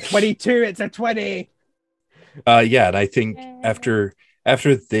going 22, it's a 20. Yeah, and I think after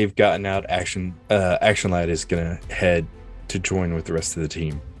they've gotten out, Action Lad is gonna head to join with the rest of the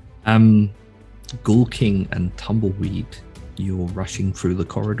team. Ghoul King and Tumbleweed, you're rushing through the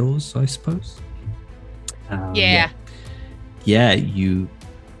corridors, I suppose. Yeah, you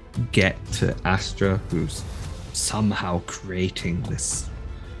get to Astra, who's somehow creating this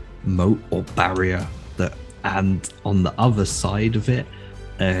moat or barrier and on the other side of it,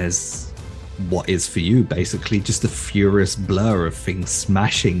 there's what is for you basically just a furious blur of things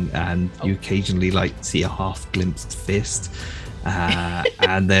smashing, and you occasionally like see a half glimpsed fist,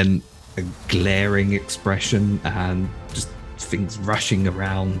 and then a glaring expression and just things rushing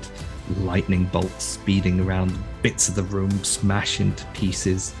around, lightning bolts speeding around, bits of the room smash into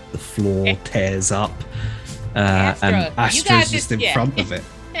pieces, the floor tears up, and Astra's just in front of it.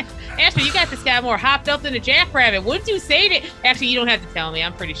 Astra, you got this guy more hopped up than a jackrabbit. Wouldn't you say that? Actually, you don't have to tell me.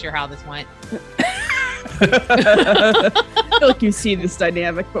 I'm pretty sure how this went. I feel like you've seen this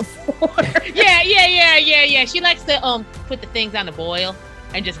dynamic before. Yeah. She likes to put the things on the boil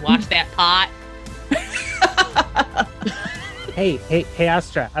and just watch that pot. Hey,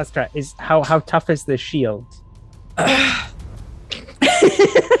 Astra, is how tough is the shield?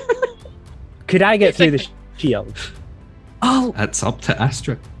 Could I get through the shield? Oh, That's up to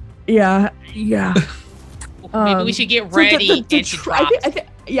Astra. yeah. Maybe we should get ready and she drops.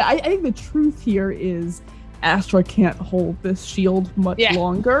 I think the truth here is Astra can't hold this shield much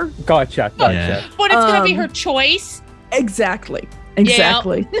longer. Gotcha. Yeah. But it's gonna be her choice. Exactly. Yeah.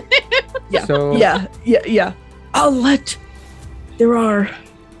 Yeah. So Yeah.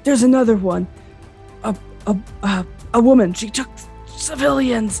 There's another one. A woman. She took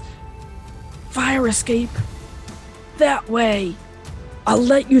civilians. Fire escape. That way. I'll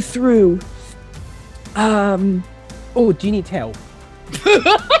let you through. do you need help?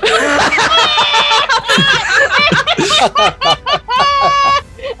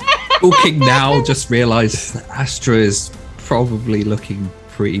 Ghoul King now just realized that Astra is probably looking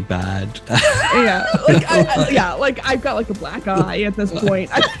pretty bad. I've got like a black eye at this point.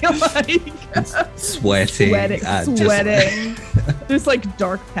 I feel like sweating. There's like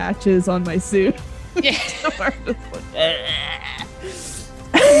dark patches on my suit. Yeah. I'm just like,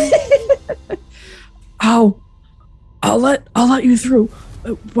 I'll let you through.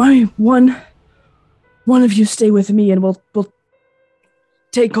 Why one of you stay with me, and we'll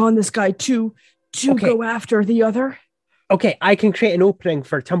take on this guy to go after the other. Okay, I can create an opening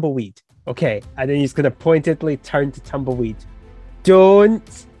for Tumbleweed. Okay, and then he's gonna pointedly turn to Tumbleweed.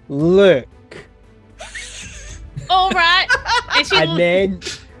 Don't look. All right. And then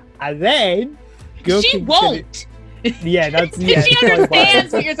she won't. Yeah, that's She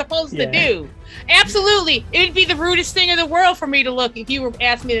understands what you're supposed to do. Absolutely. It would be the rudest thing in the world for me to look if you were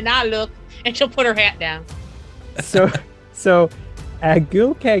asked me to not look, and she'll put her hat down. So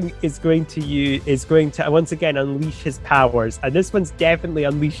Ghoul King is going to once again unleash his powers, and this one's definitely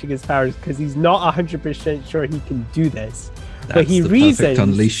unleashing his powers because he's not 100% sure he can do this. But he reasons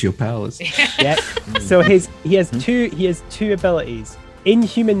unleash your powers. Yeah. So he has two abilities: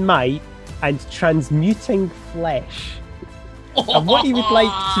 Inhuman Might and Transmuting Flesh. And what he would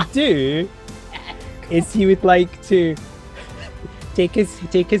like to do is he would like to take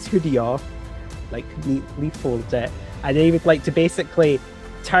his hoodie off, like neatly fold it, and then he would like to basically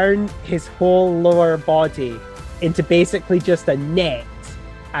turn his whole lower body into basically just a net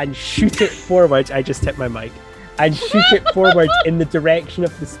and shoot it forward. I just hit my mic. And shoot it forward in the direction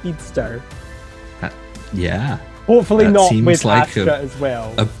of the speedster. Yeah. Hopefully that not seems with like Astra as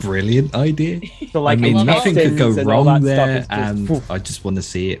well. A brilliant idea. So like I mean, nothing could go wrong there, and I just want to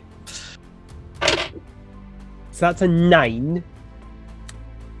see it. So that's a 9.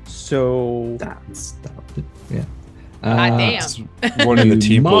 So That's yeah. Damn. One in the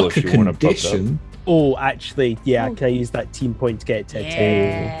team pool mark if a you want to put condition. oh, actually, yeah. Can I use that team point to get it to 10?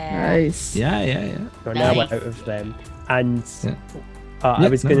 Yeah. Nice. Yeah. So now we're Nice. out of them. And Yeah. I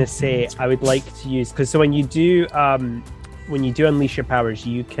was no, gonna say that's I would like to use, because so when you do unleash your powers,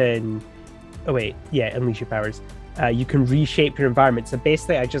 you can unleash your powers. You can reshape your environment. So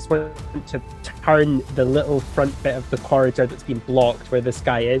basically, I just want to turn the little front bit of the corridor that's been blocked where this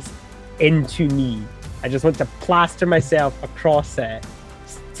guy is into me. I just want to plaster myself across it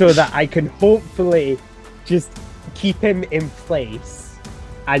so that I can hopefully just keep him in place,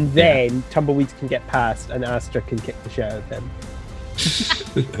 and then Tumbleweed can get past and Astra can kick the shit out of him.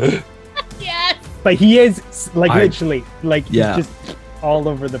 Yes. But he is literally he's Yeah. just all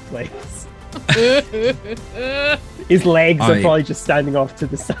over the place. His legs are probably just standing off to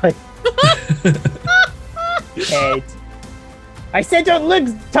the side. Head. I said don't look,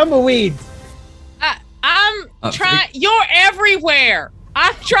 Tumbleweed! I'm trying. You're everywhere.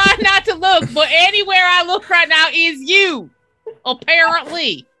 I'm trying not to look, but anywhere I look right now is you.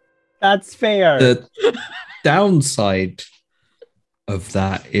 Apparently. That's fair. The downside of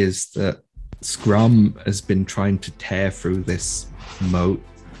that is that Scrum has been trying to tear through this moat,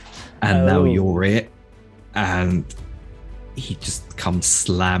 and now you're it, and he just comes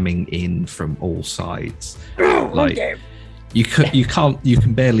slamming in from all sides. You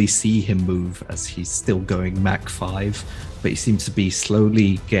can barely see him move as he's still going Mach 5, but he seems to be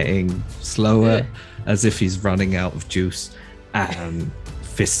slowly getting slower, as if he's running out of juice. And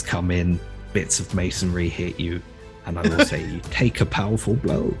fists come in, bits of masonry hit you, and I will say you take a powerful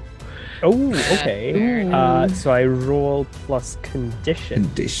blow. Oh, okay. So I roll plus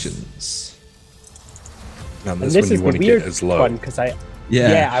Conditions. Now And this this one is you want the to weird get as low. one because I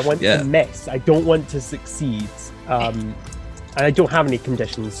want to miss. I don't want to succeed. And I don't have any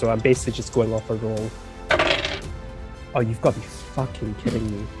conditions, so I'm basically just going off a roll. Oh, you've got to be fucking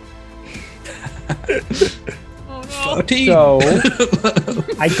kidding me. Oh no. 14. So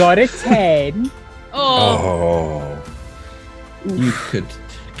I got a 10. Oh. You could.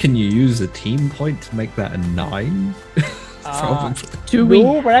 Can you use a team point to make that a 9? Probably.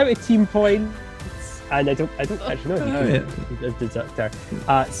 No, we're out of team points, and I don't actually know if you can deductor.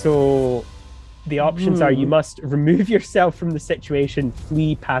 So the options are: you must remove yourself from the situation,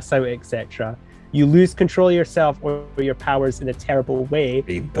 flee, pass out, etc. You lose control of yourself or your powers in a terrible way.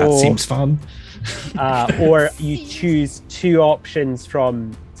 That seems fun. Or you choose 2 options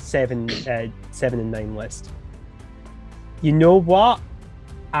from 7 and 9 list. You know what?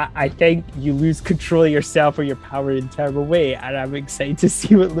 I think you lose control of yourself or your power in a terrible way, and I'm excited to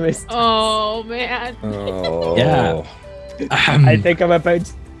see what Lewis does. Oh man. Oh. Yeah. I think I'm about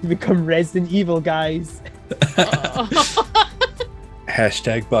to become Resident Evil, guys.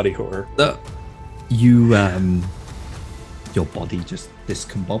 Hashtag body horror. Your body just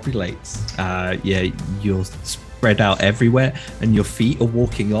discombobulates. You're spread out everywhere, and your feet are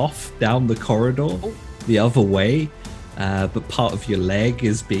walking off down the corridor the other way. But part of your leg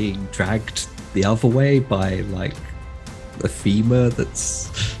is being dragged the other way by like a femur that's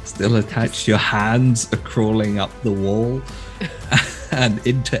still attached. Your hands are crawling up the wall and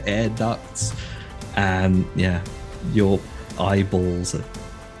into air ducts. And yeah, your eyeballs are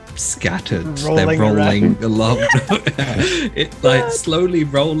scattered. They're rolling along. It like slowly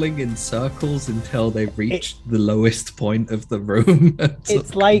rolling in circles until they reach the lowest point of the room.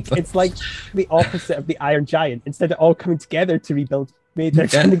 It's like the opposite of the Iron Giant. Instead of all coming together to rebuild, they're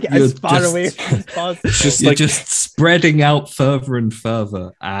trying to get as far away as possible. You're just spreading out further and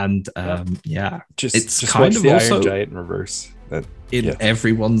further, and it's just kind watch of the also Iron Giant in reverse.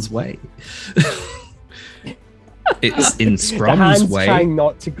 Everyone's way. It's in The Scrum's hand's way, trying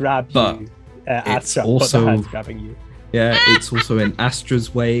not to grab but you, it's Astra, but also- the hand's grabbing you. Yeah, it's also in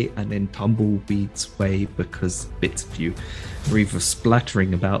Astra's way and in Tumbleweed's way, because bits of you are either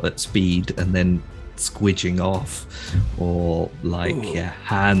splattering about at speed and then squidging off, or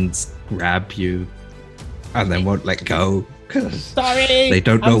hands grab you and then won't let go because Sorry, they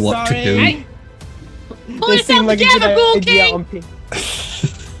don't know what to do. Hey, pull They yourself seem like a together, good Ghoul idea King!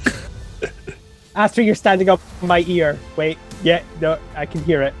 on Astra, you're standing up my ear. Wait, yeah, no, I can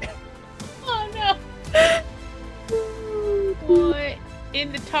hear it. Oh no! What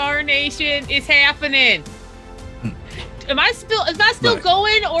in the tarnation is happening? Am I still Right.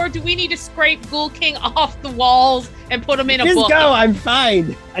 going, or do we need to scrape Ghoul King off the walls and put him in a Just bucket? go, I'm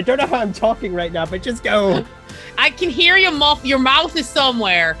fine. I don't know how I'm talking right now, but just go. I can hear your mouth. Your mouth is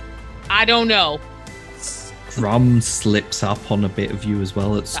somewhere. I don't know. Scrum slips up on a bit of you as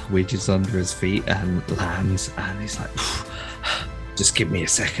well. It squidges under his feet and lands, and he's like, just give me a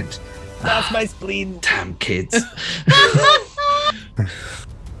second. That's my spleen. Damn kids.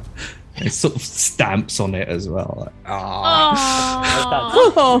 He sort of stamps on it as well. Like, Aw.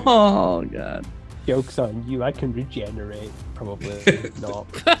 Oh god. Joke's on you. I can regenerate. Probably not.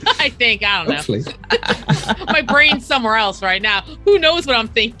 I think. I don't know. hopefully. My brain's somewhere else right now. Who knows what I'm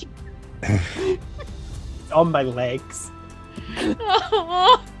thinking? On my legs.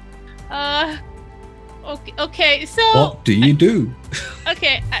 Okay, so What do you do?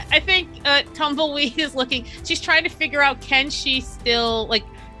 okay, I think Tumbleweed is looking. She's trying to figure out, can she still, like,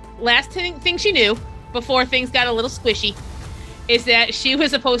 last thing she knew before things got a little squishy is that she was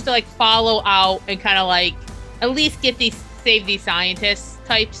supposed to like follow out and kind of like at least save these scientists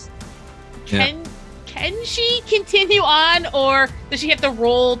types. Yeah. Can she continue on, or does she have to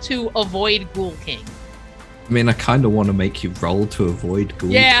roll to avoid Ghoul King? I mean, I kind of want to make you roll to avoid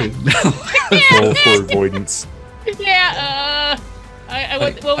Ghoul Yeah. King now. Roll for avoidance. Yeah,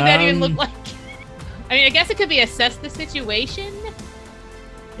 what would that even look Um, like? I mean, I guess it could be assess the situation.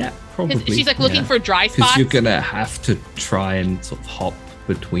 Yeah, 'Cause probably. she's like looking for dry Because spots. you're gonna have to try and sort of hop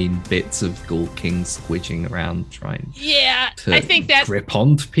between bits of Ghoul King squidging around, trying Yeah, to I think that. grip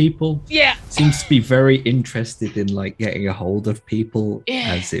onto people. Yeah, Seems to be very interested in like getting a hold of people,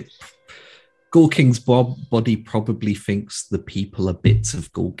 Yeah. as it. Ghoul King's body probably thinks the people are bits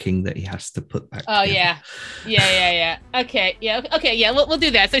of Ghoul King that he has to put back. Oh together. yeah. Okay, yeah. We'll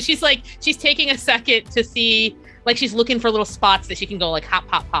do that. So she's taking a second to see, like she's looking for little spots that she can go like hop,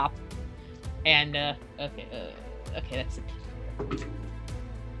 hop, hop. And okay, that's it.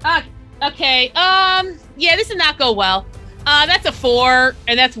 Okay. Yeah, this did not go well. That's a 4,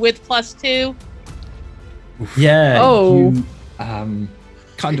 and that's with +2. Yeah. Oh. You,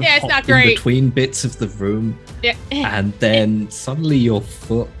 kind of Yeah, it's hop not in great. between bits of the room, Yeah. and then suddenly your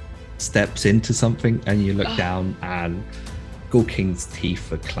foot steps into something, and you look down, and Ghoul King's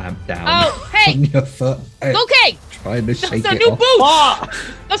teeth are clamped down Oh, hey, on your foot. and okay. trying to Those shake are it new off. boots. Ah!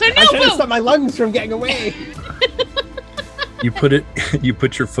 Those are I new should have boots. stopped my lungs from getting away. You put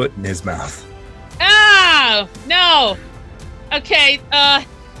your foot in his mouth. Oh, no. Okay,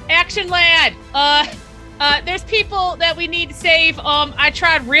 Action Lad. There's people that we need to save. I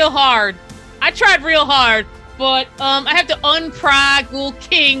tried real hard, but I have to unpry Ghoul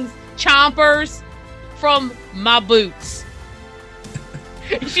King's chompers from my boots.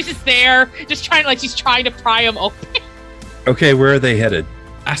 She's just there, just trying, she's trying to pry them open. Okay, where are they headed?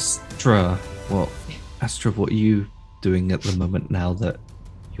 Astra, what are you doing at the moment now that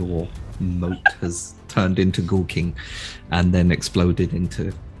your moat has turned into Ghoul King and then exploded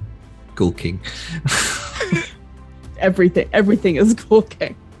into Ghoul King? Everything is Ghoul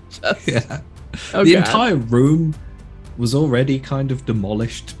King. Just, Yeah. oh The God. entire room was already kind of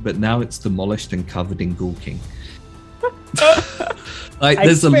demolished, but now it's demolished and covered in Ghoul King. Like, I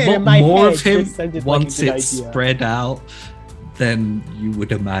there's a swear, in lot my more head, of him this sounded like a once good it's idea. spread out than you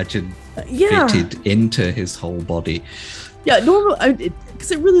would imagine Yeah. fitted into his whole body. Yeah, normal,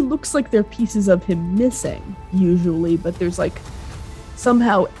 because it really looks like there are pieces of him missing usually, but there's like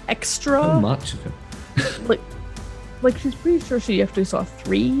somehow extra. So much of him. Like, like she's pretty sure she actually saw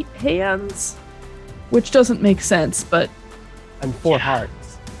 3 hands, which doesn't make sense, but And 4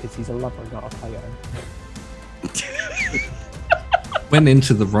 hearts, because he's a lover, not a fighter. Went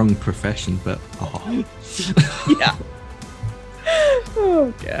into the wrong profession, but yeah.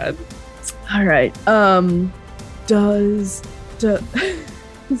 Oh god. All right. Does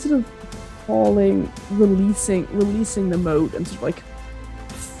instead of falling, releasing the moat and sort of like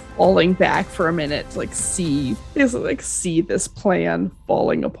falling back for a minute to like see this plan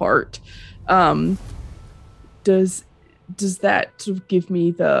falling apart. Does that sort of give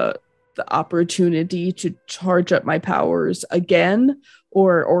me the opportunity to charge up my powers again,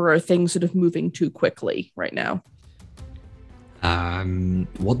 or are things sort of moving too quickly right now?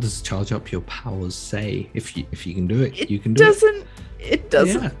 What does charge up your powers say? If you can do it, you can do it. It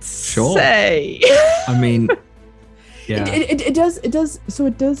doesn't Yeah, sure. say. I mean, yeah. It does. So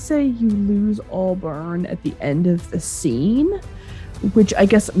it does say you lose all burn at the end of the scene, which I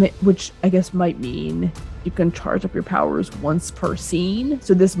guess might mean you can charge up your powers once per scene.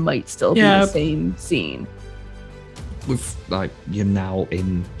 So this might still be the same scene. With like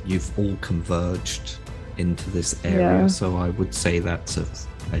you've all converged into this area, so I would say that's a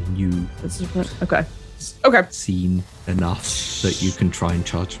new Okay. scene enough that you can try and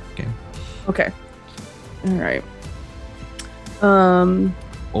charge again. Okay. All right.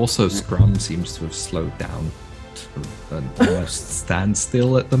 Also, Scrum seems to have slowed down to an almost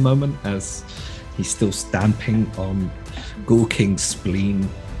standstill at the moment, as he's still stamping on Ghoul King's spleen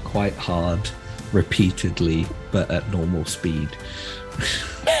quite hard, repeatedly, but at normal speed.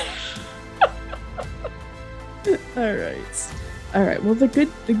 All right. Well, the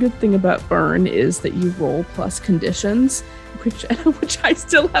good thing about burn is that you roll plus conditions, which I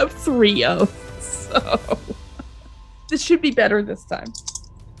still have 3 of. So this should be better this time.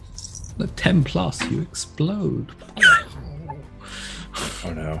 The 10 plus, you explode.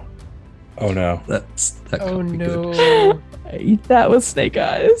 Oh no. That can't be good. That was Snake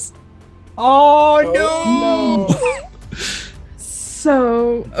Eyes. Oh no!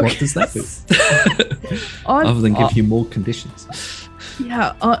 So What does that do? Other than give you more conditions.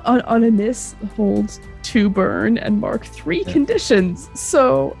 Yeah, on a miss holds 2 burn and mark 3 conditions.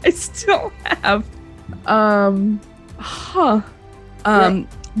 So I still have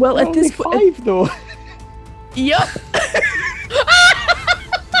well, at this point, 5 though. Yep.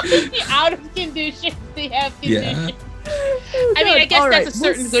 Out of conditions, they have conditions. Yeah. I mean, I guess All that's right, a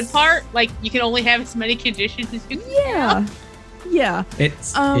certain good part. Like, you can only have as many conditions as you can. Yeah.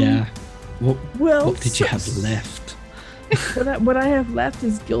 It's Well, what did you have left? What I have left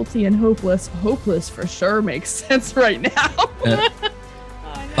is guilty and hopeless. Hopeless for sure makes sense right now.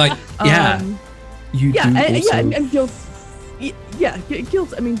 Like, you do also... and guilt. Yeah,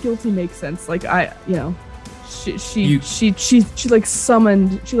 guilt. I mean, guilty makes sense. Like she like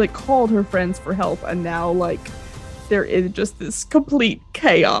summoned. She like called her friends for help, and now like there is just this complete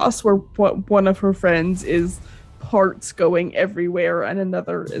chaos where one of her friends is parts going everywhere, and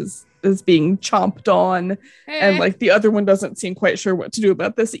another is being chomped on, and like the other one doesn't seem quite sure what to do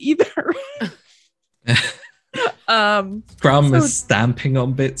about this either. Scrum is stamping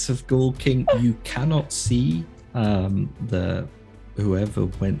on bits of Ghoul King. You cannot see the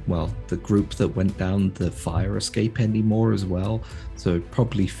group that went down the fire escape anymore as well. So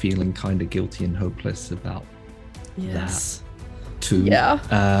probably feeling kind of guilty and hopeless about that too.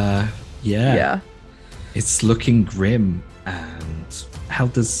 Yeah. It's looking grim. And how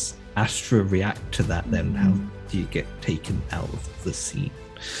does Astra react to that then? How do you get taken out of the scene?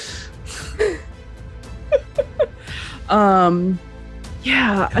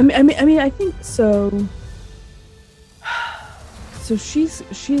 Yeah, I mean, I think so. So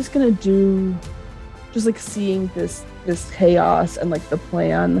she's gonna do, just like seeing this chaos and like the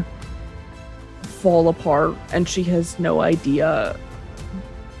plan fall apart, and she has no idea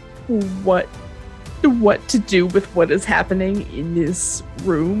what to do with what is happening in this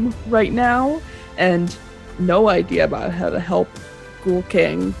room right now, and no idea about how to help Ghoul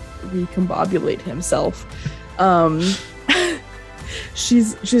King recombobulate himself.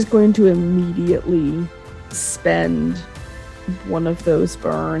 She's going to immediately spend one of those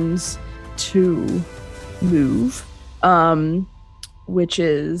burns to move, which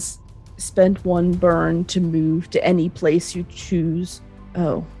is spend 1 burn to move to any place you choose.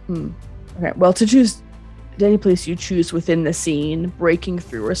 Okay, well, to choose any place you choose within the scene, breaking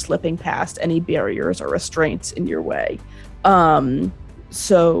through or slipping past any barriers or restraints in your way.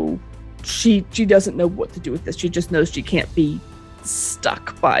 So she doesn't know what to do with this. She just knows she can't be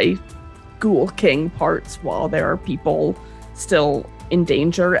stuck by Ghoul King parts while there are people still in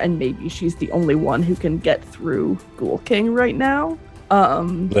danger, and maybe she's the only one who can get through Ghoul King right now.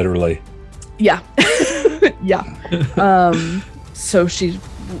 Literally. Yeah. Yeah. So she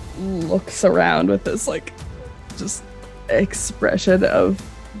looks around with this like just expression of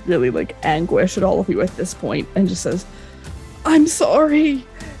really like anguish at all of you at this point and just says, "I'm sorry."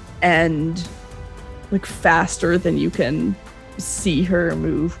 And like faster than you can see her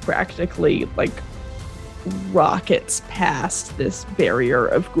move, practically like rockets past this barrier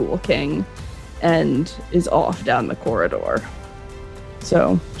of Ghoul King and is off down the corridor.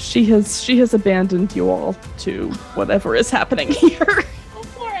 So she has abandoned you all to whatever is happening here. Oh,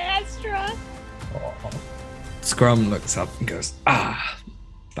 poor Astra. Scrum looks up and goes,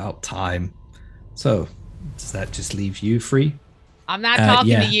 about time. So, does that just leave you free? I'm not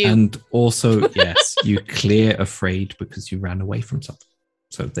talking to you. And also, yes, you clear afraid because you ran away from something.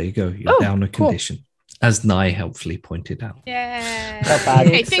 So there you go. You're down a condition, as Nye helpfully pointed out. Yeah.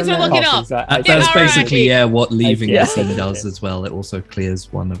 Hey, things are looking up. That's basically what leaving the scene yeah. does as well. It also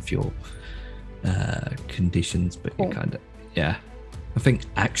clears one of your conditions, but you kind of I think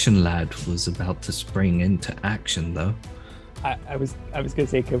Action Lad was about to spring into action though. I was gonna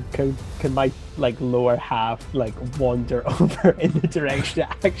say, can my like lower half like wander over in the direction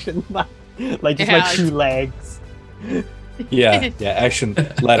of Action Lad, like just like 2 legs? Yeah. Action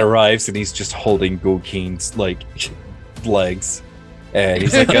Lad arrives and he's just holding Ghoul King's like legs, and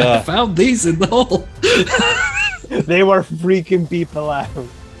he's like, I found these in the hole. They were freaking people out.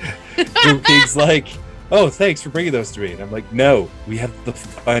 Ghoul King's like, "Oh, thanks for bringing those to me." And I'm like, "No, we have the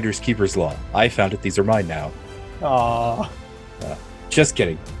Finders Keepers law. I found it. These are mine now." Oh, Just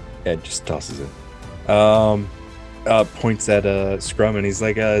kidding. Ed just tosses it. Points at Scrum and he's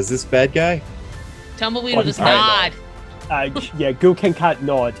like, "Is this bad guy?" Tumbleweed will just nod. yeah, Ghoul King can't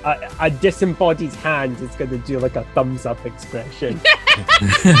nod. A disembodied hand is gonna do like a thumbs up expression.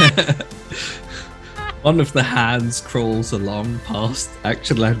 One of the hands crawls along past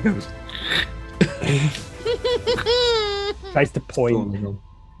Action Lad, goes, Tries to point. All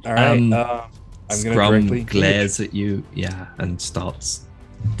right. I'm gonna Scrum directly glares at you, and starts.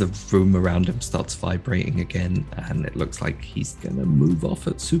 The room around him starts vibrating again, and it looks like he's gonna move off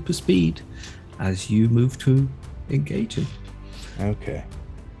at super speed as you move to engage him. Okay.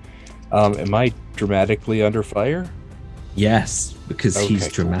 Am I dramatically under fire? Yes, because he's Okay,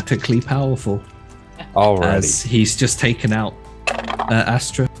 cool. dramatically powerful. Alrighty. As he's just taken out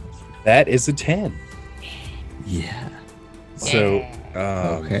Astra. That is a 10. Yeah. So,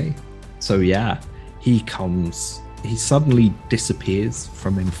 Okay. So he suddenly disappears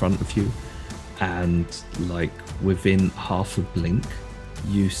from in front of you, and like within half a blink,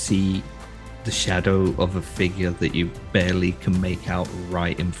 you see the shadow of a figure that you barely can make out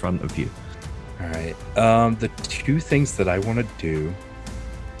right in front of you. all right. The 2 things that I want to do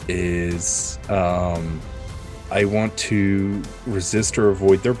is I want to resist or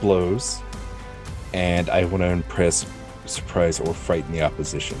avoid their blows, and I want to impress, surprise, or frighten the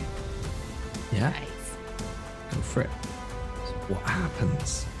opposition. Yeah. Go for it. So what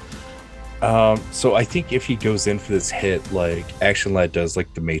happens? So I think if he goes in for this hit, like Action Lad does,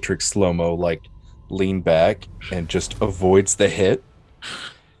 like the Matrix slow-mo, like lean back and just avoids the hit.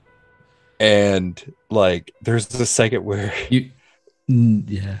 And like there's a second where You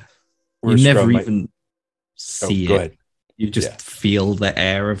never Scrum might- even see go it. ahead. You just feel the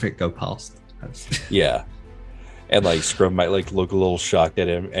air of it go past. Yeah. And like Scrum might like look a little shocked at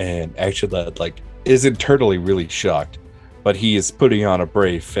him, and Action Lad like is internally really shocked, but he is putting on a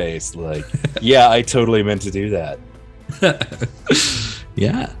brave face, like, yeah, I totally meant to do that.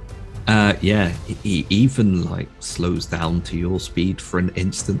 He even like slows down to your speed for an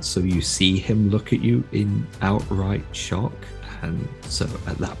instant, so you see him look at you in outright shock, and so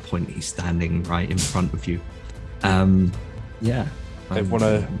at that point he's standing right in front of you. I want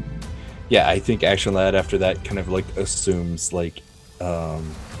to. Yeah, I think Action Lad after that kind of like assumes like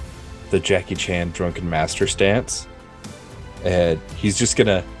the Jackie Chan drunken master stance, and he's just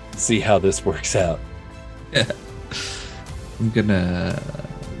gonna see how this works out. I'm gonna.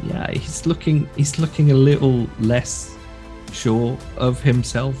 Yeah, he's looking a little less sure of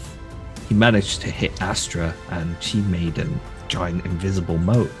himself. He managed to hit Astra, and she made a giant invisible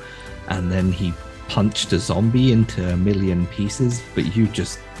moat, and then he punched a zombie into a million pieces. But you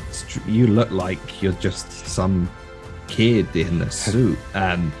look like you're just some kid in a suit,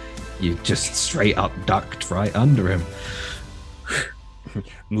 and you just straight up ducked right under him.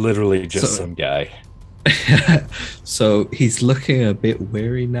 Literally just some guy. So he's looking a bit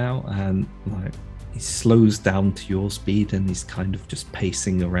weary now, and like he slows down to your speed, and he's kind of just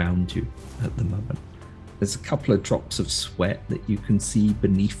pacing around you at the moment. There's a couple of drops of sweat that you can see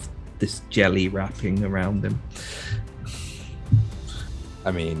beneath this jelly wrapping around him. I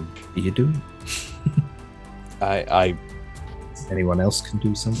mean, What are you doing? I Anyone else can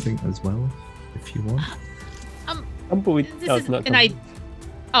do something as well if you want. Tumbleweed. This No, is it's not an I. Tumbleweed.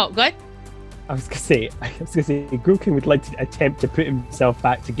 Oh, good. I was gonna say Grooking would like to attempt to put himself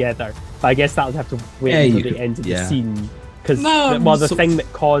back together, but I guess that would have to wait Yeah, until you the could- end of yeah. the scene because No, the so- thing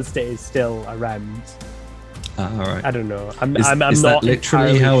that caused it is still around. All right. I don't know. I'm Is not that literally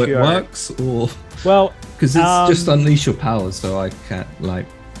entirely how sure. it works, or Well, because it's just Um, unleash your powers? So I can't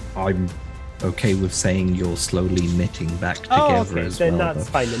I'm okay with saying you're slowly knitting back together oh, okay, as then well. that's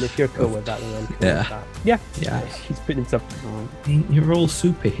though. fine. And if you're cool with that, then I'm cool Yeah. with that. Yeah, Yeah. He's putting himself. I mean, you're all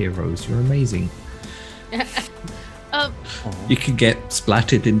superheroes. You're amazing. You can get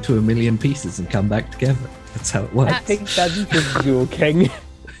splattered into a million pieces and come back together. That's how it I works. think that's just joking.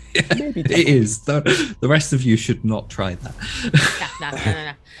 Maybe It is. The rest of you should not try that.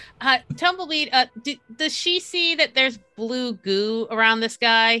 No. Tumbleweed, does she see that there's blue goo around this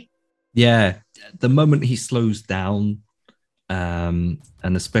guy? Yeah, the moment he slows down, and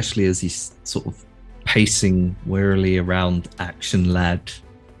especially as he's sort of pacing wearily around Action Lad,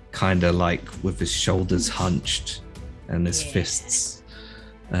 kind of like with his shoulders hunched and his Yeah. fists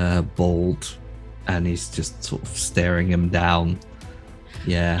balled, and he's just sort of staring him down.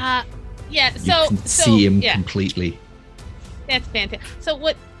 Yeah, Yeah. you So can see him Yeah, completely. that's fantastic. So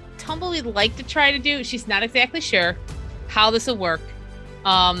what Tumbleweed would like to try to do? She's not exactly sure how this will work.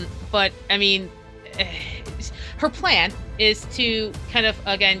 But I mean, her plan is to kind of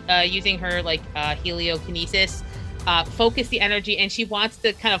again using her like heliokinesis, focus the energy, and she wants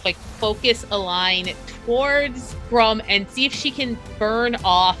to kind of like focus a line towards Grum and see if she can burn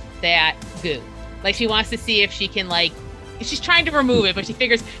off that goo. Like she wants to see if she can like. She's trying to remove it, but she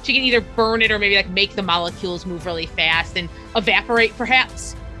figures she can either burn it or maybe like make the molecules move really fast and evaporate,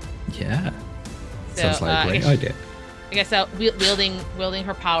 perhaps. Yeah, So, sounds like a great idea. I guess wielding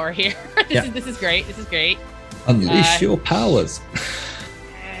her power here. Yeah. This is great. This is great. Unleash your powers.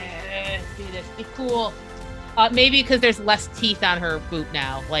 Do this. Be cool. Maybe because there's less teeth on her boot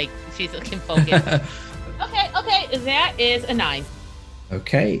now. Like she's looking focused. Okay. That is a 9.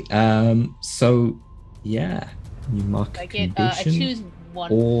 Okay. So yeah, you mark a I get. condition. I choose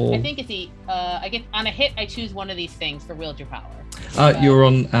one. or I think it's the. I get on a hit. I choose one of these things for wield your power. you're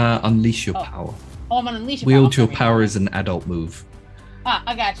on unleash your Oh. power. Oh, I'm on unleash your Wield power. your power is an adult move.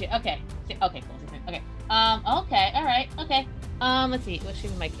 I got you. Okay. Okay. Cool. Okay. Okay. All right. Okay. Let's see. What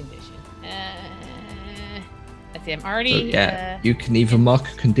should be my condition? Let's see. I'm So, already. you can either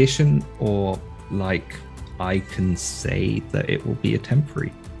mark a condition or like I can say that it will be a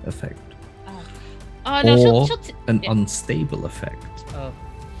temporary effect No. or She'll an yeah. unstable effect. Oh.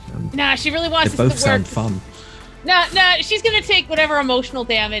 Um, Nah, she really wants they this both to work. sound fun. No, she's gonna take whatever emotional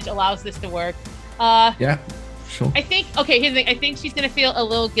damage allows this to work. Yeah, sure. I think. Okay, here's the thing. I think she's gonna feel a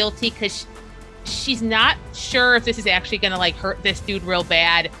little guilty because she's not sure if this is actually gonna like hurt this dude real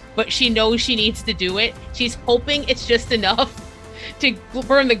bad, but she knows she needs to do it. She's hoping it's just enough to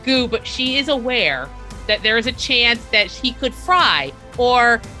burn the goo, but she is aware that there is a chance that he could fry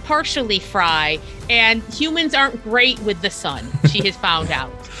or partially fry, and humans aren't great with the sun. She has found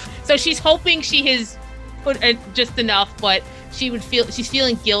out, so she's hoping she has put just enough, but she's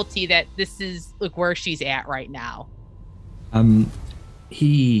feeling guilty that this is like where she's at right now.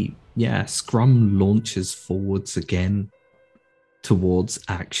 Scrum launches forwards again towards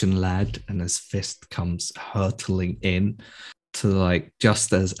Action Lad, and his fist comes hurtling in to like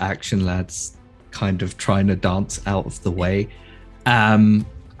just as Action Lad's kind of trying to dance out of the way, and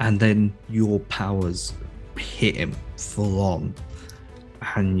then your powers hit him full on,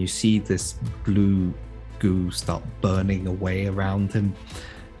 and you see this blue goo start burning away around him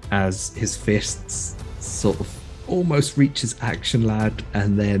as his fists sort of almost reaches Action Lad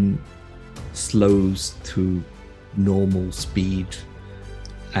and then slows to normal speed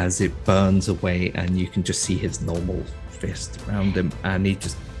as it burns away, and you can just see his normal fist around him, and he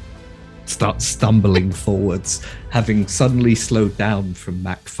just starts stumbling forwards, having suddenly slowed down from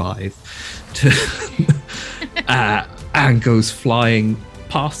Mach 5 to and goes flying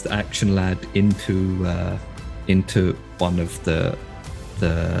past Action Lad into one of the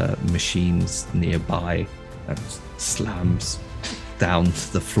machines nearby and slams down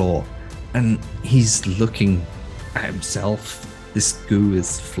to the floor. And he's looking at himself. This goo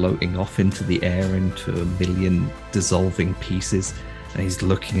is floating off into the air into a million dissolving pieces, and he's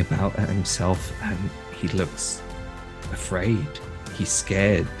looking about at himself, and he looks afraid. He's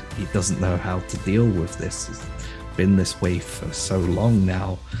scared. He doesn't know how to deal with this. He's been this way for so long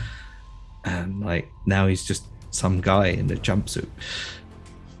now. and like now he's just some guy in a jumpsuit,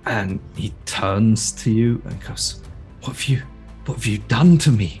 and he turns to you and goes, what have you done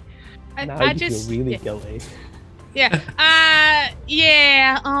to me? Now I you just feel really yeah. guilty.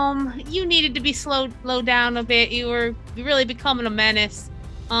 You needed to be slowed down a bit. You were really becoming a menace.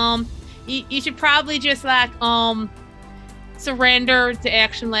 You should probably just like surrender to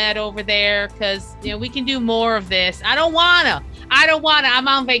Action Lad over there, because we can do more of this. I don't wanna. I'm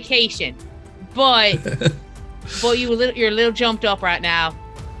on vacation, but you're a little jumped up right now,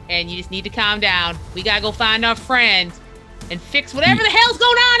 and you just need to calm down. We gotta go find our friend and fix whatever the hell's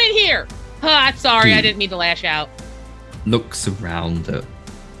going on in here. I'm sorry, I didn't mean to lash out. Looks around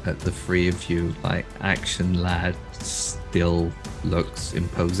at the three of you, like Action Lad still looks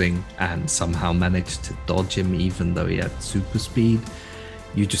imposing and somehow managed to dodge him even though he had super speed.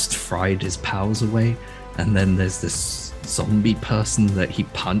 You just fried his powers away, and then there's this zombie person that he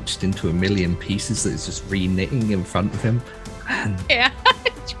punched into a million pieces that's just re-knitting in front of him, and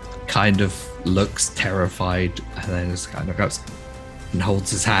kind of looks terrified, and then just kind of goes and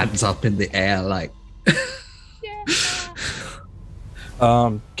holds his hands up in the air like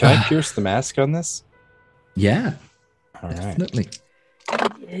Can I pierce the mask on this? yeah, All right. definitely.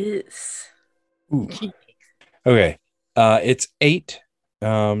 Yes. Ooh. Okay. It's 8.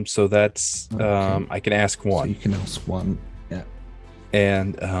 So that's Okay. I can ask So one. you can ask one. Yeah.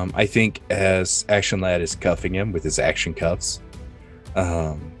 And I think as Action Lad is cuffing him with his action cuffs,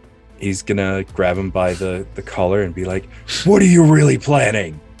 he's gonna grab him by the collar and be like, "What are you really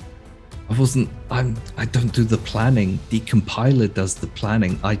planning?" I don't do the planning. The compiler does the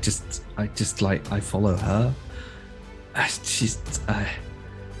planning. I just I follow her.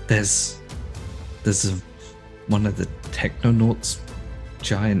 There's one of the Technonauts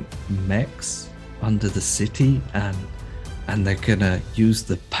giant mechs under the city, and they're gonna use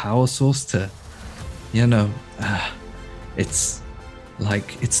the power source to, it's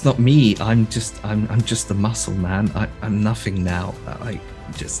like, it's not me. I'm just the muscle man. I'm nothing now.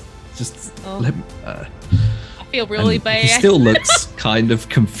 Just Oh. let me. I feel really And bad. He still looks kind of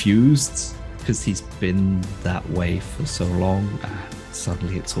confused because he's been that way for so long.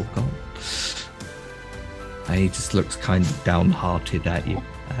 Suddenly it's all gone. And he just looks kind of downhearted at you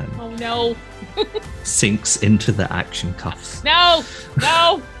and Oh no. sinks into the action cuffs. No.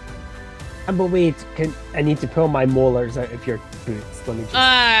 But wait, I need to pull my molars out of your boots. Let me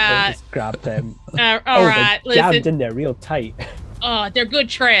just grab them. All right. They're jammed Listen. in there real tight. They're good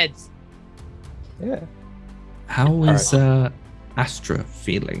treads. Yeah. How is Astra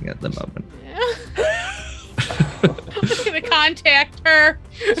feeling at the moment? I'm just gonna contact her.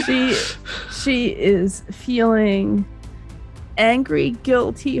 She is feeling angry,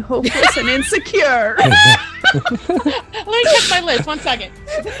 guilty, hopeless, and insecure. Let me check my list. 1 second.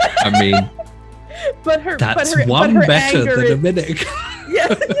 I mean, But her that's but her, one but her better anger than is, a minute ago.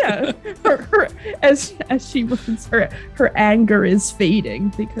 yeah. Her as she moves, her anger is fading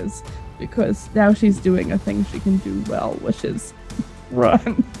because now she's doing a thing she can do well, which is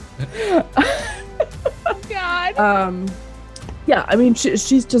run. Oh God. Yeah, I mean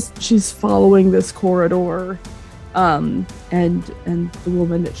she's following this corridor, and the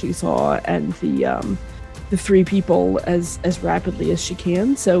woman that she saw and the three people as rapidly as she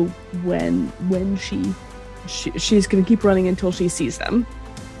can. So when she's gonna keep running until she sees them,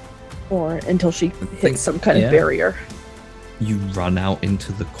 or until she hits some kind of barrier. You run out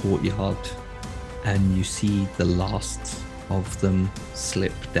into the courtyard and you see the last of them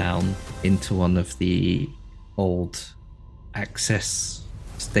slip down into one of the old access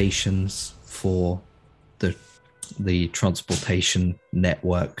stations for the transportation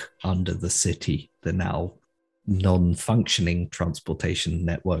network under the city, the now non-functioning transportation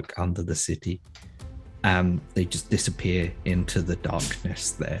network under the city. They just disappear into the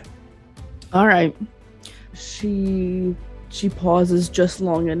darkness there. All right. She pauses just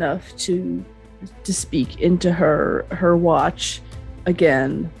long enough to speak into her watch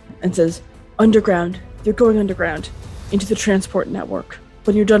again and says, "Underground. They're going underground into the transport network.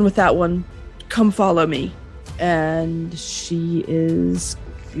 When you're done with that one, come follow me." And she is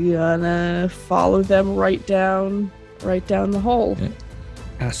gonna follow them right down the hole. Yeah.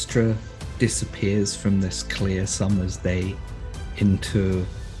 Astra disappears from this clear summer's day into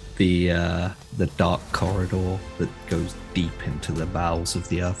the dark corridor that goes deep into the bowels of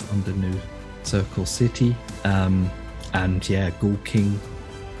the earth under New Circle City. Ghoul King,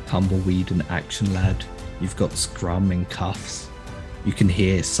 Tumbleweed, and Action Lad. You've got Scrum in cuffs. You can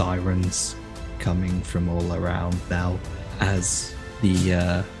hear sirens coming from all around now as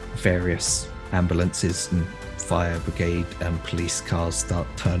the various ambulances and fire brigade and police cars start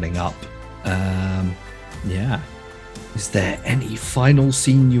turning up Yeah. Is there any final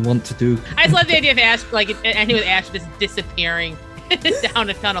scene you want to do? I just love the idea of Ash, like, ending with Ash just disappearing down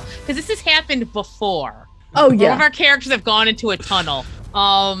a tunnel. Because this has happened before. Oh, One yeah. of our characters have gone into a tunnel.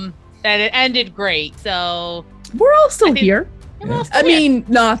 And it ended great. So We're all still I think- here. we're all I still here. mean,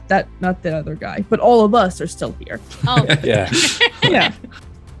 not the other guy, but all of us are still here. Oh, Yeah. Yeah.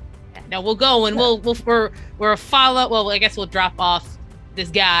 no, we'll go and we're follow. Well, I guess we'll drop off this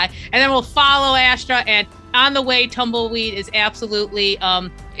guy, and then we'll follow Astra. And on the way, Tumbleweed is absolutely.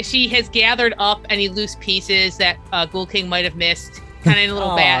 She has gathered up any loose pieces that Ghoul King might have missed, kind of in a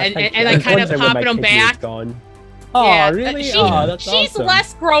little bag, and like kind of popping them back. Gone. Oh, Yeah, really? she- That's She's awesome.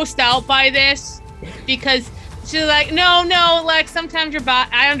 less grossed out by this because she's like, no, like sometimes your bot.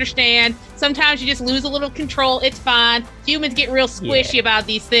 I understand. Sometimes you just lose a little control. It's fine. Humans get real squishy about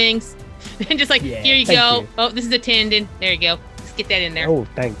these things, and just like, Yeah, here you thank go. you. Oh, this is a tendon. There you go. Just get that in there. Oh,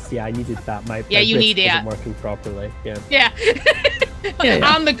 thanks. Yeah, I needed that. My you wrist need that. wasn't working properly. Yeah. Yeah.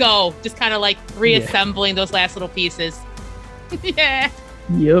 Yeah. On the go, just kind of like reassembling those last little pieces. Yeah.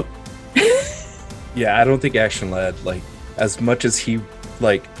 Yep. Yeah, I don't think Action Lad, like, as much as he,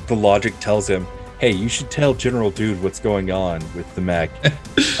 like, the logic tells him, hey, you should tell General Dude what's going on with the mech.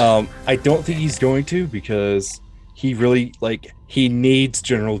 I don't think he's going to, because he really, like, he needs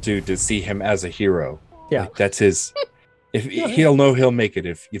General Dude to see him as a hero. Yeah. Like, that's his. If he'll know he'll make it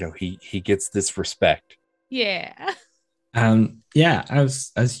if, you know, he gets this respect. Yeah. Yeah,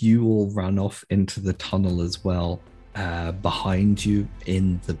 as you all run off into the tunnel as well, behind you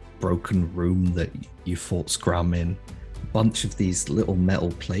in the broken room that you fought Scrum in, a bunch of these little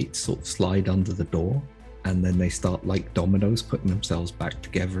metal plates sort of slide under the door, and then they start like dominoes putting themselves back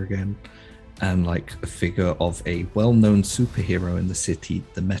together again. And like a figure of a well-known superhero in the city,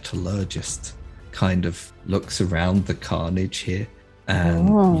 the Metallurgist, kind of looks around the carnage here, and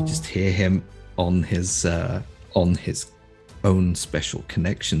you just hear him on his own special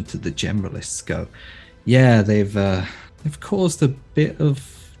connection to the Generalists go, yeah, they've caused a bit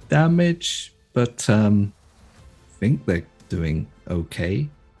of damage, but I think they're doing okay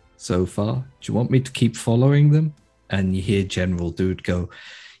so far. Do you want me to keep following them? And you hear General Dude go,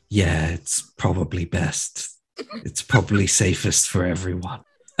 yeah, it's probably best. It's probably safest for everyone.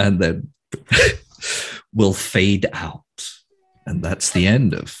 And then we'll fade out. And that's the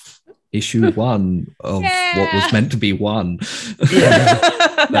end of issue 1 of what was meant to be 1.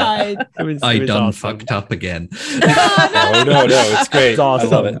 No, it was I done awesome. fucked up again. Oh, no, it's great. It's awesome.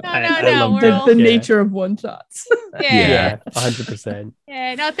 I love it. No, I no, loved we're it. all- The Yeah. nature of one shots. Yeah, 100%.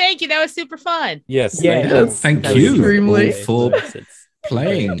 Yeah. No, thank you. That was super fun. Yes. Yeah, Thank that you was Extremely. all for It's-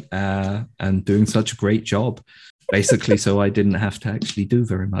 playing and doing such a great job. Basically, so I didn't have to actually do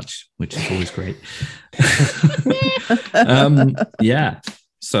very much, which is always great. Yeah.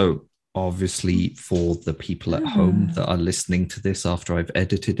 So obviously, for the people at home that are listening to this after I've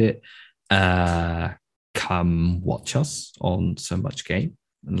edited it, come watch us on So Much Game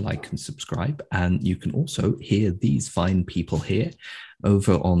and like and subscribe. And you can also hear these fine people here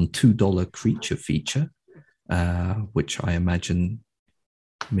over on $2 Creature Feature, which I imagine,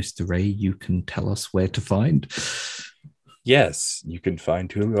 Mr. Ray, you can tell us where to find. Yes, you can find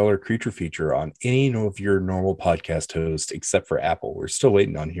 $2 Creature Feature on any of your normal podcast hosts except for Apple. We're still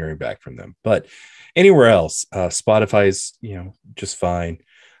waiting on hearing back from them, but anywhere else, Spotify's, just fine.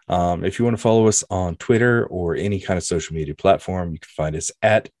 If you want to follow us on Twitter or any kind of social media platform, you can find us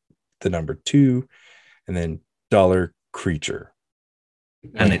at the number 2 and then $1 Creature.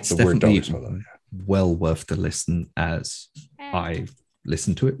 And Like it's the word definitely dollar spelled out. well worth the listen, as I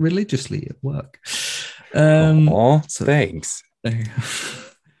listen to it religiously at work. Aw, so- thanks.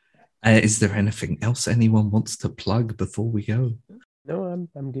 Is there anything else anyone wants to plug before we go? No,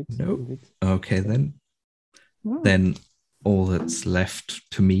 I'm good. No. I'm good. Okay, then. Wow. Then all that's left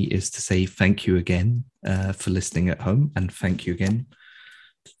to me is to say thank you again for listening at home, and thank you again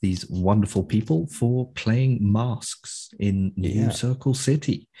to these wonderful people for playing Masks in Yeah. New Circle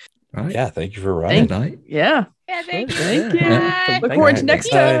City. Right? Yeah, thank you for running. Good night. Yeah. Yeah, thank you. Thank you. Bye. Look forward to Thank next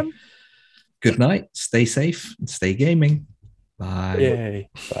you. time. Good night. Stay safe and stay gaming. Bye. Yay.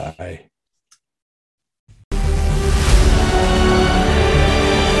 Bye.